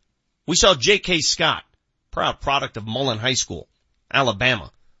 We saw J.K. Scott, proud product of Mullen High School,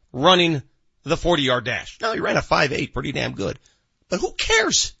 Alabama, running the 40-yard dash. Now, he ran a 5.8, pretty damn good. But who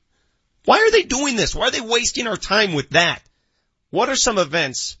cares? Why are they doing this? Why are they wasting our time with that? What are some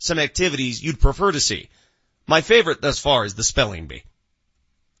events, some activities you'd prefer to see? My favorite thus far is the spelling bee.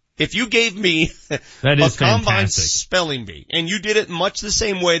 If you gave me a Combine spelling bee, and you did it much the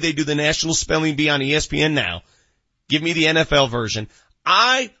same way they do the National Spelling Bee on ESPN now, give me the NFL version,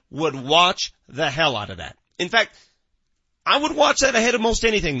 I would watch the hell out of that. In fact, I would watch that ahead of most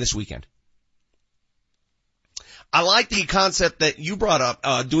anything this weekend. I like the concept that you brought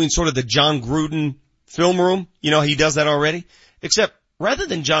up, doing sort of the John Gruden film room. You know, he does that already. Except, rather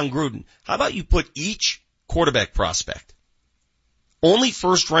than John Gruden, how about you put each quarterback prospect, only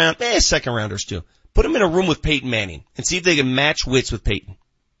first round, second rounders too, put them in a room with Peyton Manning and see if they can match wits with Peyton.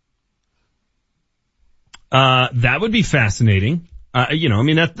 That would be fascinating.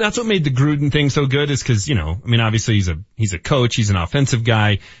 That's what made the Gruden thing so good is because, obviously he's a coach, he's an offensive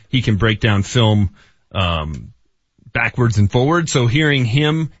guy, he can break down film, backwards and forwards. So hearing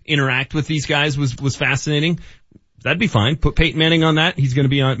him interact with these guys was fascinating. That'd be fine. Put Peyton Manning on that. He's going to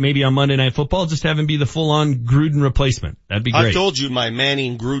be maybe on Monday Night Football. Just have him be the full-on Gruden replacement. That'd be great. I've told you my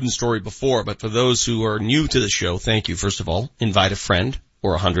Manning-Gruden story before, but for those who are new to the show, thank you, first of all. Invite a friend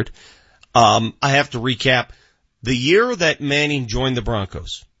or 100. I have to recap. The year that Manning joined the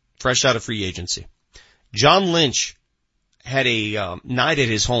Broncos, fresh out of free agency, John Lynch had a night at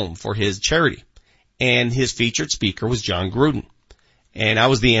his home for his charity, and his featured speaker was John Gruden. And I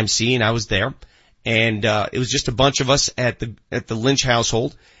was the MC, and I was there. And it was just a bunch of us at the Lynch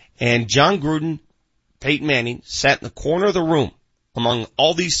household, and John Gruden, Peyton Manning sat in the corner of the room among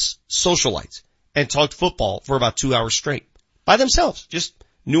all these socialites and talked football for about 2 hours straight by themselves, just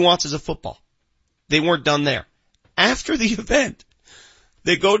nuances of football. They weren't done there. After the event,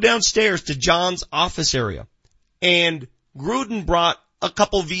 they go downstairs to John's office area, and Gruden brought a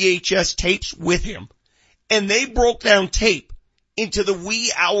couple VHS tapes with him, and they broke down tape into the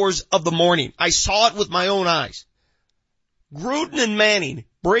wee hours of the morning. I saw it with my own eyes. Gruden and Manning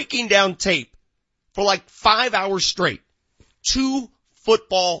breaking down tape for like 5 hours straight. 2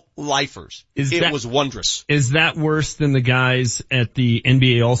 football lifers. It was wondrous. Is that worse than the guys at the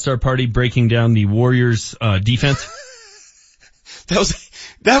NBA All-Star party breaking down the Warriors defense?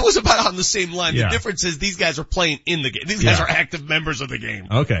 That was about on the same line. Yeah. The difference is these guys are playing in the game. These guys are active members of the game.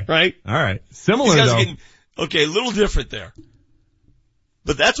 Okay. Right? All right. Similar these guys though. are getting, okay, a little different there.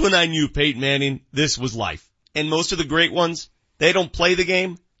 But that's when I knew Peyton Manning, this was life. And most of the great ones, they don't play the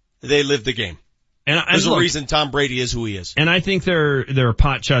game, they live the game. And there's a reason Tom Brady is who he is. And I think there are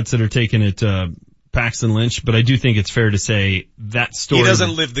pot shots that are taken at Paxton Lynch, but I do think it's fair to say that story he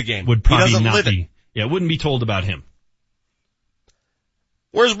doesn't live the game. Would probably he doesn't not live be. It. Yeah, it wouldn't be told about him.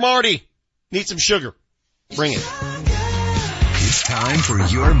 Where's Marty? Need some sugar. Bring it. It's time for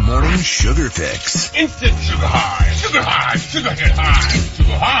your morning sugar fix. Instant sugar high, sugar high, sugar hit high,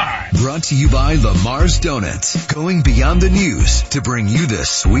 sugar high. Brought to you by Lamar's Donuts, going beyond the news to bring you the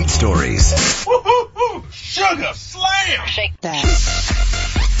sweet stories. Woo-hoo-hoo, sugar slam. Shake that.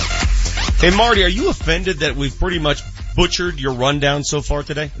 Hey Marty, are you offended that we've pretty much butchered your rundown so far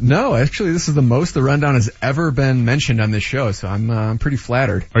today? No, actually this is the most the rundown has ever been mentioned on this show, so I'm pretty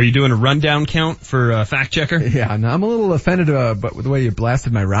flattered. Are you doing a rundown count for Fact Checker? Yeah, no, I'm a little offended but with the way you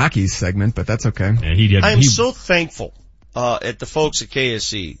blasted my Rockies segment, but that's okay. Yeah, I am so thankful at the folks at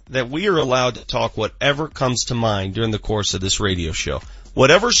KSC that we are allowed to talk whatever comes to mind during the course of this radio show.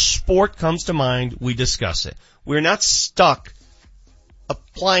 Whatever sport comes to mind, we discuss it. We're not stuck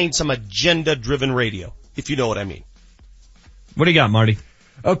applying some agenda-driven radio, if you know what I mean. What do you got, Marty?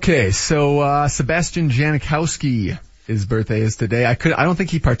 Okay, so Sebastian Janikowski, his birthday is today. I don't think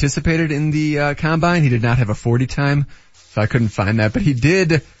he participated in the combine. He did not have a 40 time, so I couldn't find that. But he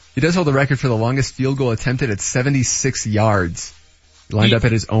does hold the record for the longest field goal attempted at 76 yards. He lined up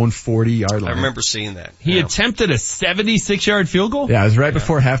at his own 40-yard line. I remember seeing that. He attempted a 76-yard field goal? Yeah, it was right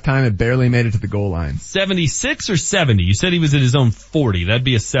before halftime. It barely made it to the goal line. 76 or 70? You said he was at his own 40. That'd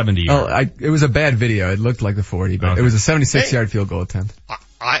be a 70-yard. Oh, it was a bad video. It looked like the 40, but it was a 76-yard field goal attempt.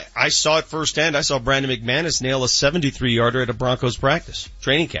 I saw it firsthand. I saw Brandon McManus nail a 73-yarder at a Broncos practice,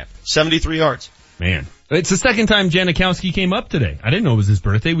 training camp. 73 yards. Man. It's the second time Janikowski came up today. I didn't know it was his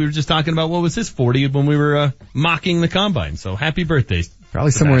birthday. We were just talking about what was his 40 when we were mocking the combine. So happy birthday.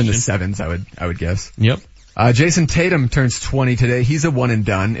 Probably somewhere in the sevens, I would guess. Yep. Jason Tatum turns 20 today. He's a one and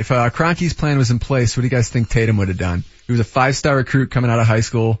done. If Kroenke's plan was in place, what do you guys think Tatum would have done? He was a 5-star recruit coming out of high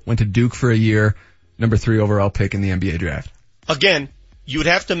school, went to Duke for a year, number 3 overall pick in the NBA draft. Again, you would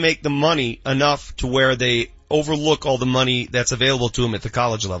have to make the money enough to where they overlook all the money that's available to them at the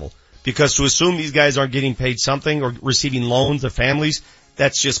college level. Because to assume these guys aren't getting paid something or receiving loans, their families,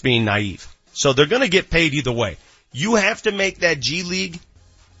 that's just being naive. So they're going to get paid either way. You have to make that G League.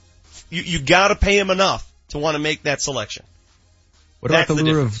 You got to pay them enough to want to make that selection. What about the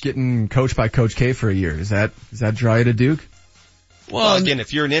lure of getting coached by Coach K for a year? Does that draw you to Duke? Well, again,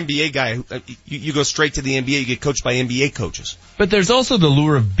 if you're an NBA guy, you go straight to the NBA, you get coached by NBA coaches. But there's also the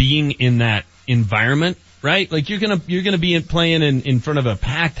lure of being in that environment, right? Like you're gonna be playing in front of a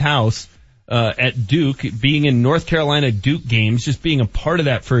packed house, at Duke, being in North Carolina Duke games, just being a part of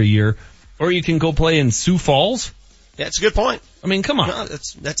that for a year. Or you can go play in Sioux Falls. That's a good point. I mean, come on. No,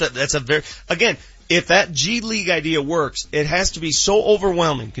 that's a very, again, if that G League idea works, it has to be so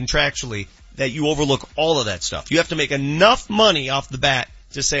overwhelming contractually that you overlook all of that stuff. You have to make enough money off the bat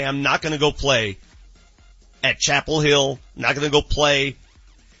to say, I'm not going to go play at Chapel Hill, not going to go play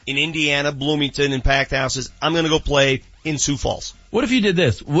in Indiana, Bloomington, in packed houses. I'm going to go play in Sioux Falls. What if you did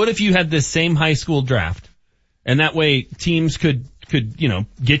this? What if you had this same high school draft, and that way teams could,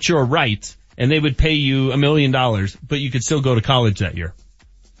 get your rights, and they would pay you $1 million, but you could still go to college that year?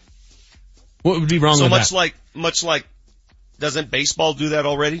 What would be wrong with that? So much like, doesn't baseball do that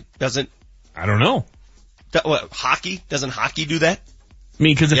already? I don't know. Hockey? Doesn't hockey do that? I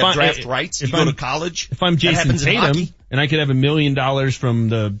mean, cause if I draft rights, you go to college. If I'm Jason Tatum and I could have $1 million from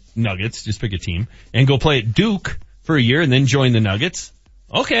the Nuggets, just pick a team, and go play at Duke for a year and then join the Nuggets,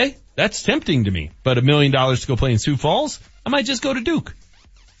 okay, that's tempting to me. But $1 million to go play in Sioux Falls, I might just go to Duke.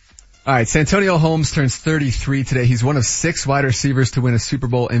 All right, Santonio Holmes turns 33 today. He's one of 6 wide receivers to win a Super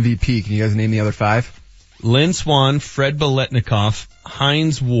Bowl MVP. Can you guys name the other 5? Lynn Swann, Fred Biletnikoff,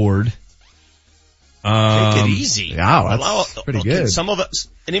 Hines Ward. Take it easy. Wow, that's pretty good. Some of us,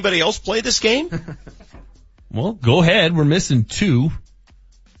 anybody else play this game? Well, go ahead. We're missing 2.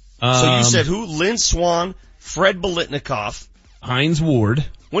 So you said who? Lynn Swann, Fred Biletnikoff, Hines Ward.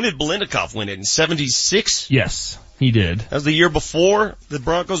 When did Biletnikoff win it? In 76? Yes, he did. That was the year before the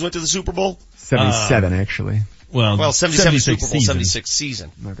Broncos went to the Super Bowl? 77, actually. Well, 77 Super Bowl, 76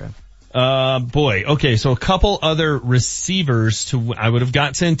 season. Okay. Boy. Okay. So a couple other receivers I would have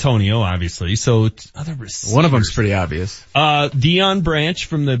got Santonio, obviously. So other receivers. One of them's pretty obvious. Deion Branch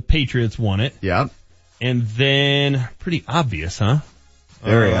from the Patriots won it. Yeah. And then, pretty obvious, huh?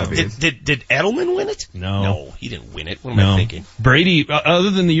 Very obvious. Did Edelman win it? No, he didn't win it. What am I thinking? Brady,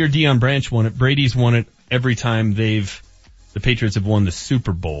 other than the year Deion Branch won it, Brady's won it every time the Patriots have won the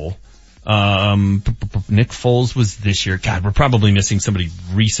Super Bowl. Nick Foles was this year. God, we're probably missing somebody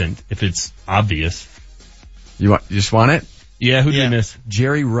recent if it's obvious. You just want it? Yeah, who did we miss?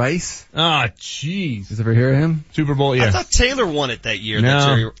 Jerry Rice. Ah, jeez. Did you ever hear of him? Super Bowl, yeah. I thought Taylor won it that year.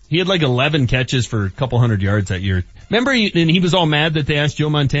 No, he had like 11 catches for a couple hundred yards that year. Remember, and he was all mad that they asked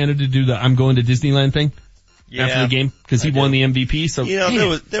Joe Montana to do the "I'm going to Disneyland" thing after the game because he won the MVP. So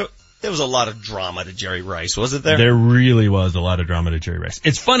there was a lot of drama to Jerry Rice, wasn't there? There really was a lot of drama to Jerry Rice.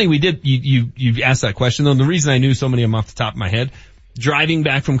 It's funny you asked that question though. And the reason I knew so many of them off the top of my head, driving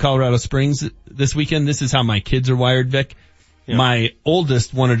back from Colorado Springs this weekend, this is how my kids are wired, Vic. Yeah. My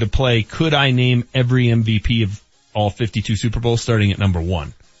oldest wanted to play, could I name every MVP of all 52 Super Bowls starting at number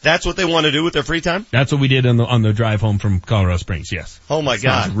 1? That's what they want to do with their free time? That's what we did on the drive home from Colorado Springs, yes. Oh my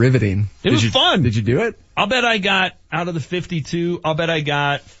God. Sounds riveting. It was fun. Did you do it? I'll bet I got, out of the 52, I'll bet I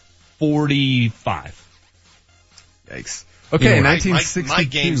got 45. Yikes. Okay, 1962. My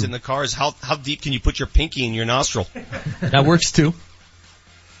games in the car is how deep can you put your pinky in your nostril? That works too. All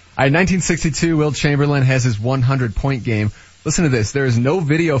right, 1962, Wilt Chamberlain has his 100-point game. Listen to this. There is no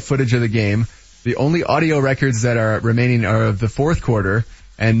video footage of the game. The only audio records that are remaining are of the fourth quarter,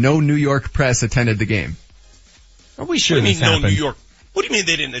 and no New York press attended the game. Are we sure What do you this mean happened? no New York? What do you mean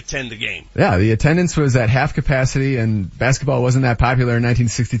they didn't attend the game? Yeah, the attendance was at half capacity, and basketball wasn't that popular in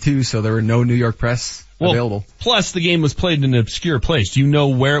 1962, so there were no New York press available. Plus, the game was played in an obscure place. Do you know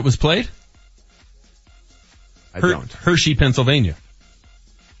where it was played? I don't. Hershey, Pennsylvania.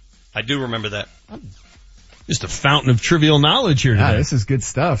 I do remember that. Just a fountain of trivial knowledge here today. This is good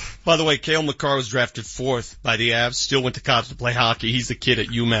stuff. By the way, Cale McCarr was drafted 4th by the Avs, still went to college to play hockey. He's the kid at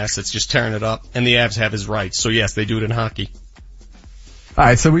UMass that's just tearing it up, and the Avs have his rights. So yes, they do it in hockey.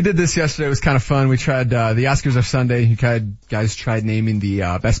 Alright, so we did this yesterday. It was kind of fun. We tried, the Oscars are Sunday. You guys tried naming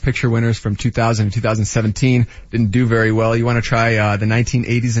the, Best Picture winners from 2000 and 2017. Didn't do very well. You want to try, the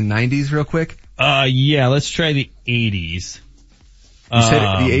 1980s and 90s real quick? Yeah, let's try the 80s. You said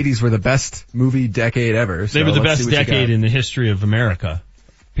the 80s were the best movie decade ever. So they were the best decade in the history of America.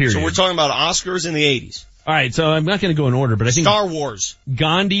 Period. So we're talking about Oscars in the 80s. Alright, so I'm not going to go in order, but I think Star Wars.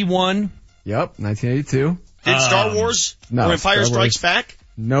 Gandhi won. Yep, 1982. Did Star Wars no, or Empire Star Wars. Strikes Back?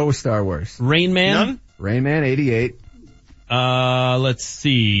 No Star Wars. Rain Man? None? Rain Man, 88. Let's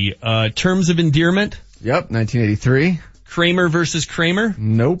see. Terms of Endearment? Yep, 1983. Kramer versus Kramer?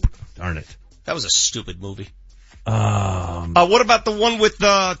 Nope. Darn it. That was a stupid movie. What about the one with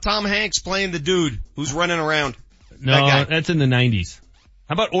Tom Hanks playing the dude who's running around? No, that's in the 90s.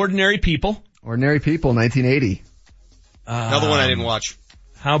 How about Ordinary People? Ordinary People, 1980. Another one I didn't watch.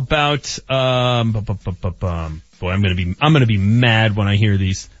 How about boy, I'm gonna be mad when I hear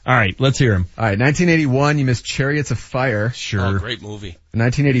these. All right, let's hear them. All right, 1981, you missed Chariots of Fire. Sure. Oh, great movie.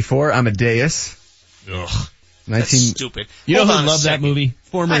 1984, Amadeus. Ugh. That's stupid. You know who loved that movie?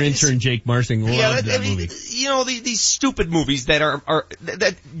 Former intern Jake Marsing loved that movie. You know, these stupid movies that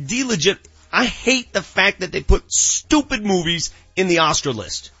that delegit. I hate the fact that they put stupid movies in the Oscar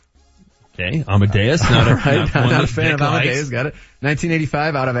list. Okay, Amadeus. Not a fan of Amadeus. Got it.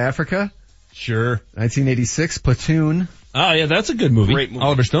 1985, Out of Africa. Sure. 1986, Platoon. Oh yeah, that's a good movie. Great movie.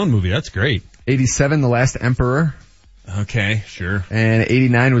 Oliver Stone movie. That's great. 87, The Last Emperor. Okay, sure. And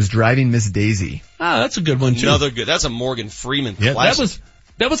 89 was Driving Miss Daisy. Ah, that's a good one too. Another good. That's a Morgan Freeman classic. classic.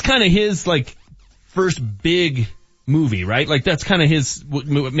 That was kind of his like first big movie, right? Like that's kind of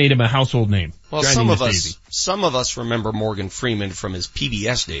what made him a household name. Well, some of us remember Morgan Freeman from his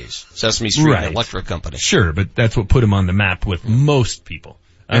PBS days, Sesame Street and Electric Company. Sure, but that's what put him on the map with most people.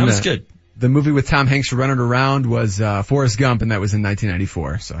 That was good. The movie with Tom Hanks running around was Forrest Gump, and that was in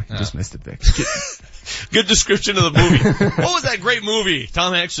 1994. So you just missed it, Vic. Good description of the movie. What was that great movie?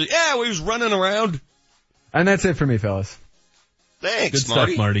 Tom Hanks. Yeah, he was running around. And that's it for me, fellas. Thanks, Good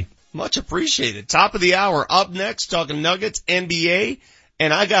stuff, Marty. Much appreciated. Top of the hour. Up next, talking Nuggets, NBA,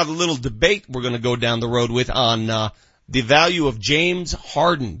 and I got a little debate we're going to go down the road with on the value of James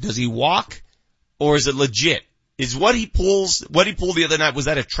Harden. Does he walk, or is it legit? Is what he pulled the other night, was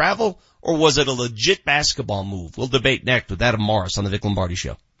that a travel, or was it a legit basketball move? We'll debate next with Adam Morris on the Vic Lombardi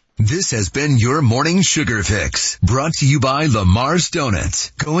Show. This has been your morning sugar fix, brought to you by Lamar's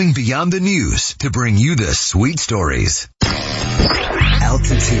Donuts, going beyond the news to bring you the sweet stories.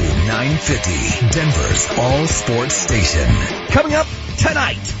 Altitude 950, Denver's all sports station. Coming up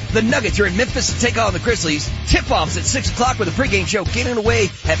tonight, the Nuggets are in Memphis to take on the Grizzlies. Tip-offs at 6 o'clock with a pregame show getting away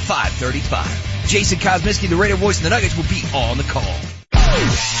at 5:35. Jason Kosminski, the radio voice of the Nuggets, will be on the call.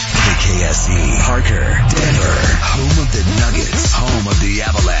 KKSE, Parker, Denver, home of the Nuggets, home of the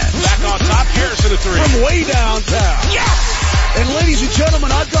Avalanche. Back on top, Harrison at three. From way downtown. Yes! And ladies and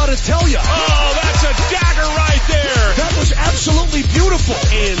gentlemen, I've got to tell you. Oh, that's a dagger right there. That was absolutely beautiful.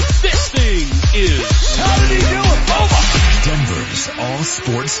 And this thing is. How did he do it? Over. Denver's all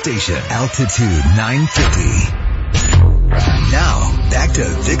sports station, Altitude 950. Now, back to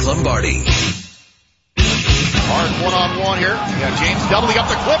Vic Lombardi. Hard one-on-one here. Yeah, James doubling up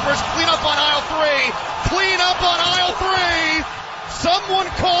the Clippers. Clean up on aisle three. Clean up on aisle three. Someone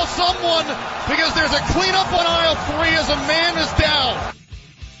call someone because there's a cleanup on aisle three as a man is down.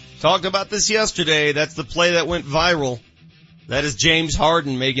 Talked about this yesterday. That's the play that went viral. That is James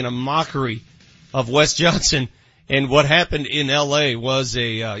Harden making a mockery of Wes Johnson. And what happened in L.A. was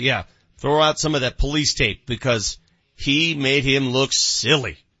throw out some of that police tape because he made him look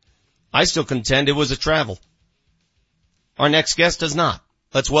silly. I still contend it was a travel. Our next guest does not.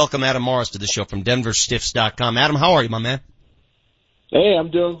 Let's welcome Adam Morris to the show from DenverStiffs.com. Adam, how are you, my man? Hey,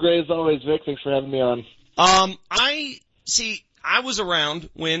 I'm doing great as always, Vic. Thanks for having me on. I was around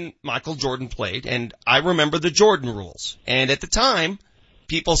when Michael Jordan played, and I remember the Jordan rules. And at the time,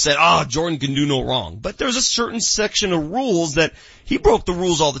 people said, Jordan can do no wrong. But there's a certain section of rules that he broke the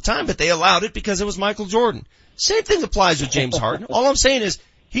rules all the time, but they allowed it because it was Michael Jordan. Same thing applies with James Harden. All I'm saying is,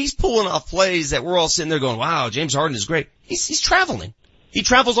 he's pulling off plays that we're all sitting there going, wow, James Harden is great. He's traveling. He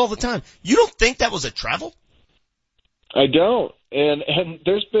travels all the time. You don't think that was a travel? I don't. And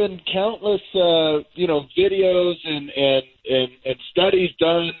there's been countless, videos and studies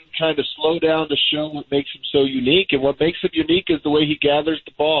done trying to slow down to show what makes him so unique. And what makes him unique is the way he gathers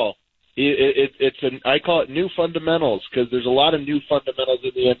the ball. I call it new fundamentals because there's a lot of new fundamentals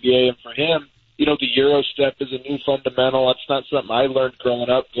in the NBA. And for him, the Euro step is a new fundamental. That's not something I learned growing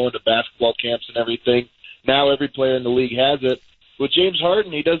up, going to basketball camps and everything. Now every player in the league has it. With James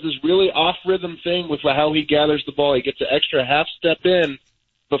Harden, he does this really off-rhythm thing with how he gathers the ball. He gets an extra half step in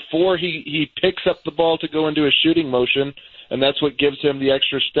before he picks up the ball to go into a shooting motion, and that's what gives him the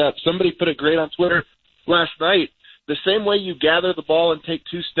extra step. Somebody put it great on Twitter last night. The same way you gather the ball and take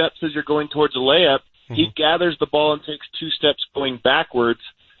 2 steps as you're going towards a layup, he gathers the ball and takes 2 steps going backwards.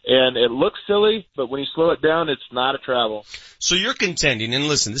 And it looks silly, but when you slow it down, it's not a travel. So you're contending, and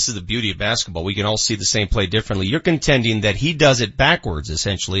listen, this is the beauty of basketball. We can all see the same play differently. You're contending that he does it backwards,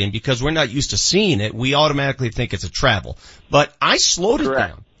 essentially, and because we're not used to seeing it, we automatically think it's a travel. But I slowed it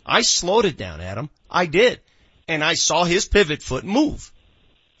down. I slowed it down, Adam. I did. And I saw his pivot foot move.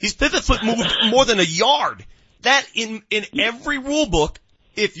 His pivot foot moved more than a yard. That in every rule book,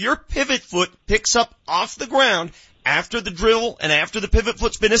 if your pivot foot picks up off the ground after the drill and after the pivot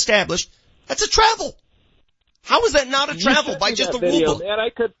foot's been established, that's a travel. How is that not a travel by just the rule book? Man, I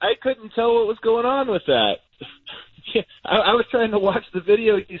couldn't tell what was going on with that. I was trying to watch the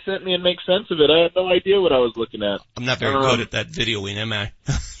video you sent me and make sense of it. I had no idea what I was looking at. I'm not very good at that videoing, am I?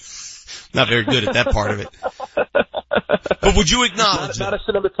 Not very good at that part of it. But would you acknowledge not a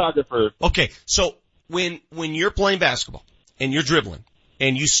cinematographer. Okay, so when you're playing basketball and you're dribbling,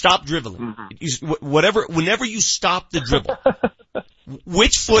 and you stop dribbling, whenever you stop the dribble,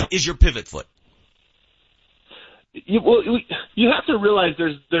 which foot is your pivot foot? You have to realize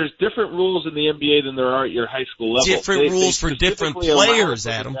there's different rules in the NBA than there are at your high school level. Different rules for different players,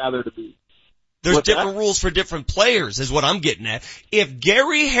 Adam. There's different rules for different players is what I'm getting at. If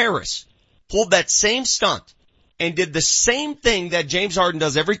Gary Harris pulled that same stunt and did the same thing that James Harden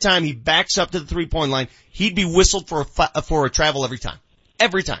does every time he backs up to the 3-point line, he'd be whistled for a travel every time.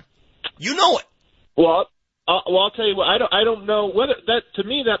 Every time. You know it. Well, I'll tell you what, I don't know whether that, to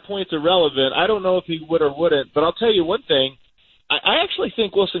me, that point's irrelevant. I don't know if he would or wouldn't, but I'll tell you one thing. I actually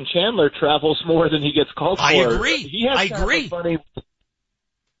think Wilson Chandler travels more than he gets called for. I agree. I agree.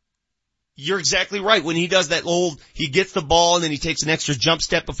 You're exactly right. When he does that he gets the ball and then he takes an extra jump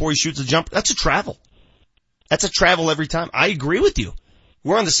step before he shoots a jump, that's a travel. That's a travel every time. I agree with you.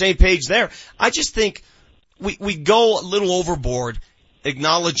 We're on the same page there. I just think we go a little overboard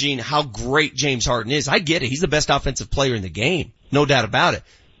acknowledging how great James Harden is. I get it. He's the best offensive player in the game. No doubt about it.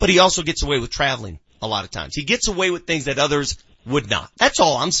 But he also gets away with traveling a lot of times. He gets away with things that others would not. That's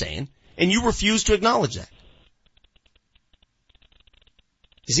all I'm saying. And you refuse to acknowledge that.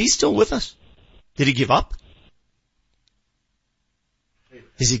 Is he still with us? Did he give up?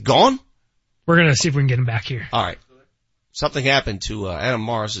 Is he gone? We're going to see if we can get him back here. All right. Something happened to Adam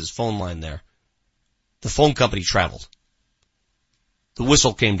Morris's phone line there. The phone company traveled. The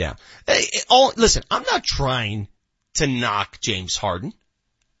whistle came down. Listen, I'm not trying to knock James Harden.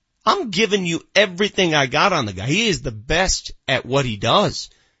 I'm giving you everything I got on the guy. He is the best at what he does.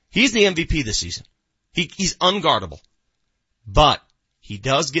 He's the MVP this season. He's unguardable. But he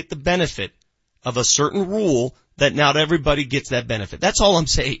does get the benefit of a certain rule that not everybody gets that benefit. That's all I'm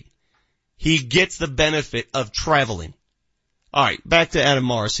saying. He gets the benefit of traveling. All right, back to Adam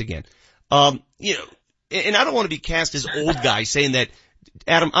Morris again. And I don't want to be cast as old guy saying that,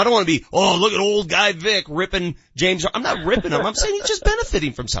 Adam, I don't want to be, oh, look at old guy Vic ripping James. I'm not ripping him. I'm saying he's just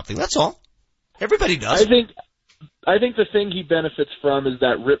benefiting from something. That's all. Everybody does. I think the thing he benefits from is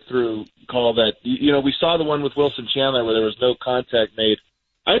that rip-through call that, we saw the one with Wilson Chandler where there was no contact made.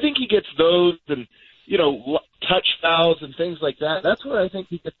 I think he gets those and, touch fouls and things like that. That's where I think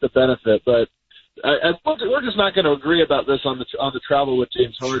he gets the benefit. But we're just not going to agree about this on the travel with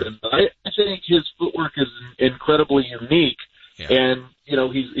James Harden. I think his footwork is incredibly unique. Yeah. And,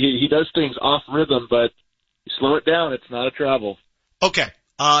 he does things off rhythm, but slow it down. It's not a travel. Okay.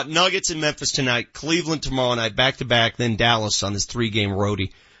 Nuggets in Memphis tonight, Cleveland tomorrow night, back-to-back, then Dallas on this 3-game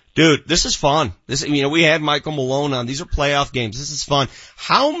roadie. Dude, this is fun. We had Michael Malone on. These are playoff games. This is fun.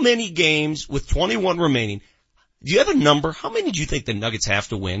 How many games with 21 remaining? Do you have a number? How many do you think the Nuggets have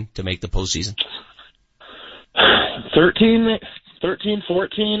to win to make the postseason? 13,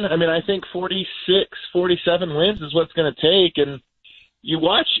 14. I think 46, 47 wins is what it's going to take. And you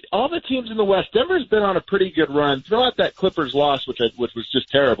watch all the teams in the West. Denver's been on a pretty good run. Throw out that Clippers loss, which was just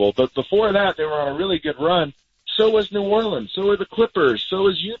terrible. But before that, they were on a really good run. So was New Orleans. So were the Clippers. So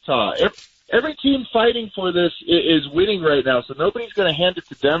is Utah. Every team fighting for this is winning right now. So nobody's going to hand it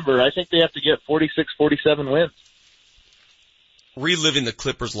to Denver. I think they have to get 46, 47 wins. Reliving the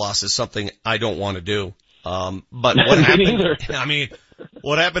Clippers loss is something I don't want to do. But what happened?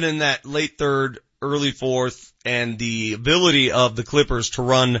 What happened in that late third, early fourth, and the ability of the Clippers to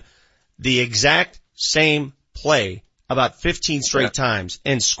run the exact same play about 15 straight times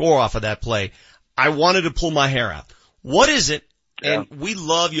and score off of that play. I wanted to pull my hair out. What is it? And we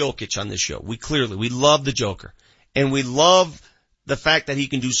love Jokic on this show. We love the Joker. And we love the fact that he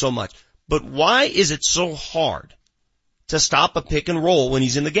can do so much. But why is it so hard to stop a pick and roll when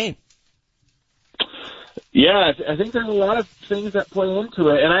he's in the game? Yeah, I think there's a lot of things that play into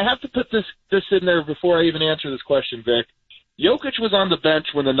it. And I have to put this in there before I even answer this question, Vic. Jokic was on the bench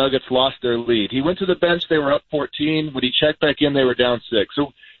when the Nuggets lost their lead. He went to the bench, they were up 14. When he checked back in, they were down 6.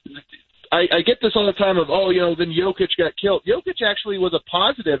 So I get this all the time of, then Jokic got killed. Jokic actually was a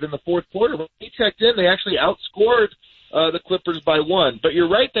positive in the fourth quarter. When he checked in, they actually outscored the Clippers by 1. But you're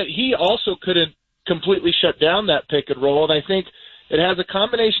right that he also couldn't completely shut down that pick and roll, and I think it has a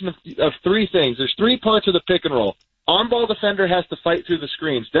combination of 3 things. There's 3 parts of the pick and roll. On-ball defender has to fight through the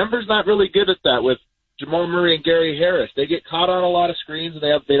screens. Denver's not really good at that with Jamal Murray and Gary Harris. They get caught on a lot of screens, and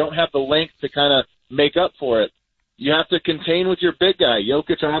they don't have the length to kind of make up for it. You have to contain with your big guy.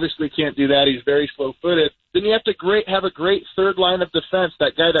 Jokic obviously can't do that. He's very slow-footed. Then you have to have a great third line of defense,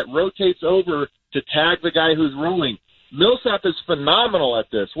 that guy that rotates over to tag the guy who's rolling. Millsap is phenomenal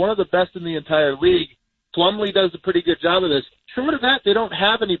at this, one of the best in the entire league. Plumlee does a pretty good job of this. Short of that, they don't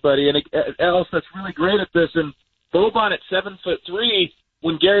have anybody else that's really great at this. And Boban at 7'3",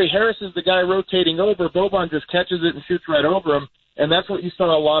 when Gary Harris is the guy rotating over, Boban just catches it and shoots right over him. And that's what you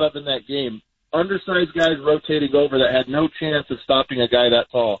saw a lot of in that game. Undersized guys rotating over that had no chance of stopping a guy that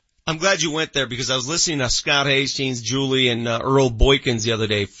tall. I'm glad you went there because I was listening to Scott Hastings, Julie, and Earl Boykins the other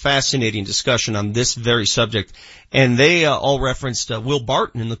day. Fascinating discussion on this very subject. And they all referenced Will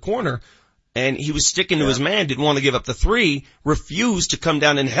Barton in the corner. And he was sticking to his man, didn't want to give up the 3, refused to come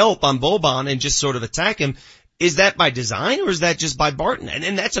down and help on Boban and just sort of attack him. Is that by design or is that just by Barton?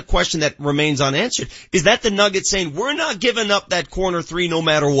 And that's a question that remains unanswered. Is that the Nuggets saying, we're not giving up that corner 3 no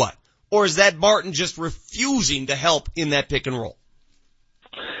matter what? Or is that Barton just refusing to help in that pick and roll?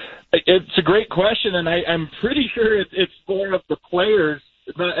 It's a great question, and I'm pretty sure it's more of the players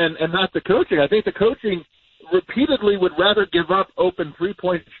and not the coaching. I think the coaching repeatedly would rather give up open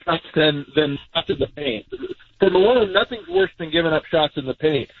 3-point shots than shots in the paint. For Malone, nothing's worse than giving up shots in the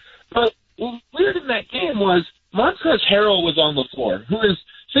paint. But what was weird in that game was Montrezl Harrell was on the floor, who is,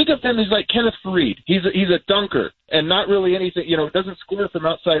 think of him as like Kenneth Faried. He's a dunker and not really anything, doesn't score from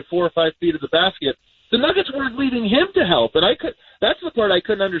outside 4 or 5 feet of the basket. The Nuggets weren't leaving him to help, and that's the part I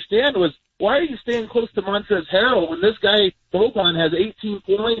couldn't understand was, why are you staying close to Montrezl Harrell when this guy, Boban, has 18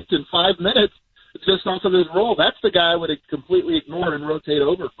 points in 5 minutes just off of his role? That's the guy I would completely ignore and rotate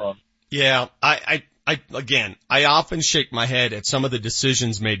over from. Yeah, I I often shake my head at some of the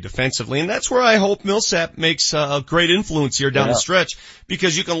decisions made defensively, and that's where I hope Millsap makes a great influence here down the stretch,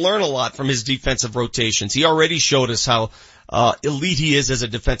 because you can learn a lot from his defensive rotations. He already showed us how elite he is as a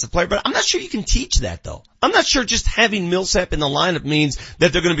defensive player, but I'm not sure you can teach that, though. I'm not sure just having Millsap in the lineup means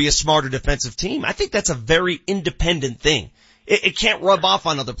that they're going to be a smarter defensive team. I think that's a very independent thing. It can't rub off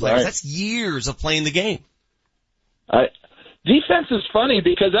on other players. Right. That's years of playing the game. Defense is funny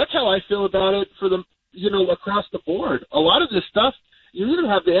because that's how I feel about it for the, across the board. A lot of this stuff, you either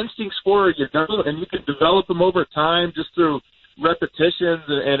have the instincts for it, and you can develop them over time just through repetitions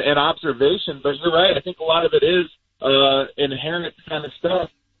and observation. But you're right. I think a lot of it is inherent kind of stuff.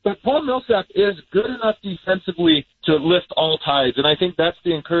 But Paul Millsap is good enough defensively to lift all tides, and I think that's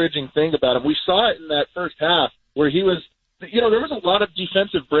the encouraging thing about him. We saw it in that first half where he was, there was a lot of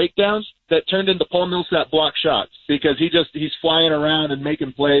defensive breakdowns that turned into Paul Millsap block shots because he's flying around and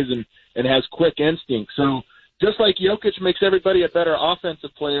making plays and has quick instinct. So just like Jokic makes everybody a better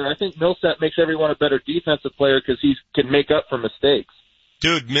offensive player, I think Millsap makes everyone a better defensive player because he can make up for mistakes.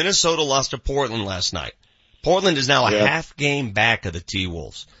 Dude, Minnesota lost to Portland last night. Portland is now a half game back of the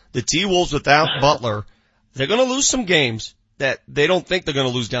T-Wolves. The T-Wolves without Butler, they're going to lose some games that they don't think they're going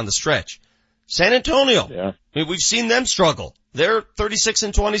to lose down the stretch. San Antonio, I mean, we've seen them struggle. They're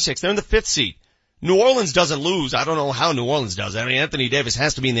 36-26. They're in the 5th seed. New Orleans doesn't lose. I don't know how New Orleans does. I mean, Anthony Davis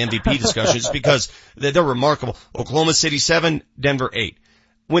has to be in the MVP discussions because they're remarkable. Oklahoma City 7, Denver 8.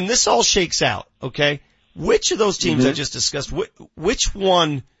 When this all shakes out, okay, which of those teams I just discussed, which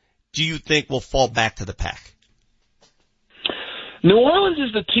one do you think will fall back to the pack? New Orleans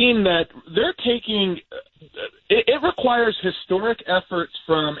is the team that they're taking. It requires historic efforts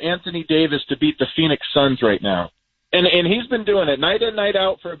from Anthony Davis to beat the Phoenix Suns right now. And he's been doing it night in, night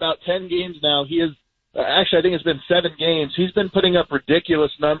out for about 10 games now. He is, actually I think it's been 7 games. He's been putting up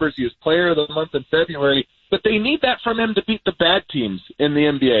ridiculous numbers. He was player of the month in February. But they need that from him to beat the bad teams in the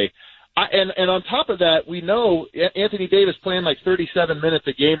NBA. And on top of that, we know Anthony Davis playing like 37 minutes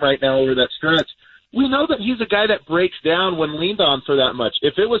a game right now over that stretch. We know that he's a guy that breaks down when leaned on for that much.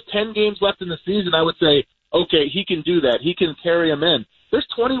 If it was 10 games left in the season, I would say, okay, he can do that. He can carry him in. There's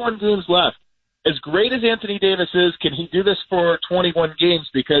 21 games left. As great as Anthony Davis is, can he do this for 21 games?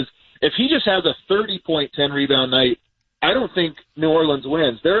 Because if he just has a 30-point, 10-rebound night, I don't think New Orleans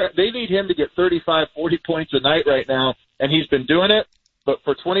wins. They need him to get 35, 40 points a night right now, and he's been doing it. But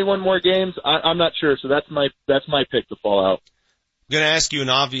for 21 more games, I'm not sure. So that's my pick to fall out. I'm going to ask you an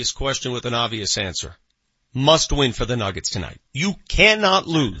obvious question with an obvious answer. Must win for the Nuggets tonight. You cannot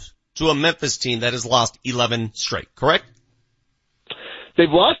lose to a Memphis team that has lost 11 straight, correct? They've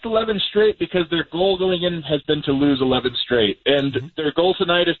lost 11 straight because their goal going in has been to lose 11 straight. And their goal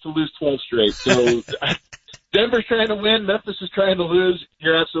tonight is to lose 12 straight. So Denver's trying to win. Memphis is trying to lose.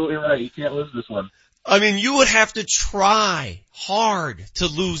 You're absolutely right. You can't lose this one. I mean, you would have to try hard to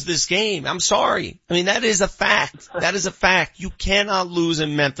lose this game. I'm sorry. I mean, that is a fact. That is a fact. You cannot lose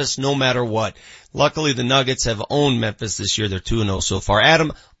in Memphis no matter what. Luckily, the Nuggets have owned Memphis this year. They're 2-0 so far.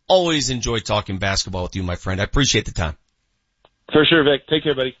 Adam, always enjoy talking basketball with you, my friend. I appreciate the time. For sure, Vic. Take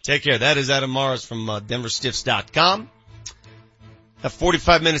care, buddy. Take care. That is Adam Morris from DenverStiffs.com. Have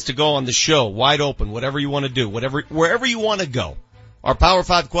 45 minutes to go on the show. Wide open. Whatever you want to do. Wherever you want to go. Our Power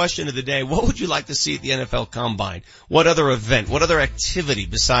 5 question of the day, what would you like to see at the NFL Combine? What other event, what other activity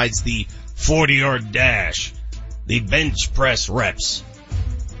besides the 40-yard dash, the bench press reps?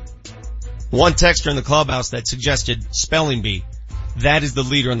 One texter in the clubhouse that suggested spelling bee. That is the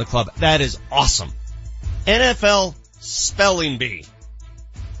leader in the club. That is awesome. NFL spelling bee.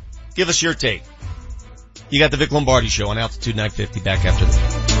 Give us your take. You got the Vic Lombardi Show on Altitude 950. Back after this.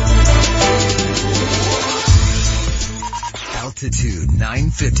 Altitude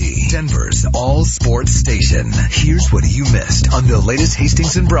 950, Denver's all sports station. Here's what you missed on the latest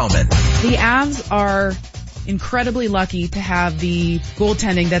Hastings and Brahman. The Avs are incredibly lucky to have the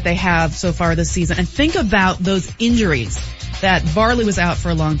goaltending that they have so far this season. And think about those injuries that Varley was out for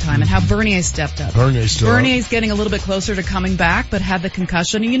a long time and how Bernier stepped up. Bernier's getting a little bit closer to coming back, but had the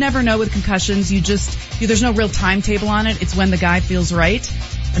concussion. And you never know with concussions. There's no real timetable on it. It's when the guy feels right.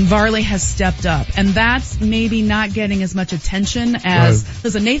 And Varley has stepped up. And that's maybe not getting as much attention as,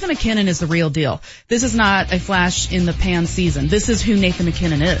 listen, Nathan MacKinnon is the real deal. This is not a flash in the pan season. This is who Nathan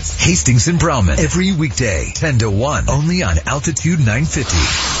MacKinnon is. Hastings and Brahman, every weekday, 10 to 1, only on Altitude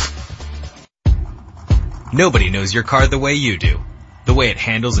 950. Nobody knows your car the way you do. The way it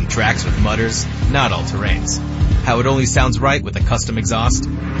handles and tracks with mutters, not all terrains. How it only sounds right with a custom exhaust,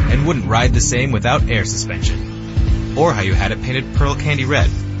 and wouldn't ride the same without air suspension. Or how you had it painted pearl candy red,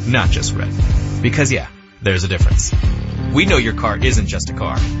 not just red. Because yeah, there's a difference. We know your car isn't just a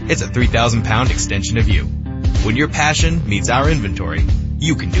car. It's a 3,000-pound extension of you. When your passion meets our inventory,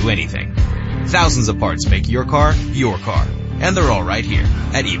 you can do anything. Thousands of parts make your car, and they're all right here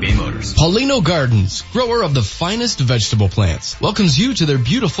at eBay Motors. Paulino Gardens, grower of the finest vegetable plants, welcomes you to their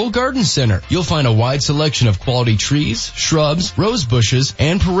beautiful garden center. You'll find a wide selection of quality trees, shrubs, rose bushes,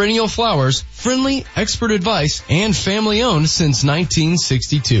 and perennial flowers, friendly, expert advice, and family-owned since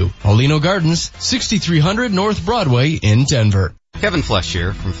 1962. Paulino Gardens, 6300 North Broadway in Denver. Kevin Flesh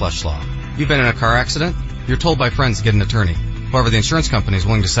here from Flesh Law. You've been in a car accident? You're told by friends to get an attorney. However, the insurance company is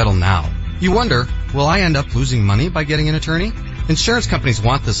willing to settle now. You wonder, will I end up losing money by getting an attorney? Insurance companies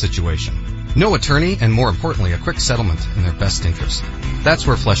want this situation. No attorney, and more importantly, a quick settlement in their best interest. That's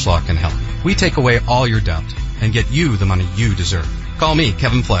where Flesh Law can help. We take away all your doubt and get you the money you deserve. Call me,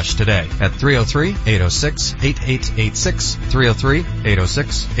 Kevin Flesh, today at 303-806-8886,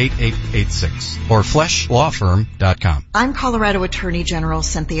 303-806-8886, or fleshlawfirm.com. I'm Colorado Attorney General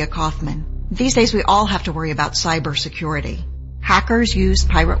Cynthia Kaufman. These days we all have to worry about cybersecurity. Hackers use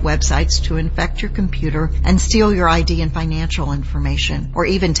pirate websites to infect your computer and steal your ID and financial information, or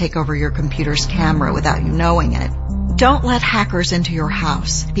even take over your computer's camera without you knowing it. Don't let hackers into your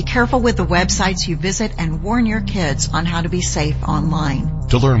house. Be careful with the websites you visit and warn your kids on how to be safe online.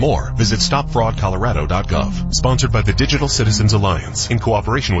 To learn more, visit stopfraudcolorado.gov. Sponsored by the Digital Citizens Alliance in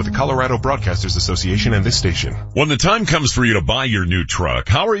cooperation with the Colorado Broadcasters Association and this station. When the time comes for you to buy your new truck,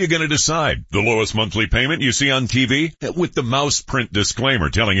 how are you going to decide? The lowest monthly payment you see on TV? With the mouse print disclaimer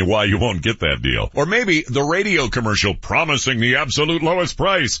telling you why you won't get that deal. Or maybe the radio commercial promising the absolute lowest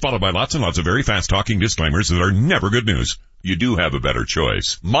price, followed by lots and lots of very fast talking disclaimers that are never good news. You do have a better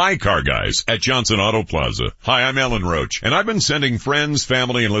choice. My Car Guys at Johnson Auto Plaza. Hi, I'm Ellen Roach, and I've been sending friends,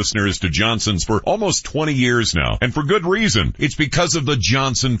 family, and listeners to Johnson's for almost 20 years now. And for good reason. It's because of the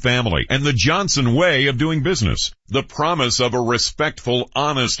Johnson family and the Johnson way of doing business. The promise of a respectful,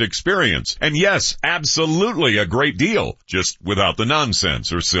 honest experience. And yes, absolutely a great deal, just without the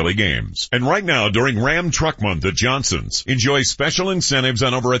nonsense or silly games. And right now, during Ram Truck Month at Johnson's, enjoy special incentives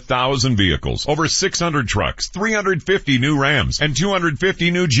on over 1,000 vehicles, over 600 trucks, 350 new Rams, and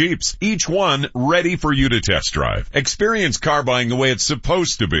 250 new Jeeps, each one ready for you to test drive. Experience car buying the way it's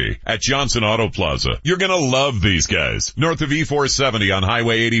supposed to be at Johnson Auto Plaza. You're gonna love these guys. North of E470 on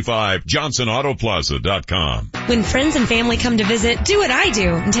Highway 85, johnsonautoplaza.com. When friends and family come to visit, do what I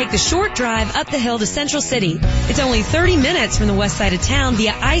do and take the short drive up the hill to Central City. It's only 30 minutes from the west side of town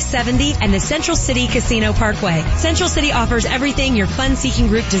via I-70 and the Central City Casino Parkway. Central City offers everything your fun-seeking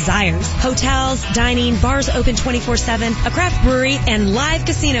group desires. Hotels, dining, bars open 24/7, a craft brewery, and live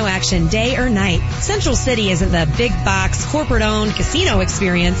casino action day or night. Central City isn't the big box, corporate-owned casino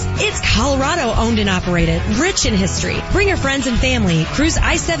experience. It's Colorado-owned and operated, rich in history. Bring your friends and family, cruise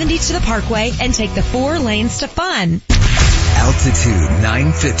I-70 to the Parkway, and take the 4 lanes to fun. Altitude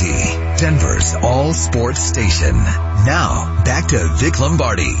 950, Denver's all sports station. Now, back to Vic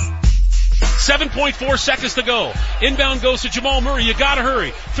Lombardi. 7.4 seconds to go. Inbound goes to Jamal Murray. You gotta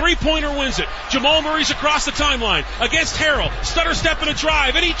hurry. Three-pointer wins it. Jamal Murray's across the timeline against Harrell. Stutter step and a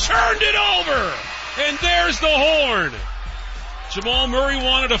drive, and he turned it over. And there's the horn. Jamal Murray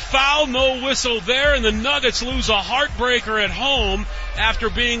wanted a foul, no whistle there, and the Nuggets lose a heartbreaker at home after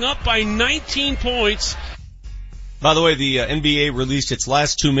being up by 19 points. By the way, the NBA released its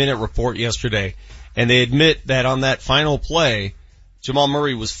last 2-minute report yesterday, and they admit that on that final play, Jamal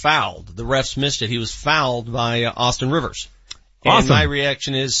Murray was fouled. The refs missed it. He was fouled by Austin Rivers. Awesome. And my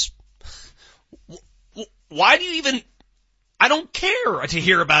reaction is, why do you even, I don't care to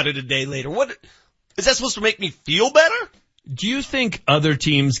hear about it a day later. What, is that supposed to make me feel better? Do you think other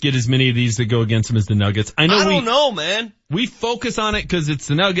teams get as many of these that go against them as the Nuggets? I don't know, man. We focus on it because it's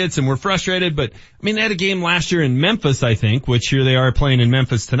the Nuggets and we're frustrated, but I mean, they had a game last year in Memphis, I think, which here they are playing in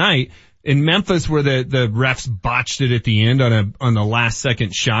Memphis tonight. In Memphis where the refs botched it at the end on the last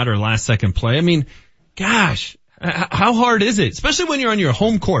second shot or last second play. I mean, gosh, how hard is it? Especially when you're on your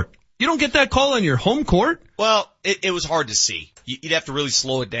home court. You don't get that call on your home court? Well, it was hard to see. You'd have to really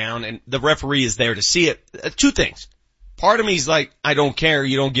slow it down, and the referee is there to see it. 2 things. Part of me is like, I don't care.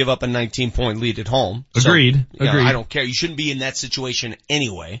 You don't give up a 19-point lead at home. Agreed. So, Agreed. I don't care. You shouldn't be in that situation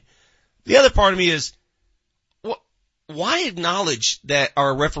anyway. The other part of me is, why acknowledge that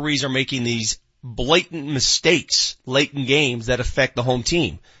our referees are making these blatant mistakes late in games that affect the home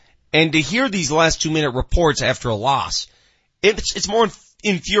team? And to hear these last 2-minute reports after a loss, it's more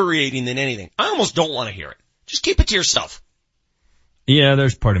infuriating than anything. I almost don't want to hear it. Just keep it to yourself. Yeah,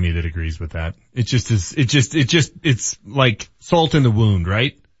 there's part of me that agrees with that. It's like salt in the wound,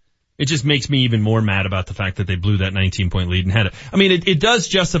 right? It just makes me even more mad about the fact that they blew that 19-point lead and had it. I mean, it does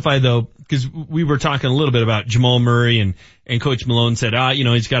justify though, because we were talking a little bit about Jamal Murray and Coach Malone said,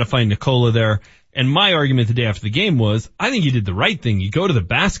 he's got to find Nikola there. And my argument the day after the game was, I think he did the right thing. You go to the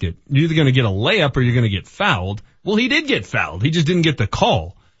basket. You're either going to get a layup or you're going to get fouled. Well, he did get fouled. He just didn't get the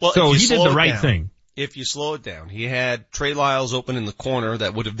call. Well, so he did the right thing. If you slow it down, he had Trey Lyles open in the corner.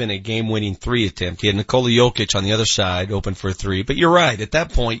 That would have been a game-winning 3 attempt. He had Nikola Jokic on the other side open for a 3. But you're right. At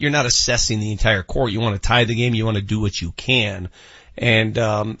that point, you're not assessing the entire court. You want to tie the game. You want to do what you can. And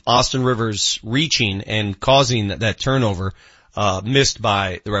Austin Rivers reaching and causing that turnover missed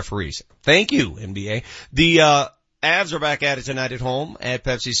by the referees. Thank you, NBA. The Avs are back at it tonight at home at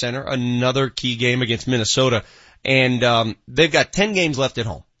Pepsi Center. Another key game against Minnesota. And they've got 10 games left at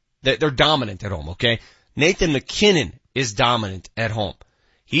home. They're dominant at home, okay? Nathan McKinnon is dominant at home.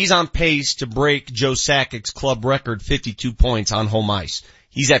 He's on pace to break Joe Sakic's club record, 52 points on home ice.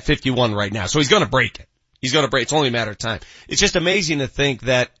 He's at 51 right now, so he's gonna break it. It's only a matter of time. It's just amazing to think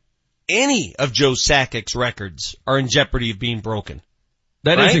that any of Joe Sakic's records are in jeopardy of being broken.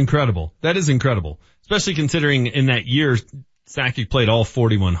 That is incredible. That is incredible. Especially considering in that year, Sakic played all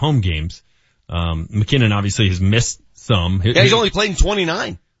 41 home games. McKinnon obviously has missed some. Yeah, he's only played in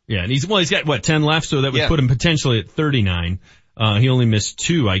 29. Yeah, and he's got 10 left, so that would put him potentially at 39. He only missed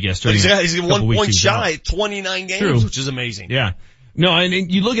 2, I guess, during he's 1 point shy at 29 games, True. Which is amazing. Yeah. No,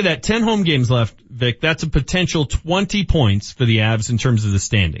 and you look at that 10 home games left, Vic, that's a potential 20 points for the Avs in terms of the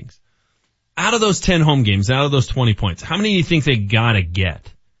standings. Out of those 10 home games, out of those 20 points, how many do you think they gotta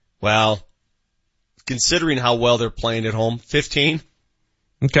get? Well, considering how well they're playing at home, 15.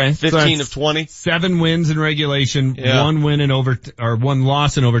 Okay. 15 of 20. 7 wins in regulation, 1 win in or 1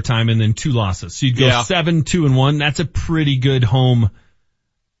 loss in overtime, and then 2 losses. So you'd go 7-2-1. That's a pretty good home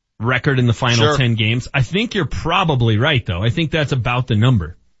record in the final 10 games. I think you're probably right though. I think that's about the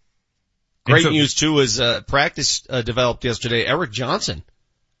number. Great news too is, practice, developed yesterday. Eric Johnson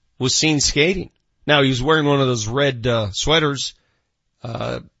was seen skating. Now he was wearing one of those red, sweaters,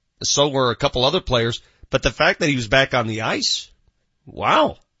 so were a couple other players, but the fact that he was back on the ice,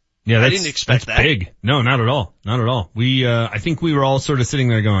 wow. Yeah, I didn't expect that's that. Big. No, not at all. Not at all. I think we were all sort of sitting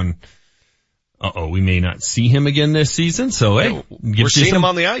there going, we may not see him again this season. So hey, we're seeing him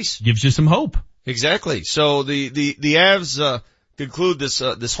on the ice. Gives you some hope. Exactly. So the Avs, conclude this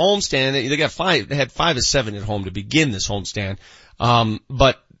homestand. They had 5 of 7 at home to begin this homestand.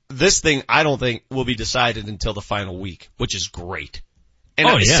 But this thing I don't think will be decided until the final week, which is great. And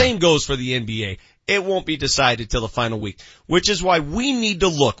the same goes for the NBA. It won't be decided till the final week, which is why we need to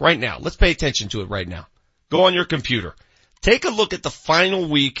look right now. Let's pay attention to it right now. Go on your computer. Take a look at the final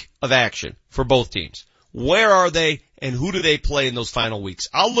week of action for both teams. Where are they and who do they play in those final weeks?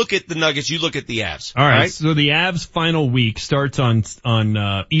 I'll look at the Nuggets, you look at the Avs. All right. So the Avs final week starts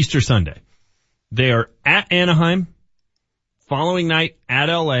on Easter Sunday. They are at Anaheim, following night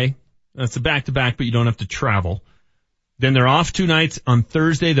at LA. That's a back-to-back, but you don't have to travel. Then they're off 2 nights. On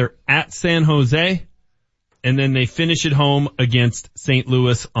Thursday, they're at San Jose. And then they finish at home against St.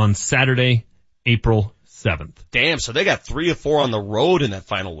 Louis on Saturday, April 7th. Damn, so they got 3 or 4 on the road in that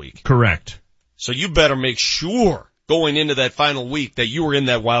final week. Correct. So you better make sure going into that final week that you were in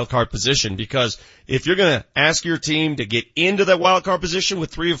that wild card position, because if you're going to ask your team to get into that wild card position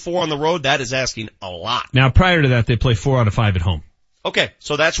with 3 or 4 on the road, that is asking a lot. Now, prior to that, they play 4 out of 5 at home. Okay,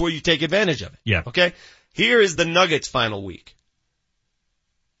 so that's where you take advantage of it. Yeah. Okay? Here is the Nuggets final week.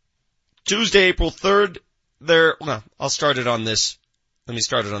 Tuesday, April 3rd, I'll start it on this. Let me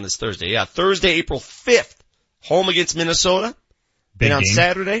start it on this Thursday. Yeah, Thursday, April 5th, home against Minnesota. Big then on game.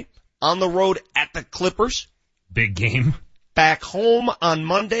 Saturday, on the road at the Clippers. Big game. Back home on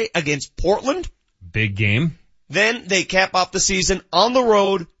Monday against Portland. Big game. Then they cap off the season on the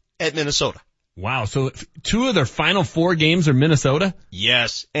road at Minnesota. Wow, so 2 of their final 4 games are Minnesota?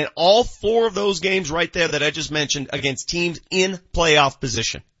 Yes, and all 4 of those games right there that I just mentioned against teams in playoff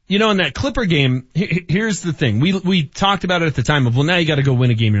position. You know, in that Clipper game, here's the thing. We talked about it at the time of, well, now you gotta go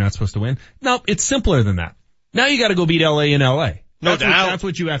win a game you're not supposed to win. No, it's simpler than that. Now you gotta go beat LA in LA. No doubt. That's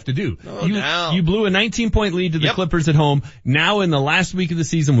what you have to do. No doubt. You blew a 19-point lead to the Clippers at home. Now in the last week of the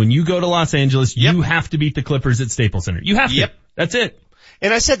season, when you go to Los Angeles, you have to beat the Clippers at Staples Center. You have to. That's it.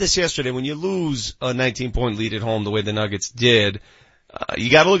 And I said this yesterday, when you lose a 19-point lead at home the way the Nuggets did,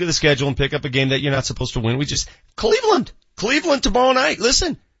 you gotta look at the schedule and pick up a game that you're not supposed to win. Cleveland tomorrow night.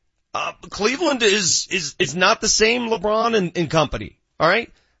 Listen, Cleveland is not the same LeBron and company.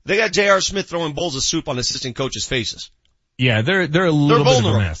 Alright? They got J.R. Smith throwing bowls of soup on assistant coaches' faces. Yeah, they're a little bit of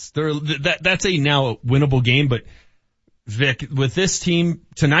a mess. That's a now winnable game, but Vic, with this team,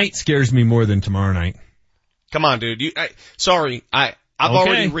 tonight scares me more than tomorrow night. Come on, dude. I've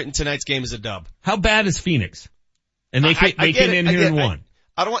already written tonight's game as a dub. How bad is Phoenix? And they came in here and won.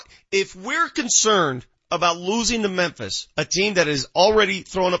 If we're concerned about losing to Memphis, a team that is already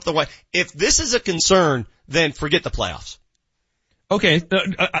throwing up the white, if this is a concern, then forget the playoffs. Okay.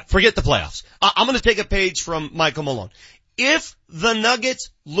 Forget the playoffs. I'm going to take a page from Michael Malone. If the Nuggets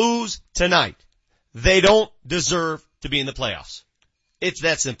lose tonight, they don't deserve to be in the playoffs. It's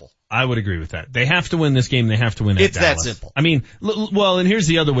that simple. I would agree with that. They have to win this game. They have to win at It's Dallas. that simple. I mean, well, and here's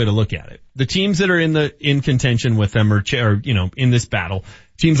the other way to look at it. The teams that are in contention with them or in this battle,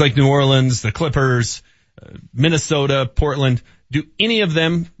 teams like New Orleans, the Clippers, Minnesota, Portland, do any of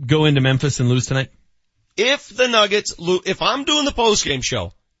them go into Memphis and lose tonight? If the Nuggets lose, if I'm doing the postgame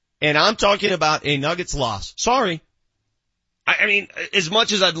show and I'm talking about a Nuggets loss, sorry. I mean, as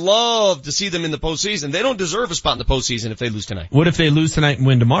much as I'd love to see them in the postseason, they don't deserve a spot in the postseason if they lose tonight. What if they lose tonight and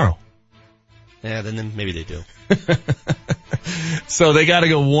win tomorrow? Yeah, then maybe they do. So they gotta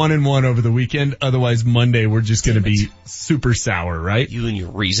go 1-1 over the weekend. Otherwise Monday we're just gonna be super sour, right? You and your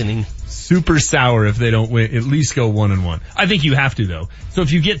reasoning. Super sour if they don't win, at least go 1-1. I think you have to though. So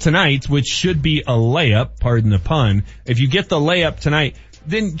if you get tonight, which should be a layup, pardon the pun, if you get the layup tonight,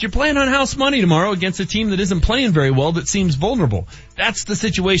 then you're playing on house money tomorrow against a team that isn't playing very well, that seems vulnerable. That's the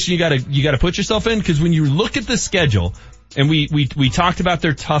situation you gotta put yourself in, because when you look at the schedule, and we talked about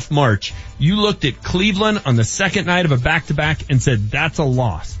their tough March, you looked at Cleveland on the second night of a back-to-back and said, that's a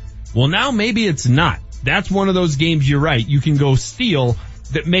loss. Well, now maybe it's not. That's one of those games, you're right, you can go steal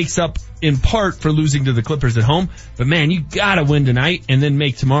that makes up in part for losing to the Clippers at home. But man, you gotta win tonight and then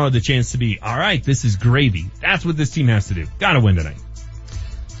make tomorrow the chance to be, alright, this is gravy. That's what this team has to do. Gotta win tonight.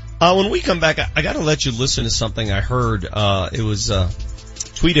 When we come back, I gotta let you listen to something I heard. It was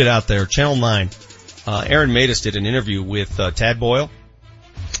tweeted out there, Channel 9. Aaron Matus did an interview with Tad Boyle.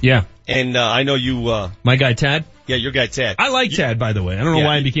 Yeah. And I know you my guy Tad? Yeah, your guy Tad. I like Tad, by the way. I don't know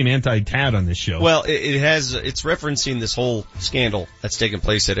why I became anti-Tad on this show. Well, it's referencing this whole scandal that's taken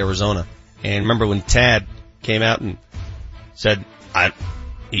place at Arizona. And remember when Tad came out and said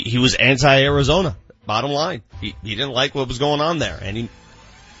he was anti-Arizona, bottom line. He didn't like what was going on there, and he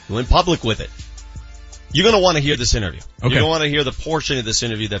went public with it. You're going to want to hear this interview. Okay. You're going to want to hear the portion of this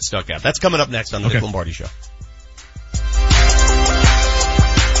interview that stuck out. That's coming up next on the Nick Lombardi Show.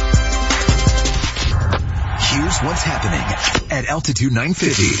 Here's what's happening at Altitude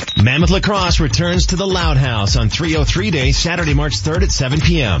 950. Mammoth Lacrosse returns to the Loud House on 303 Day, Saturday, March 3rd at 7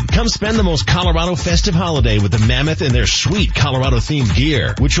 p.m. Come spend the most Colorado festive holiday with the Mammoth and their sweet Colorado-themed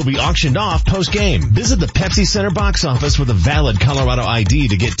gear, which will be auctioned off post-game. Visit the Pepsi Center box office with a valid Colorado ID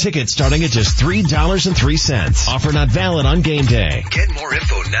to get tickets starting at just $3.03. Offer not valid on game day. Get more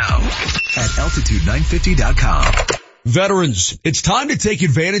info now at altitude950.com. Veterans, it's time to take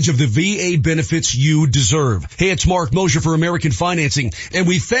advantage of the VA benefits you deserve. Hey, it's Mark Mosher for American Financing, and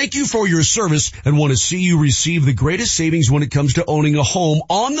we thank you for your service and want to see you receive the greatest savings when it comes to owning a home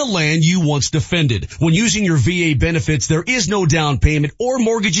on the land you once defended. When using your VA benefits, there is no down payment or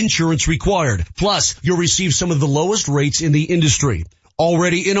mortgage insurance required. Plus, you'll receive some of the lowest rates in the industry.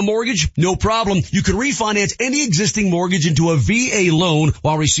 Already in a mortgage? No problem. You can refinance any existing mortgage into a VA loan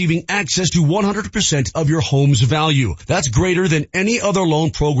while receiving access to 100% of your home's value. That's greater than any other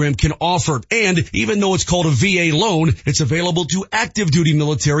loan program can offer. And even though it's called a VA loan, it's available to active duty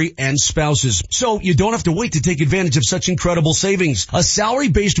military and spouses. So you don't have to wait to take advantage of such incredible savings. A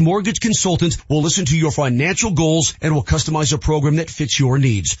salary-based mortgage consultant will listen to your financial goals and will customize a program that fits your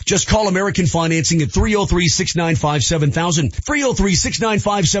needs. Just call American Financing at 303-695-7000, 303-695-7000,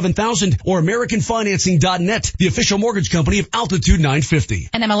 or AmericanFinancing.net, the official mortgage company of Altitude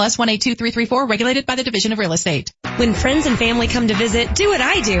 950. And MLS 182334, regulated by the Division of Real Estate. When friends and family come to visit, do what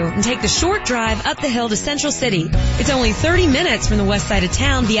I do and take the short drive up the hill to Central City. It's only 30 minutes from the west side of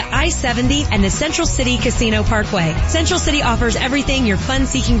town via I-70 and the Central City Casino Parkway. Central City offers everything your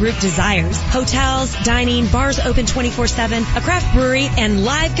fun-seeking group desires. Hotels, dining, bars open 24/7, a craft brewery, and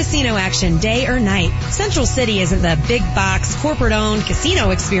live casino action day or night. Central City isn't the big box, corporate-owned casino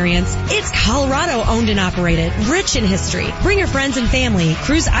experience. It's Colorado owned and operated, rich in history. Bring your friends and family,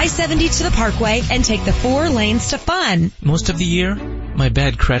 cruise I-70 to the Parkway, and take the 4 lanes to fun. Most of the year, my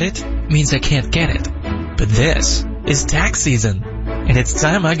bad credit means I can't get it. But this is tax season, and it's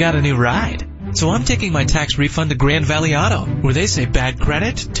time I got a new ride. So I'm taking my tax refund to Grand Valley Auto, where they say bad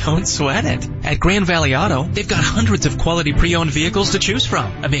credit, don't sweat it. At Grand Valley Auto, they've got hundreds of quality pre-owned vehicles to choose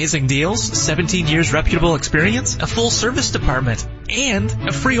from. Amazing deals, 17 years reputable experience, a full service department, and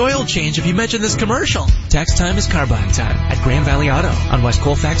a free oil change if you mention this commercial. Tax time is car buying time at Grand Valley Auto on West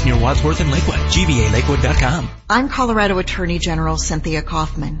Colfax near Wadsworth and Lakewood. GVALakewood.com. I'm Colorado Attorney General Cynthia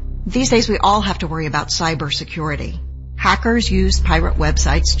Kaufman. These days we all have to worry about cybersecurity. Hackers use pirate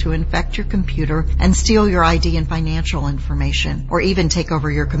websites to infect your computer and steal your ID and financial information, or even take over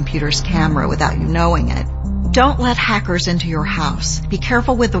your computer's camera without you knowing it. Don't let hackers into your house. Be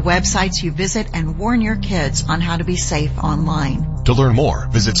careful with the websites you visit and warn your kids on how to be safe online. To learn more,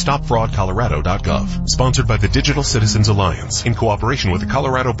 visit StopFraudColorado.gov. Sponsored by the Digital Citizens Alliance in cooperation with the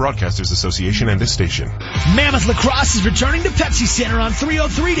Colorado Broadcasters Association and this station. Mammoth Lacrosse is returning to Pepsi Center on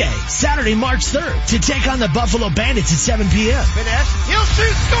 303 Day, Saturday, March 3rd, to take on the Buffalo Bandits at 7 p.m. Finesse, he'll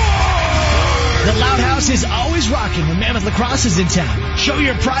shoot, score! The Loud House is always rocking when Mammoth Lacrosse is in town. Show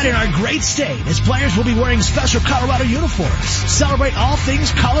your pride in our great state as players will be wearing special Colorado uniforms. Celebrate all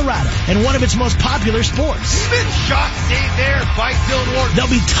things Colorado and one of its most popular sports. Spin shot, stay there by Dylan Ward.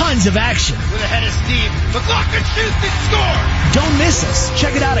 There'll be tons of action. With a head of steam, McLaughlin shoots and scores! Don't miss us.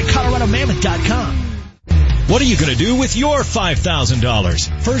 Check it out at ColoradoMammoth.com. What are you going to do with your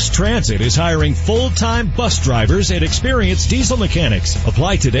 $5,000? First Transit is hiring full-time bus drivers and experienced diesel mechanics.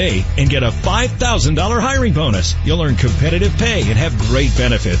 Apply today and get a $5,000 hiring bonus. You'll earn competitive pay and have great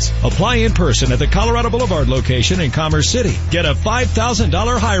benefits. Apply in person at the Colorado Boulevard location in Commerce City. Get a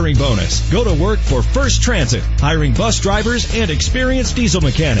 $5,000 hiring bonus. Go to work for First Transit, hiring bus drivers and experienced diesel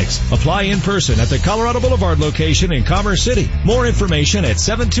mechanics. Apply in person at the Colorado Boulevard location in Commerce City. More information at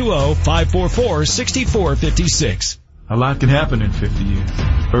 720-544-6456. A lot can happen in 50 years.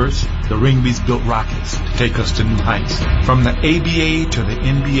 First, the Ringbeats built rockets to take us to new heights. From the ABA to the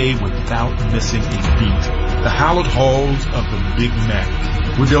NBA without missing a beat. The hallowed halls of the Big Mac.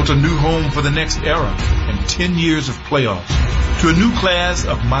 We built a new home for the next era and 10 years of playoffs. To a new class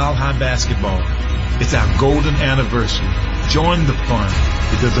of Mile High basketball. It's our golden anniversary. Join the fun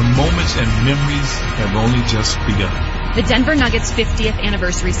because the moments and memories have only just begun. The Denver Nuggets 50th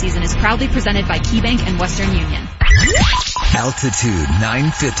anniversary season is proudly presented by KeyBank and Western Union. Altitude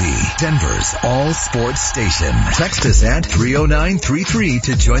 950, Denver's all sports station. Text us at 30933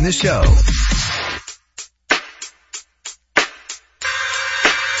 to join the show.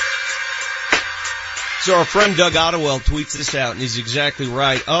 So our friend Doug Ottewell tweets this out, and he's exactly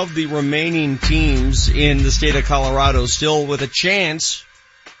right. Of the remaining teams in the state of Colorado, still with a chance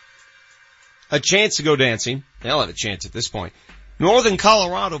to go dancing. They'll have a chance at this point. Northern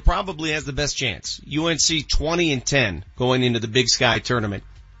Colorado probably has the best chance. UNC 20-10 going into the Big Sky tournament.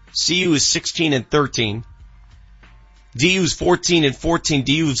 CU is 16-13. DU's 14-14.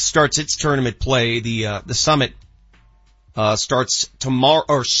 DU starts its tournament play. The summit starts tomorrow,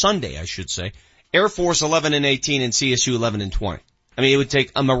 or Sunday, I should say. Air Force 11-18 and CSU 11-20. I mean, it would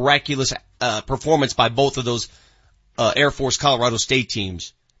take a miraculous performance by both of those Air Force Colorado State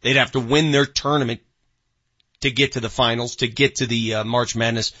teams. They'd have to win their tournament to get to the finals, to get to the March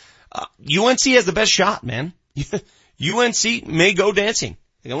Madness. UNC has the best shot, man. UNC may go dancing.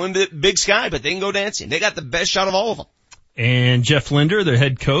 They go into the Big Sky, but they can go dancing. They got the best shot of all of them. And Jeff Linder, their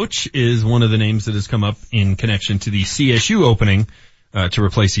head coach, is one of the names that has come up in connection to the CSU opening to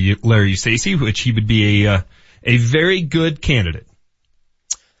replace Larry Eustachy, which he would be a very good candidate.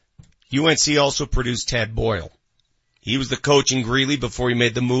 UNC also produced Tad Boyle. He was the coach in Greeley before he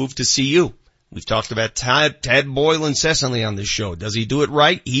made the move to CU. We've talked about Tad Boyle incessantly on this show. Does he do it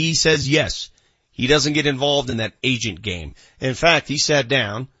right? He says yes. He doesn't get involved in that agent game. In fact, he sat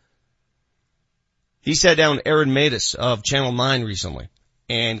down Aaron Matus of Channel 9 recently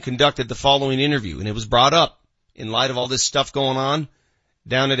and conducted the following interview, and it was brought up in light of all this stuff going on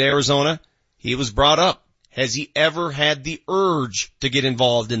down at Arizona. He was brought up. Has he ever had the urge to get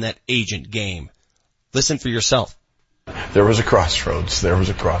involved in that agent game? Listen for yourself. There was a crossroads,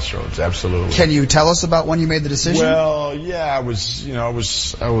 absolutely. Can you tell us about when you made the decision? Well, yeah, I was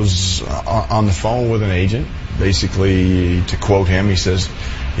on the phone with an agent. Basically, to quote him, he says,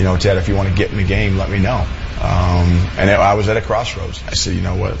 Ted, if you want to get in the game, let me know. And I was at a crossroads. I said, you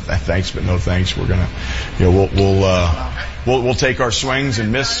know what, thanks, but no thanks. We're gonna, we'll take our swings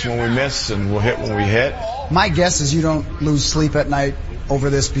and miss when we miss, and we'll hit when we hit. My guess is you don't lose sleep at night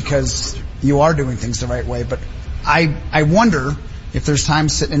over this because you are doing things the right way, but I wonder if there's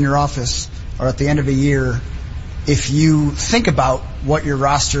times sitting in your office or at the end of a year, if you think about what your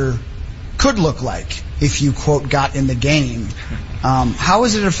roster could look like if you, quote, got in the game. How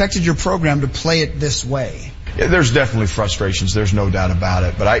has it affected your program to play it this way? Yeah, there's definitely frustrations. There's no doubt about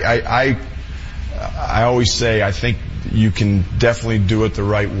it. But I always say I think you can definitely do it the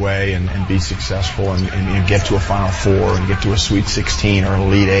right way and be successful and get to a Final Four and get to a Sweet 16 or an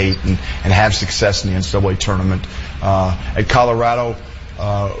Elite 8 and have success in the NCAA tournament. At Colorado,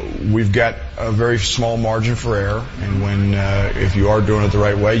 we've got a very small margin for error, and if you are doing it the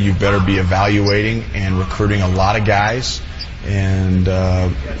right way, you better be evaluating and recruiting a lot of guys, and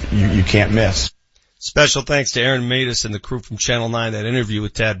you can't miss. Special thanks to Aaron Matus and the crew from Channel 9, that interview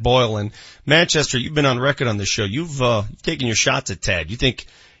with Tad Boyle. And Manchester, you've been on record on this show. You've taken your shots at Tad. You think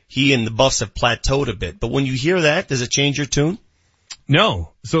he and the Buffs have plateaued a bit. But when you hear that, does it change your tune?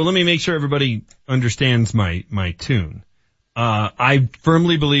 No. So let me make sure everybody understands my tune. I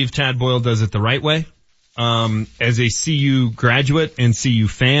firmly believe Tad Boyle does it the right way. As a CU graduate and CU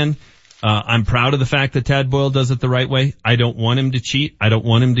fan, I'm proud of the fact that Tad Boyle does it the right way. I don't want him to cheat. I don't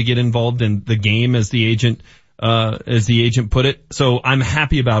want him to get involved in the game, as the agent put it. So I'm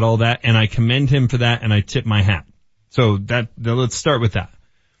happy about all that, and I commend him for that, and I tip my hat. So let's start with that.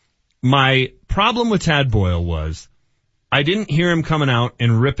 My problem with Tad Boyle was I didn't hear him coming out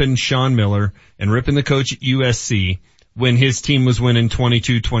and ripping Sean Miller and ripping the coach at USC when his team was winning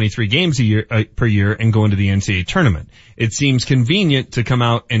 22, 23 games per year and going to the NCAA tournament. It seems convenient to come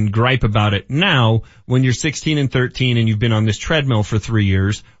out and gripe about it now when you're 16 and 13 and you've been on this treadmill for 3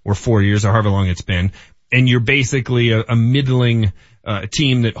 years or 4 years or however long it's been, and you're basically a middling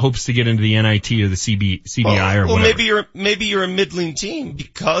team that hopes to get into the NIT or the CBI or whatever. Maybe you're a middling team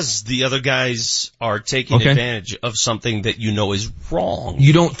because the other guys are taking advantage of something that you know is wrong.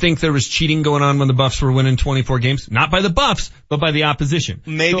 You don't think there was cheating going on when the Buffs were winning 24 games? Not by the Buffs, but by the opposition.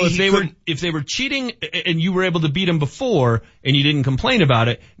 Maybe so if they were cheating and you were able to beat them before and you didn't complain about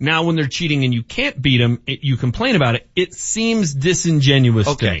it, now when they're cheating and you can't beat them, you complain about it. It seems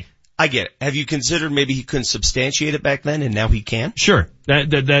disingenuous to me. I get it. Have you considered maybe he couldn't substantiate it back then and now he can? Sure. I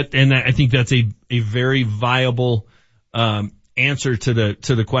think that's a very viable, answer to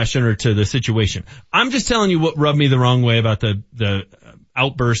the question or to the situation. I'm just telling you what rubbed me the wrong way about the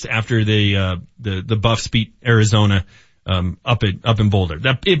outburst after the Buffs beat Arizona, up in Boulder.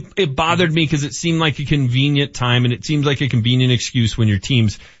 That it bothered me because it seemed like a convenient time and it seems like a convenient excuse when your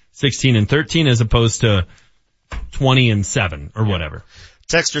team's 16 and 13 as opposed to 20 and 7 or whatever.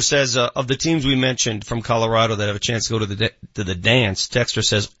 Texter says, of the teams we mentioned from Colorado that have a chance to go to the dance, Texter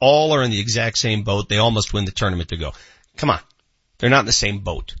says all are in the exact same boat. They all must win the tournament to go. Come on. They're not in the same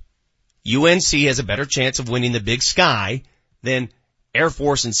boat. UNC has a better chance of winning the Big Sky than Air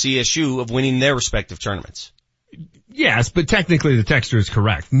Force and CSU of winning their respective tournaments. Yes, but technically the texter is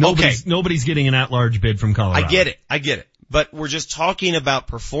correct. Nobody's getting an at-large bid from Colorado. I get it. But we're just talking about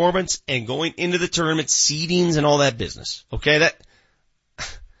performance and going into the tournament, seedings and all that business. Okay,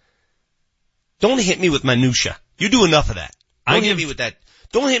 don't hit me with minutia. You do enough of that. Don't hit me with that.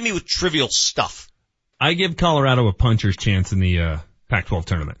 Don't hit me with trivial stuff. I give Colorado a puncher's chance in the Pac-12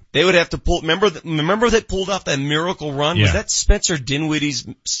 tournament. They would have to pull. Remember they pulled off that miracle run? Yeah. Was that Spencer Dinwiddie's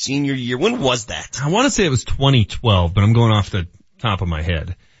senior year? When was that? I want to say it was 2012, but I'm going off the top of my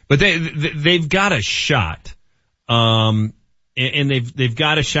head. But they've got a shot. And they've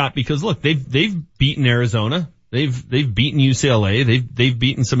got a shot because look, they've beaten Arizona. They've beaten UCLA. They've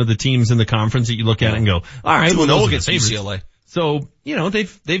beaten some of the teams in the conference that you look at and go, all right, well, those against UCLA. So,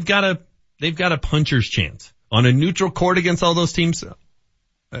 they've got a puncher's chance on a neutral court against all those teams.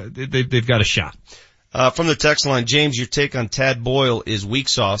 They've got a shot. From the text line, James, your take on Tad Boyle is weak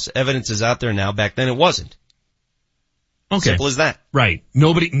sauce. Evidence is out there now. Back then it wasn't. Okay. Simple as that. Right.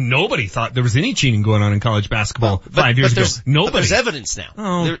 Nobody thought there was any cheating going on in college basketball 5 years ago. Nobody. But there's evidence now.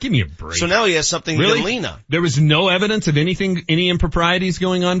 Oh, give me a break. So now he has something he can lean on. There was no evidence of any improprieties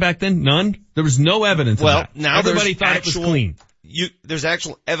going on back then? None? There was no evidence of that. Now everybody thought it was clean. There's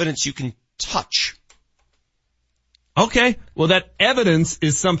actual evidence you can touch. Okay. Well, that evidence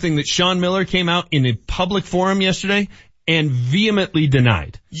is something that Sean Miller came out in a public forum yesterday and vehemently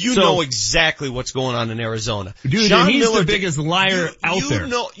denied. You know exactly what's going on in Arizona. Dude, Sean he's Miller, the biggest liar out there.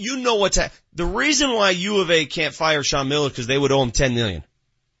 You know what's happening. The reason why U of A can't fire Sean Miller is because they would owe him $10 million.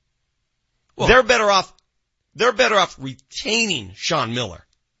 Well, they're better off retaining Sean Miller.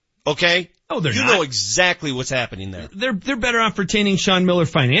 Okay? Oh, they're not. You know exactly what's happening there. They're better off retaining Sean Miller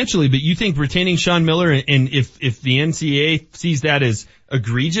financially, but you think retaining Sean Miller and if the NCAA sees that as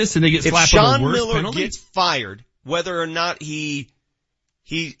egregious and they get slapped with a worse penalty? If Sean Miller gets fired, whether or not he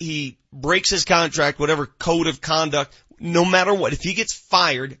breaks his contract, whatever code of conduct, no matter what, if he gets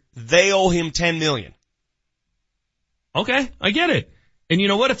fired, they owe him $10 million. Okay, I get it. And you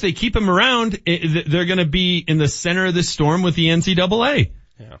know what? If they keep him around, they're going to be in the center of the storm with the NCAA.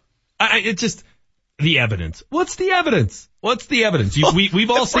 Yeah. It's just the evidence. What's the evidence? We've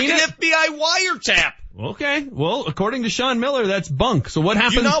all seen it. FBI wiretap. Okay. Well, according to Sean Miller, that's bunk. So what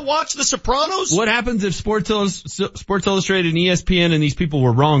happens? Do you not watch The Sopranos? What happens if Sports Illustrated and ESPN and these people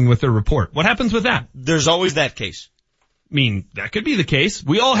were wrong with their report? What happens with that? There's always that case. I mean, that could be the case.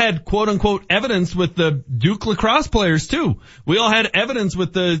 We all had quote unquote evidence with the Duke lacrosse players too. We all had evidence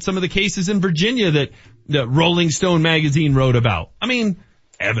with some of the cases in Virginia that the Rolling Stone magazine wrote about. I mean,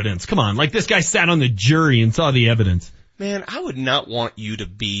 evidence. Come on. Like this guy sat on the jury and saw the evidence. Man, I would not want you to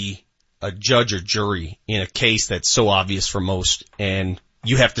be a judge or jury in a case that's so obvious for most, and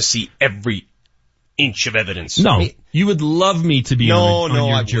you have to see every inch of evidence. No, you would love me to be on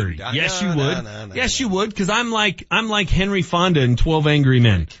your jury. Wouldn't. Yes, you would. Yes, you would, because I'm like Henry Fonda in 12 Angry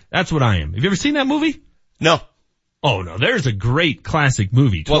Men. That's what I am. Have you ever seen that movie? No. Oh no, there's a great classic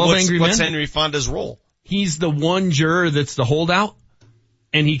movie. 12 Angry Men. What's Henry Fonda's role? He's the one juror that's the holdout,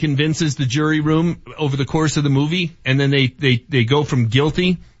 and he convinces the jury room over the course of the movie, and then they go from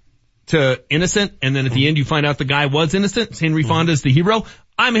guilty to innocent, and then at the end you find out the guy was innocent. Henry Fonda's the hero.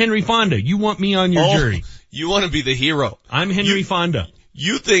 I'm Henry Fonda. You want me on your jury. You want to be the hero. I'm Henry Fonda.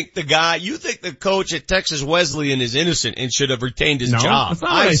 You think the coach at Texas Wesleyan is innocent and should have retained his job. That's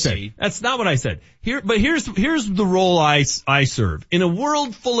not what I said. That's not what I said. Here's the role I serve. In a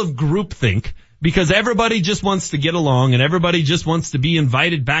world full of groupthink, because everybody just wants to get along and everybody just wants to be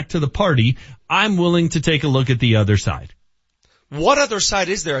invited back to the party, I'm willing to take a look at the other side. What other side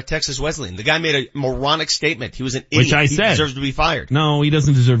is there at Texas Wesleyan? The guy made a moronic statement. He was an idiot. Which I said. He deserves to be fired. No, he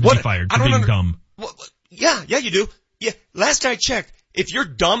doesn't deserve to be fired for being dumb. Yeah, you do. Yeah, last I checked, if you're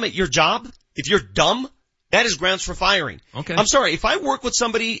dumb at your job, if you're dumb, that is grounds for firing. Okay. I'm sorry, if I work with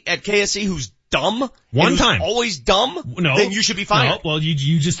somebody at KSE who's dumb, always dumb, then you should be fired. No, well,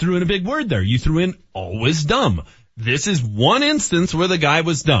 you just threw in a big word there. You threw in always dumb. This is one instance where the guy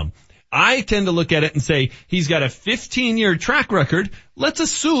was dumb. I tend to look at it and say, he's got a 15-year track record. Let's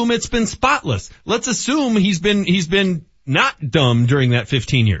assume it's been spotless. Let's assume he's been not dumb during that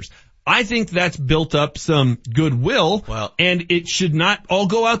 15 years. I think that's built up some goodwill, and it should not all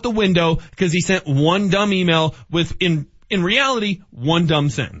go out the window because he sent one dumb email with, in reality, one dumb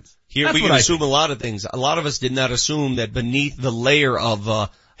sentence. Here that's we can assume a lot of things. A lot of us did not assume that beneath the layer of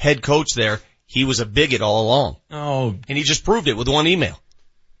head coach there, he was a bigot all along. Oh. And he just proved it with one email.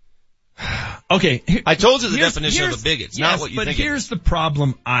 Okay. I told you the definition of a bigot. It's not what you think. But here's the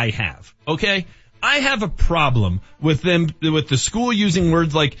problem I have. Okay? I have a problem with the school using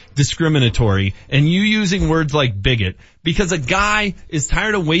words like discriminatory and you using words like bigot because a guy is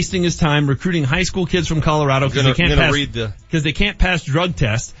tired of wasting his time recruiting high school kids from Colorado because they can't pass drug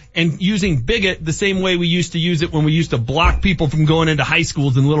tests and using bigot the same way we used to use it when we used to block people from going into high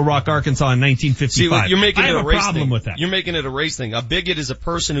schools in Little Rock, Arkansas in 1955. See, you're making it a race problem thing. With that. You're making it a race thing. A bigot is a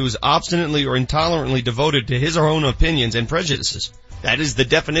person who is obstinately or intolerantly devoted to his or her own opinions and prejudices. That is the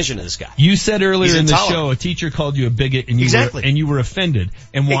definition of this guy. You said earlier in the show a teacher called you a bigot and you were offended.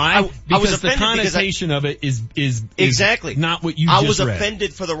 And why? Because the connotation of it is exactly not what you just read. I was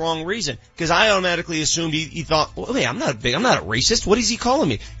offended for the wrong reason because I automatically assumed he thought, well, hey, I'm not a racist. What is he calling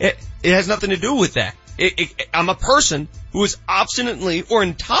me? It has nothing to do with that. I'm a person who is obstinately or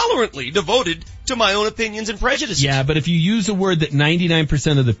intolerantly devoted to my own opinions and prejudices. Yeah, but if you use a word that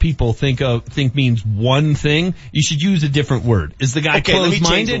 99% of the people think means one thing, you should use a different word. Is the guy closed-minded? Let me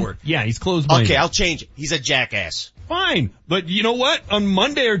change the word. Yeah, he's closed-minded. Okay, I'll change it. He's a jackass. Fine. But you know what? On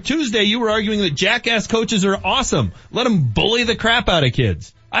Monday or Tuesday, you were arguing that jackass coaches are awesome. Let them bully the crap out of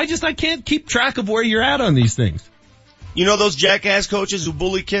kids. I can't keep track of where you're at on these things. You know those jackass coaches who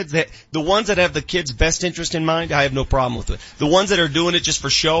bully kids? The ones that have the kids' best interest in mind, I have no problem with it. The ones that are doing it just for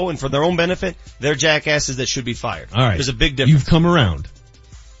show and for their own benefit, they're jackasses that should be fired. All right. There's a big difference. You've come around.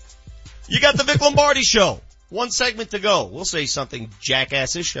 You got the Vic Lombardi Show. One segment to go. We'll say something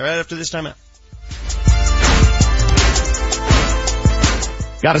jackassish right after this time out.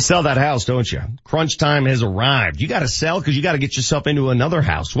 Got to sell that house, don't you? Crunch time has arrived. You got to sell because you got to get yourself into another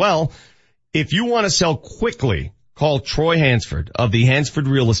house. Well, if you want to sell quickly, call Troy Hansford of the Hansford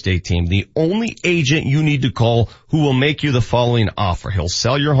Real Estate Team, the only agent you need to call who will make you the following offer. He'll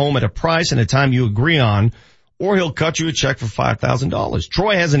sell your home at a price and a time you agree on, or he'll cut you a check for $5,000.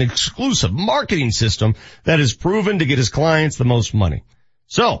 Troy has an exclusive marketing system that is proven to get his clients the most money.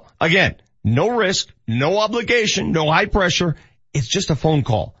 So, again, no risk, no obligation, no high pressure. It's just a phone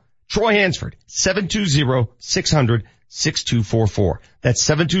call. Troy Hansford, 720-600-6244. That's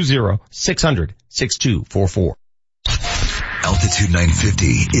 720-600-6244. Altitude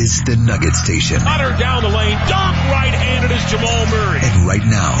 950 is the Nugget Station. Hunter down the lane, dunk right-handed is Jamal Murray. And right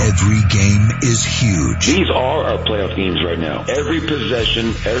now, every game is huge. These are our playoff games right now. Every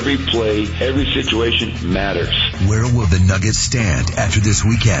possession, every play, every situation matters. Where will the Nuggets stand after this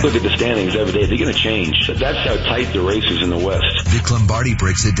weekend? Look at the standings every day. They're going to change. That's how tight the race is in the West. Vic Lombardi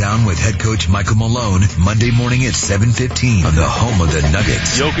breaks it down with head coach Michael Malone Monday morning at 7:15 on the home of the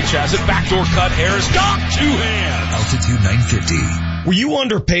Nuggets. Jokic has it, backdoor cut, Harris, dunk, two-hand. Altitude 950. Were you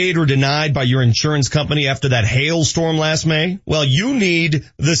underpaid or denied by your insurance company after that hailstorm last May? Well, you need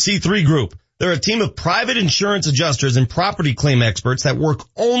the C3 Group. They're a team of private insurance adjusters and property claim experts that work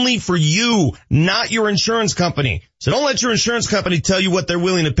only for you, not your insurance company. So don't let your insurance company tell you what they're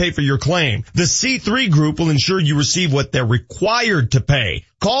willing to pay for your claim. The C3 Group will ensure you receive what they're required to pay.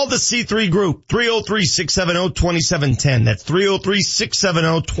 Call the C3 Group, 303-670-2710. That's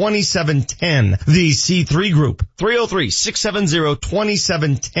 303-670-2710. The C3 Group,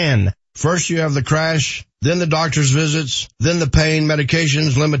 303-670-2710. First you have the crash, then the doctor's visits, then the pain,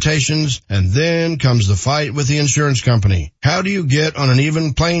 medications, limitations, and then comes the fight with the insurance company. How do you get on an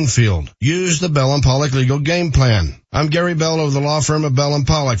even playing field? Use the Bell & Pollock Legal Game Plan. I'm Gary Bell of the law firm of Bell &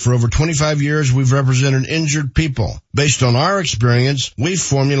 Pollock. For over 25 years, we've represented injured people. Based on our experience, we've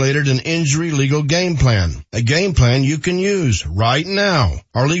formulated an injury legal game plan. A game plan you can use right now.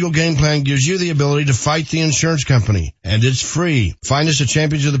 Our legal game plan gives you the ability to fight the insurance company, and it's free. Find us at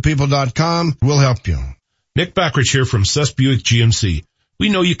championsofthepeople.com. We'll help you. Nick Backridge here from Suss Buick GMC. We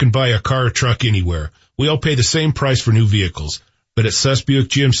know you can buy a car or truck anywhere. We all pay the same price for new vehicles. But at Suss Buick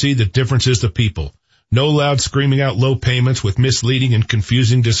GMC, the difference is the people. No loud screaming out low payments with misleading and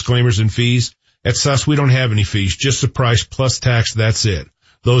confusing disclaimers and fees. At Suss, we don't have any fees, just the price plus tax, that's it.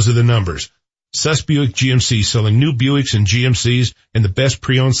 Those are the numbers. Suss Buick GMC, selling new Buicks and GMCs and the best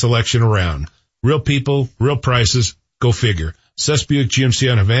pre-owned selection around. Real people, real prices, go figure. Suss Buick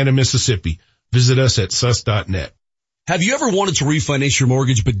GMC on Havana, Mississippi. Visit us at suss.net. Have you ever wanted to refinance your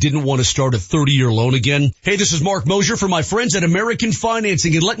mortgage but didn't want to start a 30-year loan again? Hey, this is Mark Mosier from my friends at American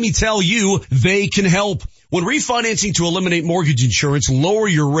Financing, and let me tell you, they can help. When refinancing to eliminate mortgage insurance, lower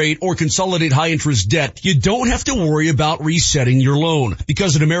your rate, or consolidate high-interest debt, you don't have to worry about resetting your loan.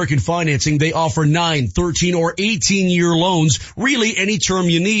 Because at American Financing, they offer 9, 13, or 18-year loans, really any term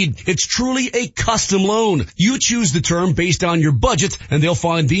you need. It's truly a custom loan. You choose the term based on your budget, and they'll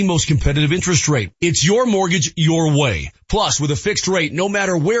find the most competitive interest rate. It's your mortgage, your way. Plus, with a fixed rate, no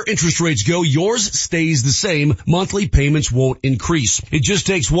matter where interest rates go, yours stays the same. Monthly payments won't increase. It just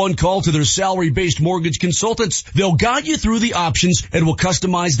takes one call to their salary-based mortgage consultants. They'll guide you through the options and will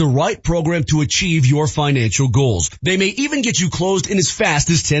customize the right program to achieve your financial goals. They may even get you closed in as fast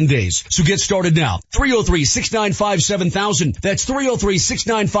as 10 days. So get started now. 303-695-7000. That's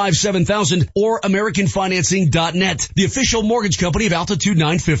 303-695-7000 or AmericanFinancing.net, the official mortgage company of Altitude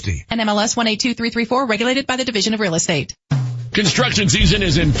 950. NMLS 182334, regulated by the Division of Real Estate. Construction season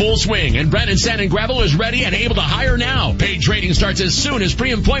is in full swing, and Brandon Sand and Gravel is ready and able to hire now. Paid trading starts as soon as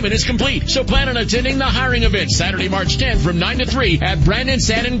pre-employment is complete, so plan on attending the hiring event Saturday, March 10th from 9 to 3 at Brandon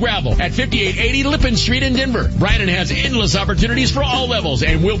Sand and Gravel at 5880 Lippin Street in Denver. Brandon has endless opportunities for all levels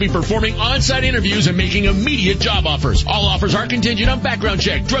and will be performing on-site interviews and making immediate job offers. All offers are contingent on background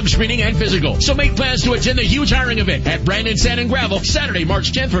check, drug screening, and physical. So make plans to attend the huge hiring event at Brandon Sand and Gravel Saturday,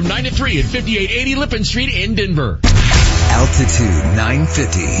 March 10th from 9 to 3 at 5880 Lippin Street in Denver. Altitude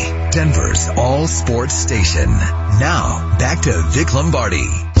 950, Denver's all sports station. Now, back to Vic Lombardi.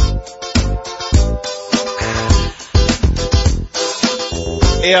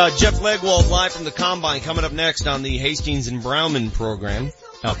 Hey, Jeff Legwold live from the Combine coming up next on the Hastings and Browman program,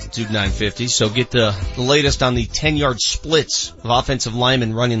 Altitude 950. So get the latest on the 10-yard splits of offensive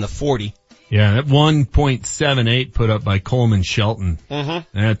linemen running the 40. Yeah, that 1.78 put up by Coleman Shelton.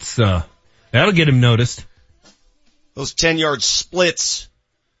 Mm-hmm. That's, that'll get him noticed. Those 10-yard splits.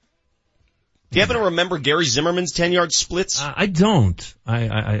 Do you happen to remember Gary Zimmerman's 10-yard splits? I don't.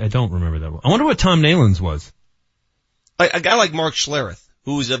 I don't remember that one. I wonder what Tom Nayland's was. A guy like Mark Schlereth,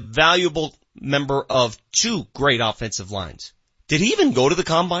 who was a valuable member of two great offensive lines. Did he even go to the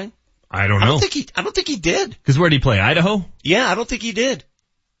Combine? I don't know. I don't think he did. Because where did he play? Idaho? Yeah, I don't think he did.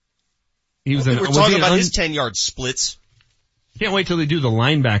 We're talking about his 10-yard splits. Can't wait till they do the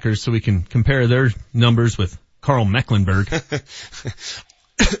linebackers so we can compare their numbers with Carl Mecklenburg.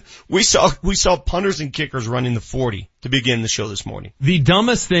 We saw punters and kickers running the 40 to begin the show this morning. The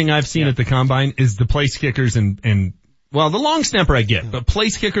dumbest thing I've seen at the Combine is the place kickers and well, the long snapper I get, but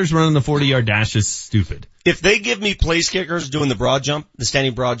place kickers running the 40-yard dash is stupid. If they give me place kickers doing the broad jump, the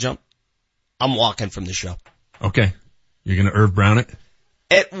standing broad jump, I'm walking from the show. Okay. You're gonna Irv Brown it?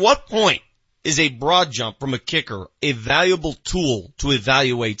 At what point is a broad jump from a kicker a valuable tool to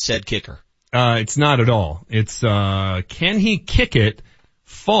evaluate said kicker? It's not at all. It's, can he kick it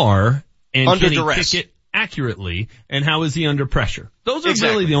far and under can duress. He kick it accurately, and how is he under pressure? Those are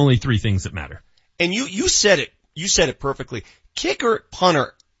really the only three things that matter. And you said it perfectly. Kicker,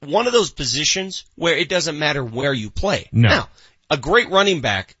 punter, one of those positions where it doesn't matter where you play. No. Now, a great running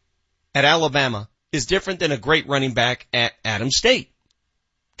back at Alabama is different than a great running back at Adams State.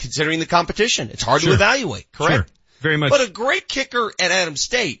 Considering the competition, it's hard to evaluate, correct? Sure. Very much. But a great kicker at Adams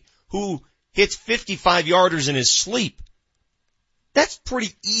State who hits 55-yarders in his sleep That's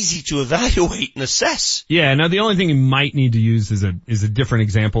pretty easy to evaluate and assess. Yeah, now the only thing you might need to use is a different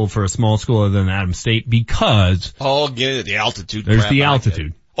example for a small school other than Adams State because the altitude. There's the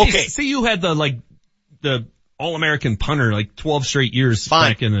altitude. Okay. See, you had the All-American punter 12 straight years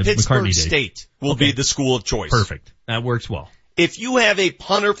back in the Pittsburgh McCartney days. State will be the school of choice. Perfect. That works well. If you have a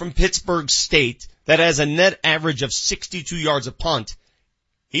punter from Pittsburgh State that has a net average of 62 yards a punt,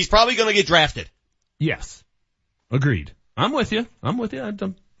 he's probably going to get drafted. Yes. Agreed. I'm with you. I'm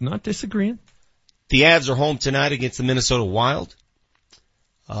not disagreeing. The Avs are home tonight against the Minnesota Wild.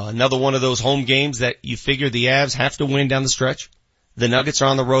 Another one of those home games that you figure the Avs have to win down the stretch. The Nuggets are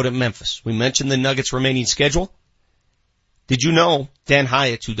on the road at Memphis. We mentioned the Nuggets' remaining schedule. Did you know Dan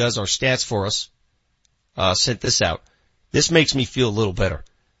Hyatt, who does our stats for us, sent this out? This makes me feel a little better.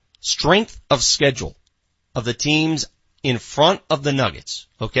 Strength of schedule of the teams in front of the Nuggets.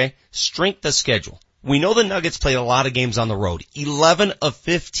 Okay? Strength of schedule. We know the Nuggets played a lot of games on the road. 11 of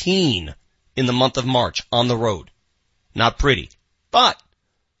 15 in the month of March on the road. Not pretty. But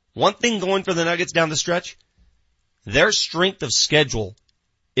one thing going for the Nuggets down the stretch, their strength of schedule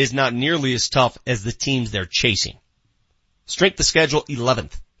is not nearly as tough as the teams they're chasing. Strength of schedule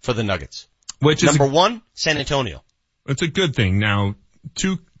 11th for the Nuggets. Which is number one, San Antonio. It's a good thing. Now,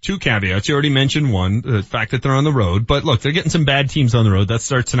 two caveats. You already mentioned one, the fact that they're on the road. But look, they're getting some bad teams on the road. That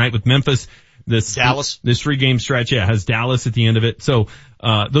starts tonight with Memphis. Dallas. This 3-game stretch, has Dallas at the end of it. So,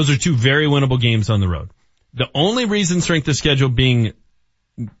 those are 2 very winnable games on the road. The only reason strength of schedule being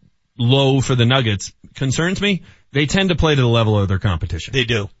low for the Nuggets concerns me. They tend to play to the level of their competition. They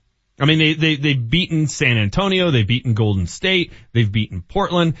do. I mean, they've beaten San Antonio, they've beaten Golden State, they've beaten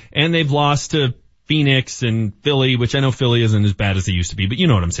Portland, and they've lost to Phoenix and Philly, which I know Philly isn't as bad as they used to be, but you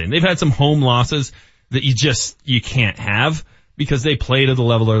know what I'm saying. They've had some home losses that you can't have because they play to the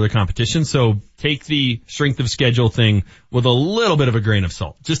level of their competition. So take the strength of schedule thing with a little bit of a grain of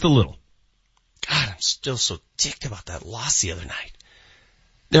salt. Just a little. God, I'm still so ticked about that loss the other night.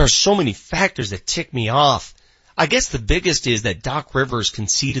 There are so many factors that tick me off. I guess the biggest is that Doc Rivers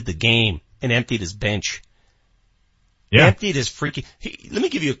conceded the game and emptied his bench. Yeah. Emptied his freaking... Let me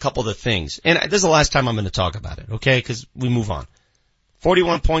give you a couple of the things. And this is the last time I'm going to talk about it, okay? Because we move on.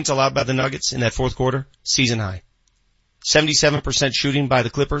 41 points allowed by the Nuggets in that fourth quarter, season high. 77% shooting by the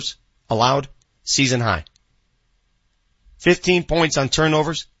Clippers, allowed, season high. 15 points on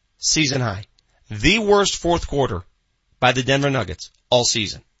turnovers, season high. The worst fourth quarter by the Denver Nuggets all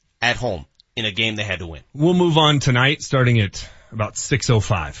season, at home, in a game they had to win. We'll move on tonight, starting at about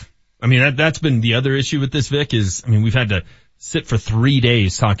 6:05. I mean, that's been the other issue with this, Vic, is, we've had to sit for 3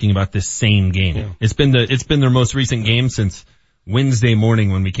 days talking about this same game. Yeah. It's been their most recent game since Wednesday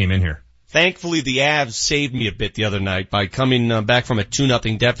morning when we came in here. Thankfully, the Avs saved me a bit the other night by coming back from a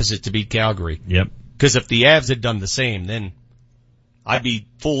 2-0 deficit to beat Calgary. Yep. Because if the Avs had done the same, then I'd be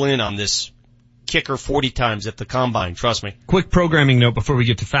full in on this kicker 40 times at the combine, trust me. Quick programming note before we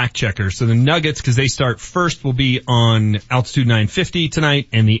get to fact checkers. So the Nuggets, because they start first, will be on altitude 950 tonight,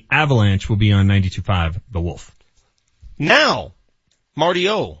 and the Avalanche will be on 92.5, the Wolf. Now, Marty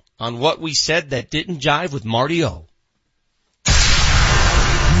O, on what we said that didn't jive with Marty O.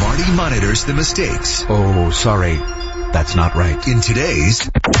 Marty monitors the mistakes. Oh, sorry. That's not right. In today's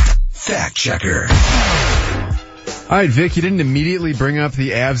Fact Checker. All right, Vic, you didn't immediately bring up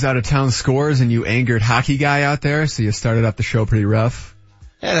the Avs out-of-town scores and you angered hockey guy out there, so you started up the show pretty rough.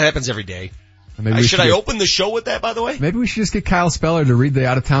 Yeah, that happens every day. Should I open the show with that, by the way? Maybe we should just get Kyle Speller to read the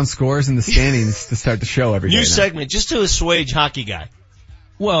out-of-town scores and the standings to start the show every day. New segment, just to assuage hockey guy.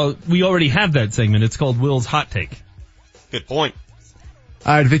 Well, we already have that segment. It's called Will's Hot Take. Good point.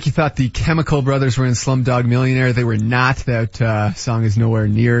 All right, Vic, you thought the Chemical Brothers were in Slumdog Millionaire. They were not. That song is nowhere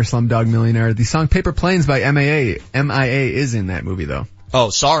near Slumdog Millionaire. The song Paper Planes by MIA is in that movie, though. Oh,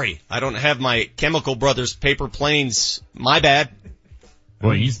 sorry. I don't have my Chemical Brothers Paper Planes. My bad.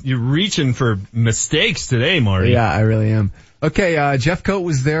 Well, you're reaching for mistakes today, Marty. Yeah, I really am. Okay, Jeff Coate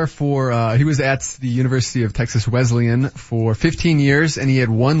was there he was at the University of Texas Wesleyan for 15 years, and he had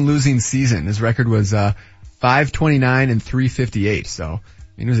one losing season. His record was 529 and 358, so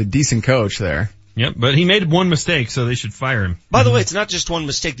he was a decent coach there. Yep, but he made one mistake, so they should fire him. By the way, it's not just one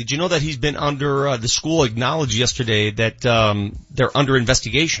mistake. Did you know that he's been under, the school acknowledged yesterday that, they're under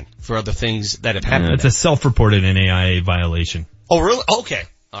investigation for other things that have happened? It's a self-reported NAIA violation. Oh, really? Okay.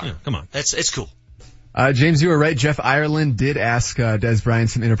 All right. Yeah, come on. It's cool. James, you were right. Jeff Ireland did ask, Des Bryant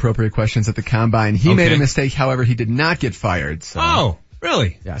some inappropriate questions at the combine. He made a mistake, however, he did not get fired. So. Oh,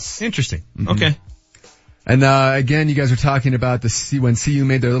 really? Yes. Interesting. Mm-hmm. Okay. And, again, you guys were talking about when CU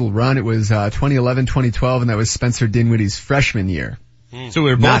made their little run. It was, 2011, 2012, and that was Spencer Dinwiddie's freshman year. So we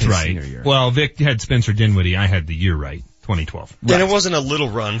were both right. Well, Vic had Spencer Dinwiddie. I had the year right. 2012. And it wasn't a little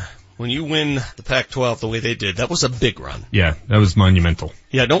run. When you win the Pac-12 the way they did, that was a big run. Yeah, that was monumental.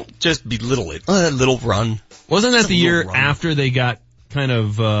 Yeah, don't just belittle it. Little run. Wasn't that the year after they got kind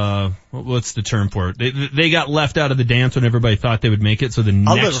of, what's the term for it? They got left out of the dance when everybody thought they would make it, so the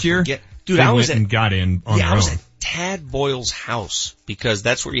next year, dude, they went and got in on their own. I was at Tad Boyle's house, because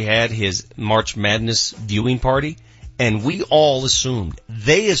that's where he had his March Madness viewing party, and we all assumed,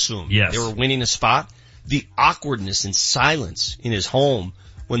 they assumed they were winning a spot. The awkwardness and silence in his home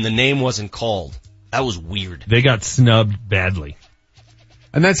when the name wasn't called, that was weird. They got snubbed badly.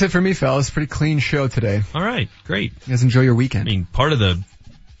 And that's it for me, fellas. Pretty clean show today. All right, great. You guys enjoy your weekend. I mean, part of the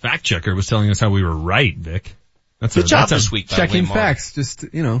fact checker was telling us how we were right, Vic. Good job this week, by checking the way, Marty. facts,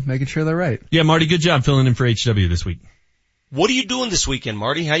 just, making sure they're right. Yeah, Marty, good job filling in for HW this week. What are you doing this weekend,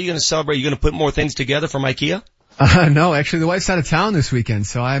 Marty? How are you going to celebrate? You going to put more things together from IKEA? No, actually the wife's out of town this weekend,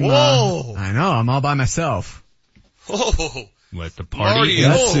 so I'm, I know, I'm all by myself. Whoa. Let the party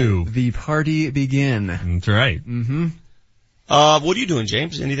ensue. The party begin. That's right. Mm-hmm. What are you doing,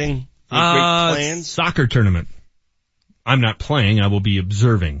 James? Anything? Any great plans? Soccer tournament. I'm not playing. I will be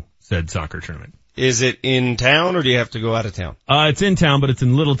observing said soccer tournament. Is it in town or do you have to go out of town? It's in town, but it's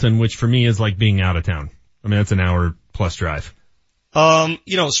in Littleton, which for me is like being out of town. I mean, that's an hour plus drive.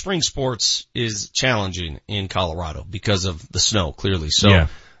 Spring sports is challenging in Colorado because of the snow, clearly. So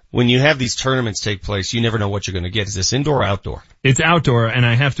when you have these tournaments take place, you never know what you're going to get. Is this indoor or outdoor? It's outdoor, and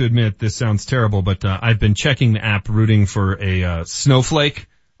I have to admit, this sounds terrible, but I've been checking the app, rooting for a snowflake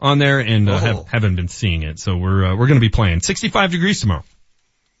on there, and haven't been seeing it. So we're going to be playing. 65 degrees tomorrow.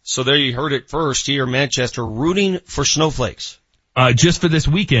 So there you heard it first here, Manchester, rooting for snowflakes. Just for this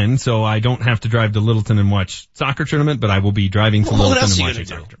weekend, so I don't have to drive to Littleton and watch soccer tournament, but I will be driving to Littleton and watching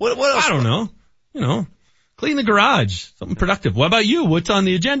soccer. What else? I don't know. Clean the garage. Something productive. What about you? What's on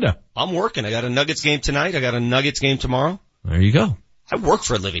the agenda? I'm working. I got a Nuggets game tonight. I got a Nuggets game tomorrow. There you go. I work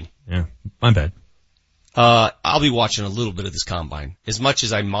for a living. Yeah, my bad. I'll be watching a little bit of this combine. As much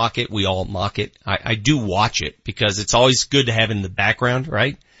as I mock it, we all mock it. I do watch it because it's always good to have in the background,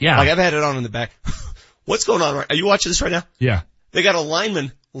 right? Yeah. Like I've had it on in the back. What's going on? Are you watching this right now? Yeah. They got a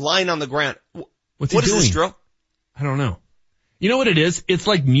lineman lying on the ground. What's he doing? What is this, Drew? I don't know. You know what it is? It's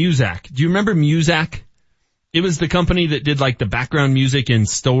like Muzak. Do you remember Muzak? It was the company that did like the background music in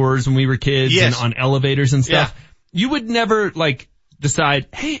stores when we were kids and on elevators and stuff. Yeah. You would never like decide,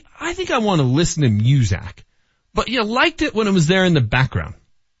 hey, I think I want to listen to Muzak. But you liked it when it was there in the background.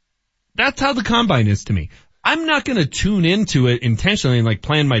 That's how the combine is to me. I'm not going to tune into it intentionally and like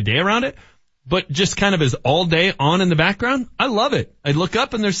plan my day around it, but just kind of as all day on in the background. I love it. I look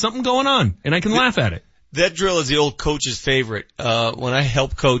up and there's something going on and I can laugh at it. That drill is the old coach's favorite. When I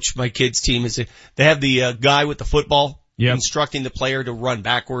help coach my kids' team, they have the guy with the football instructing the player to run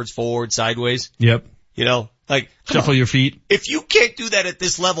backwards, forward, sideways. Yep. Like shuffle your feet. If you can't do that at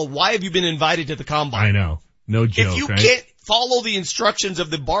this level, why have you been invited to the combine? I know. No joke, If you right? can't follow the instructions of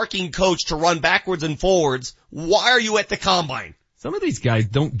the barking coach to run backwards and forwards, why are you at the combine? Some of these guys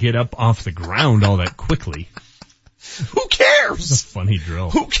don't get up off the ground all that quickly. Who cares? It's a funny drill.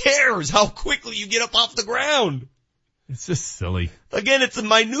 Who cares how quickly you get up off the ground? It's just silly. Again, it's the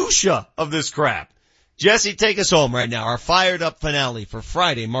minutia of this crap. Jesse, take us home right now. Our fired up finale for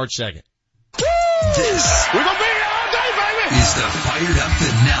Friday, March 2nd. This We're gonna be here all day, baby! is the fired up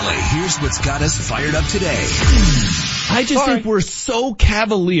finale. Here's what's got us fired up today. I just think we're so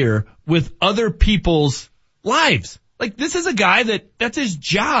cavalier with other people's lives. Like this is a guy that's his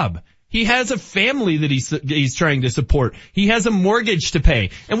job. He has a family that he's trying to support. He has a mortgage to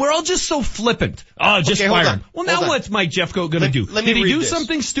pay. And we're all just so flippant. Oh, just fire him. Well, now what's Mike Jeffcoat going to do? Did he do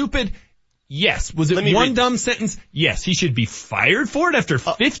something stupid? Yes. Was it one dumb sentence? Yes. He should be fired for it after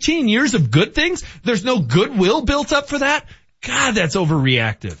 15 years of good things? There's no goodwill built up for that? God, that's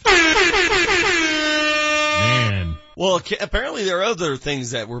overreactive. Man. Well, apparently there are other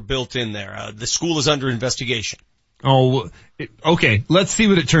things that were built in there. The school is under investigation. Oh, okay. Let's see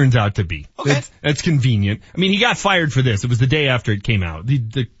what it turns out to be. Okay. That's convenient. I mean, he got fired for this. It was the day after it came out.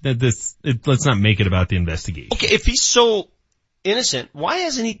 Let's not make it about the investigation. Okay, if he's so innocent, why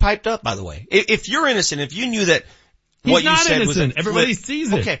hasn't he piped up, by the way? If you're innocent, if you knew that what you said was innocent. Everybody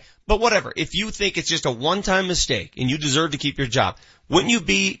sees it. Okay, but whatever. If you think it's just a one-time mistake and you deserve to keep your job, wouldn't you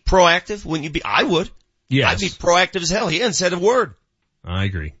be proactive? I would. Yes. I'd be proactive as hell. He hasn't said a word. I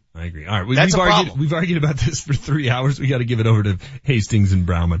agree. All right. We've argued about this for 3 hours. We got to give it over to Hastings and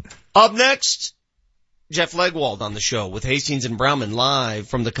Brauman. Up next, Jeff Legwald on the show with Hastings and Brauman live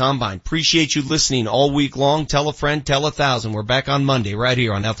from the Combine. Appreciate you listening all week long. Tell a friend, tell 1,000. We're back on Monday right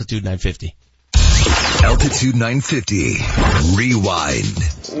here on Altitude 950. Altitude 950. Rewind.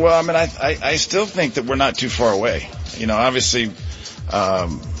 Well, I mean, I still think that we're not too far away. You know, obviously, we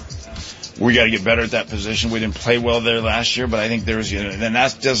got to get better at that position. We didn't play well there last year, but I think there's, you know, and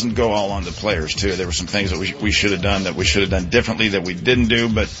that doesn't go all on the players too. There were some things that we should have done differently that we didn't do,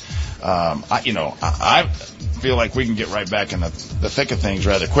 but, I feel like we can get right back in the thick of things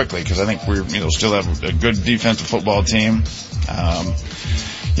rather quickly because I think we're, you know, still have a good defensive football team.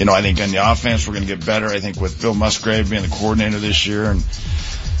 I think on the offense we're going to get better. I think with Bill Musgrave being the coordinator this year and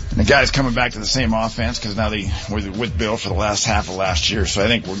the guys coming back to the same offense because now we're with Bill for the last half of last year. So I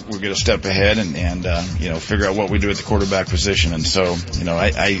think we're going to step ahead and figure out what we do at the quarterback position. And so,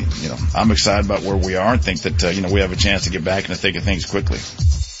 I'm excited about where we are and think that, we have a chance to get back in the thick of things quickly.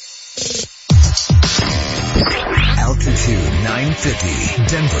 Altitude 950,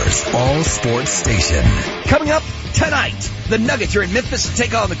 Denver's all sports station. Coming up tonight, the Nuggets are in Memphis to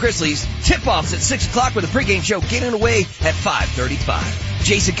take on the Grizzlies. Tip-offs at 6 o'clock with a pregame show getting away at 5:35.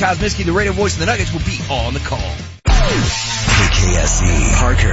 Jason Kosminski, the radio voice of the Nuggets, will be on the call. KKSE, Parker.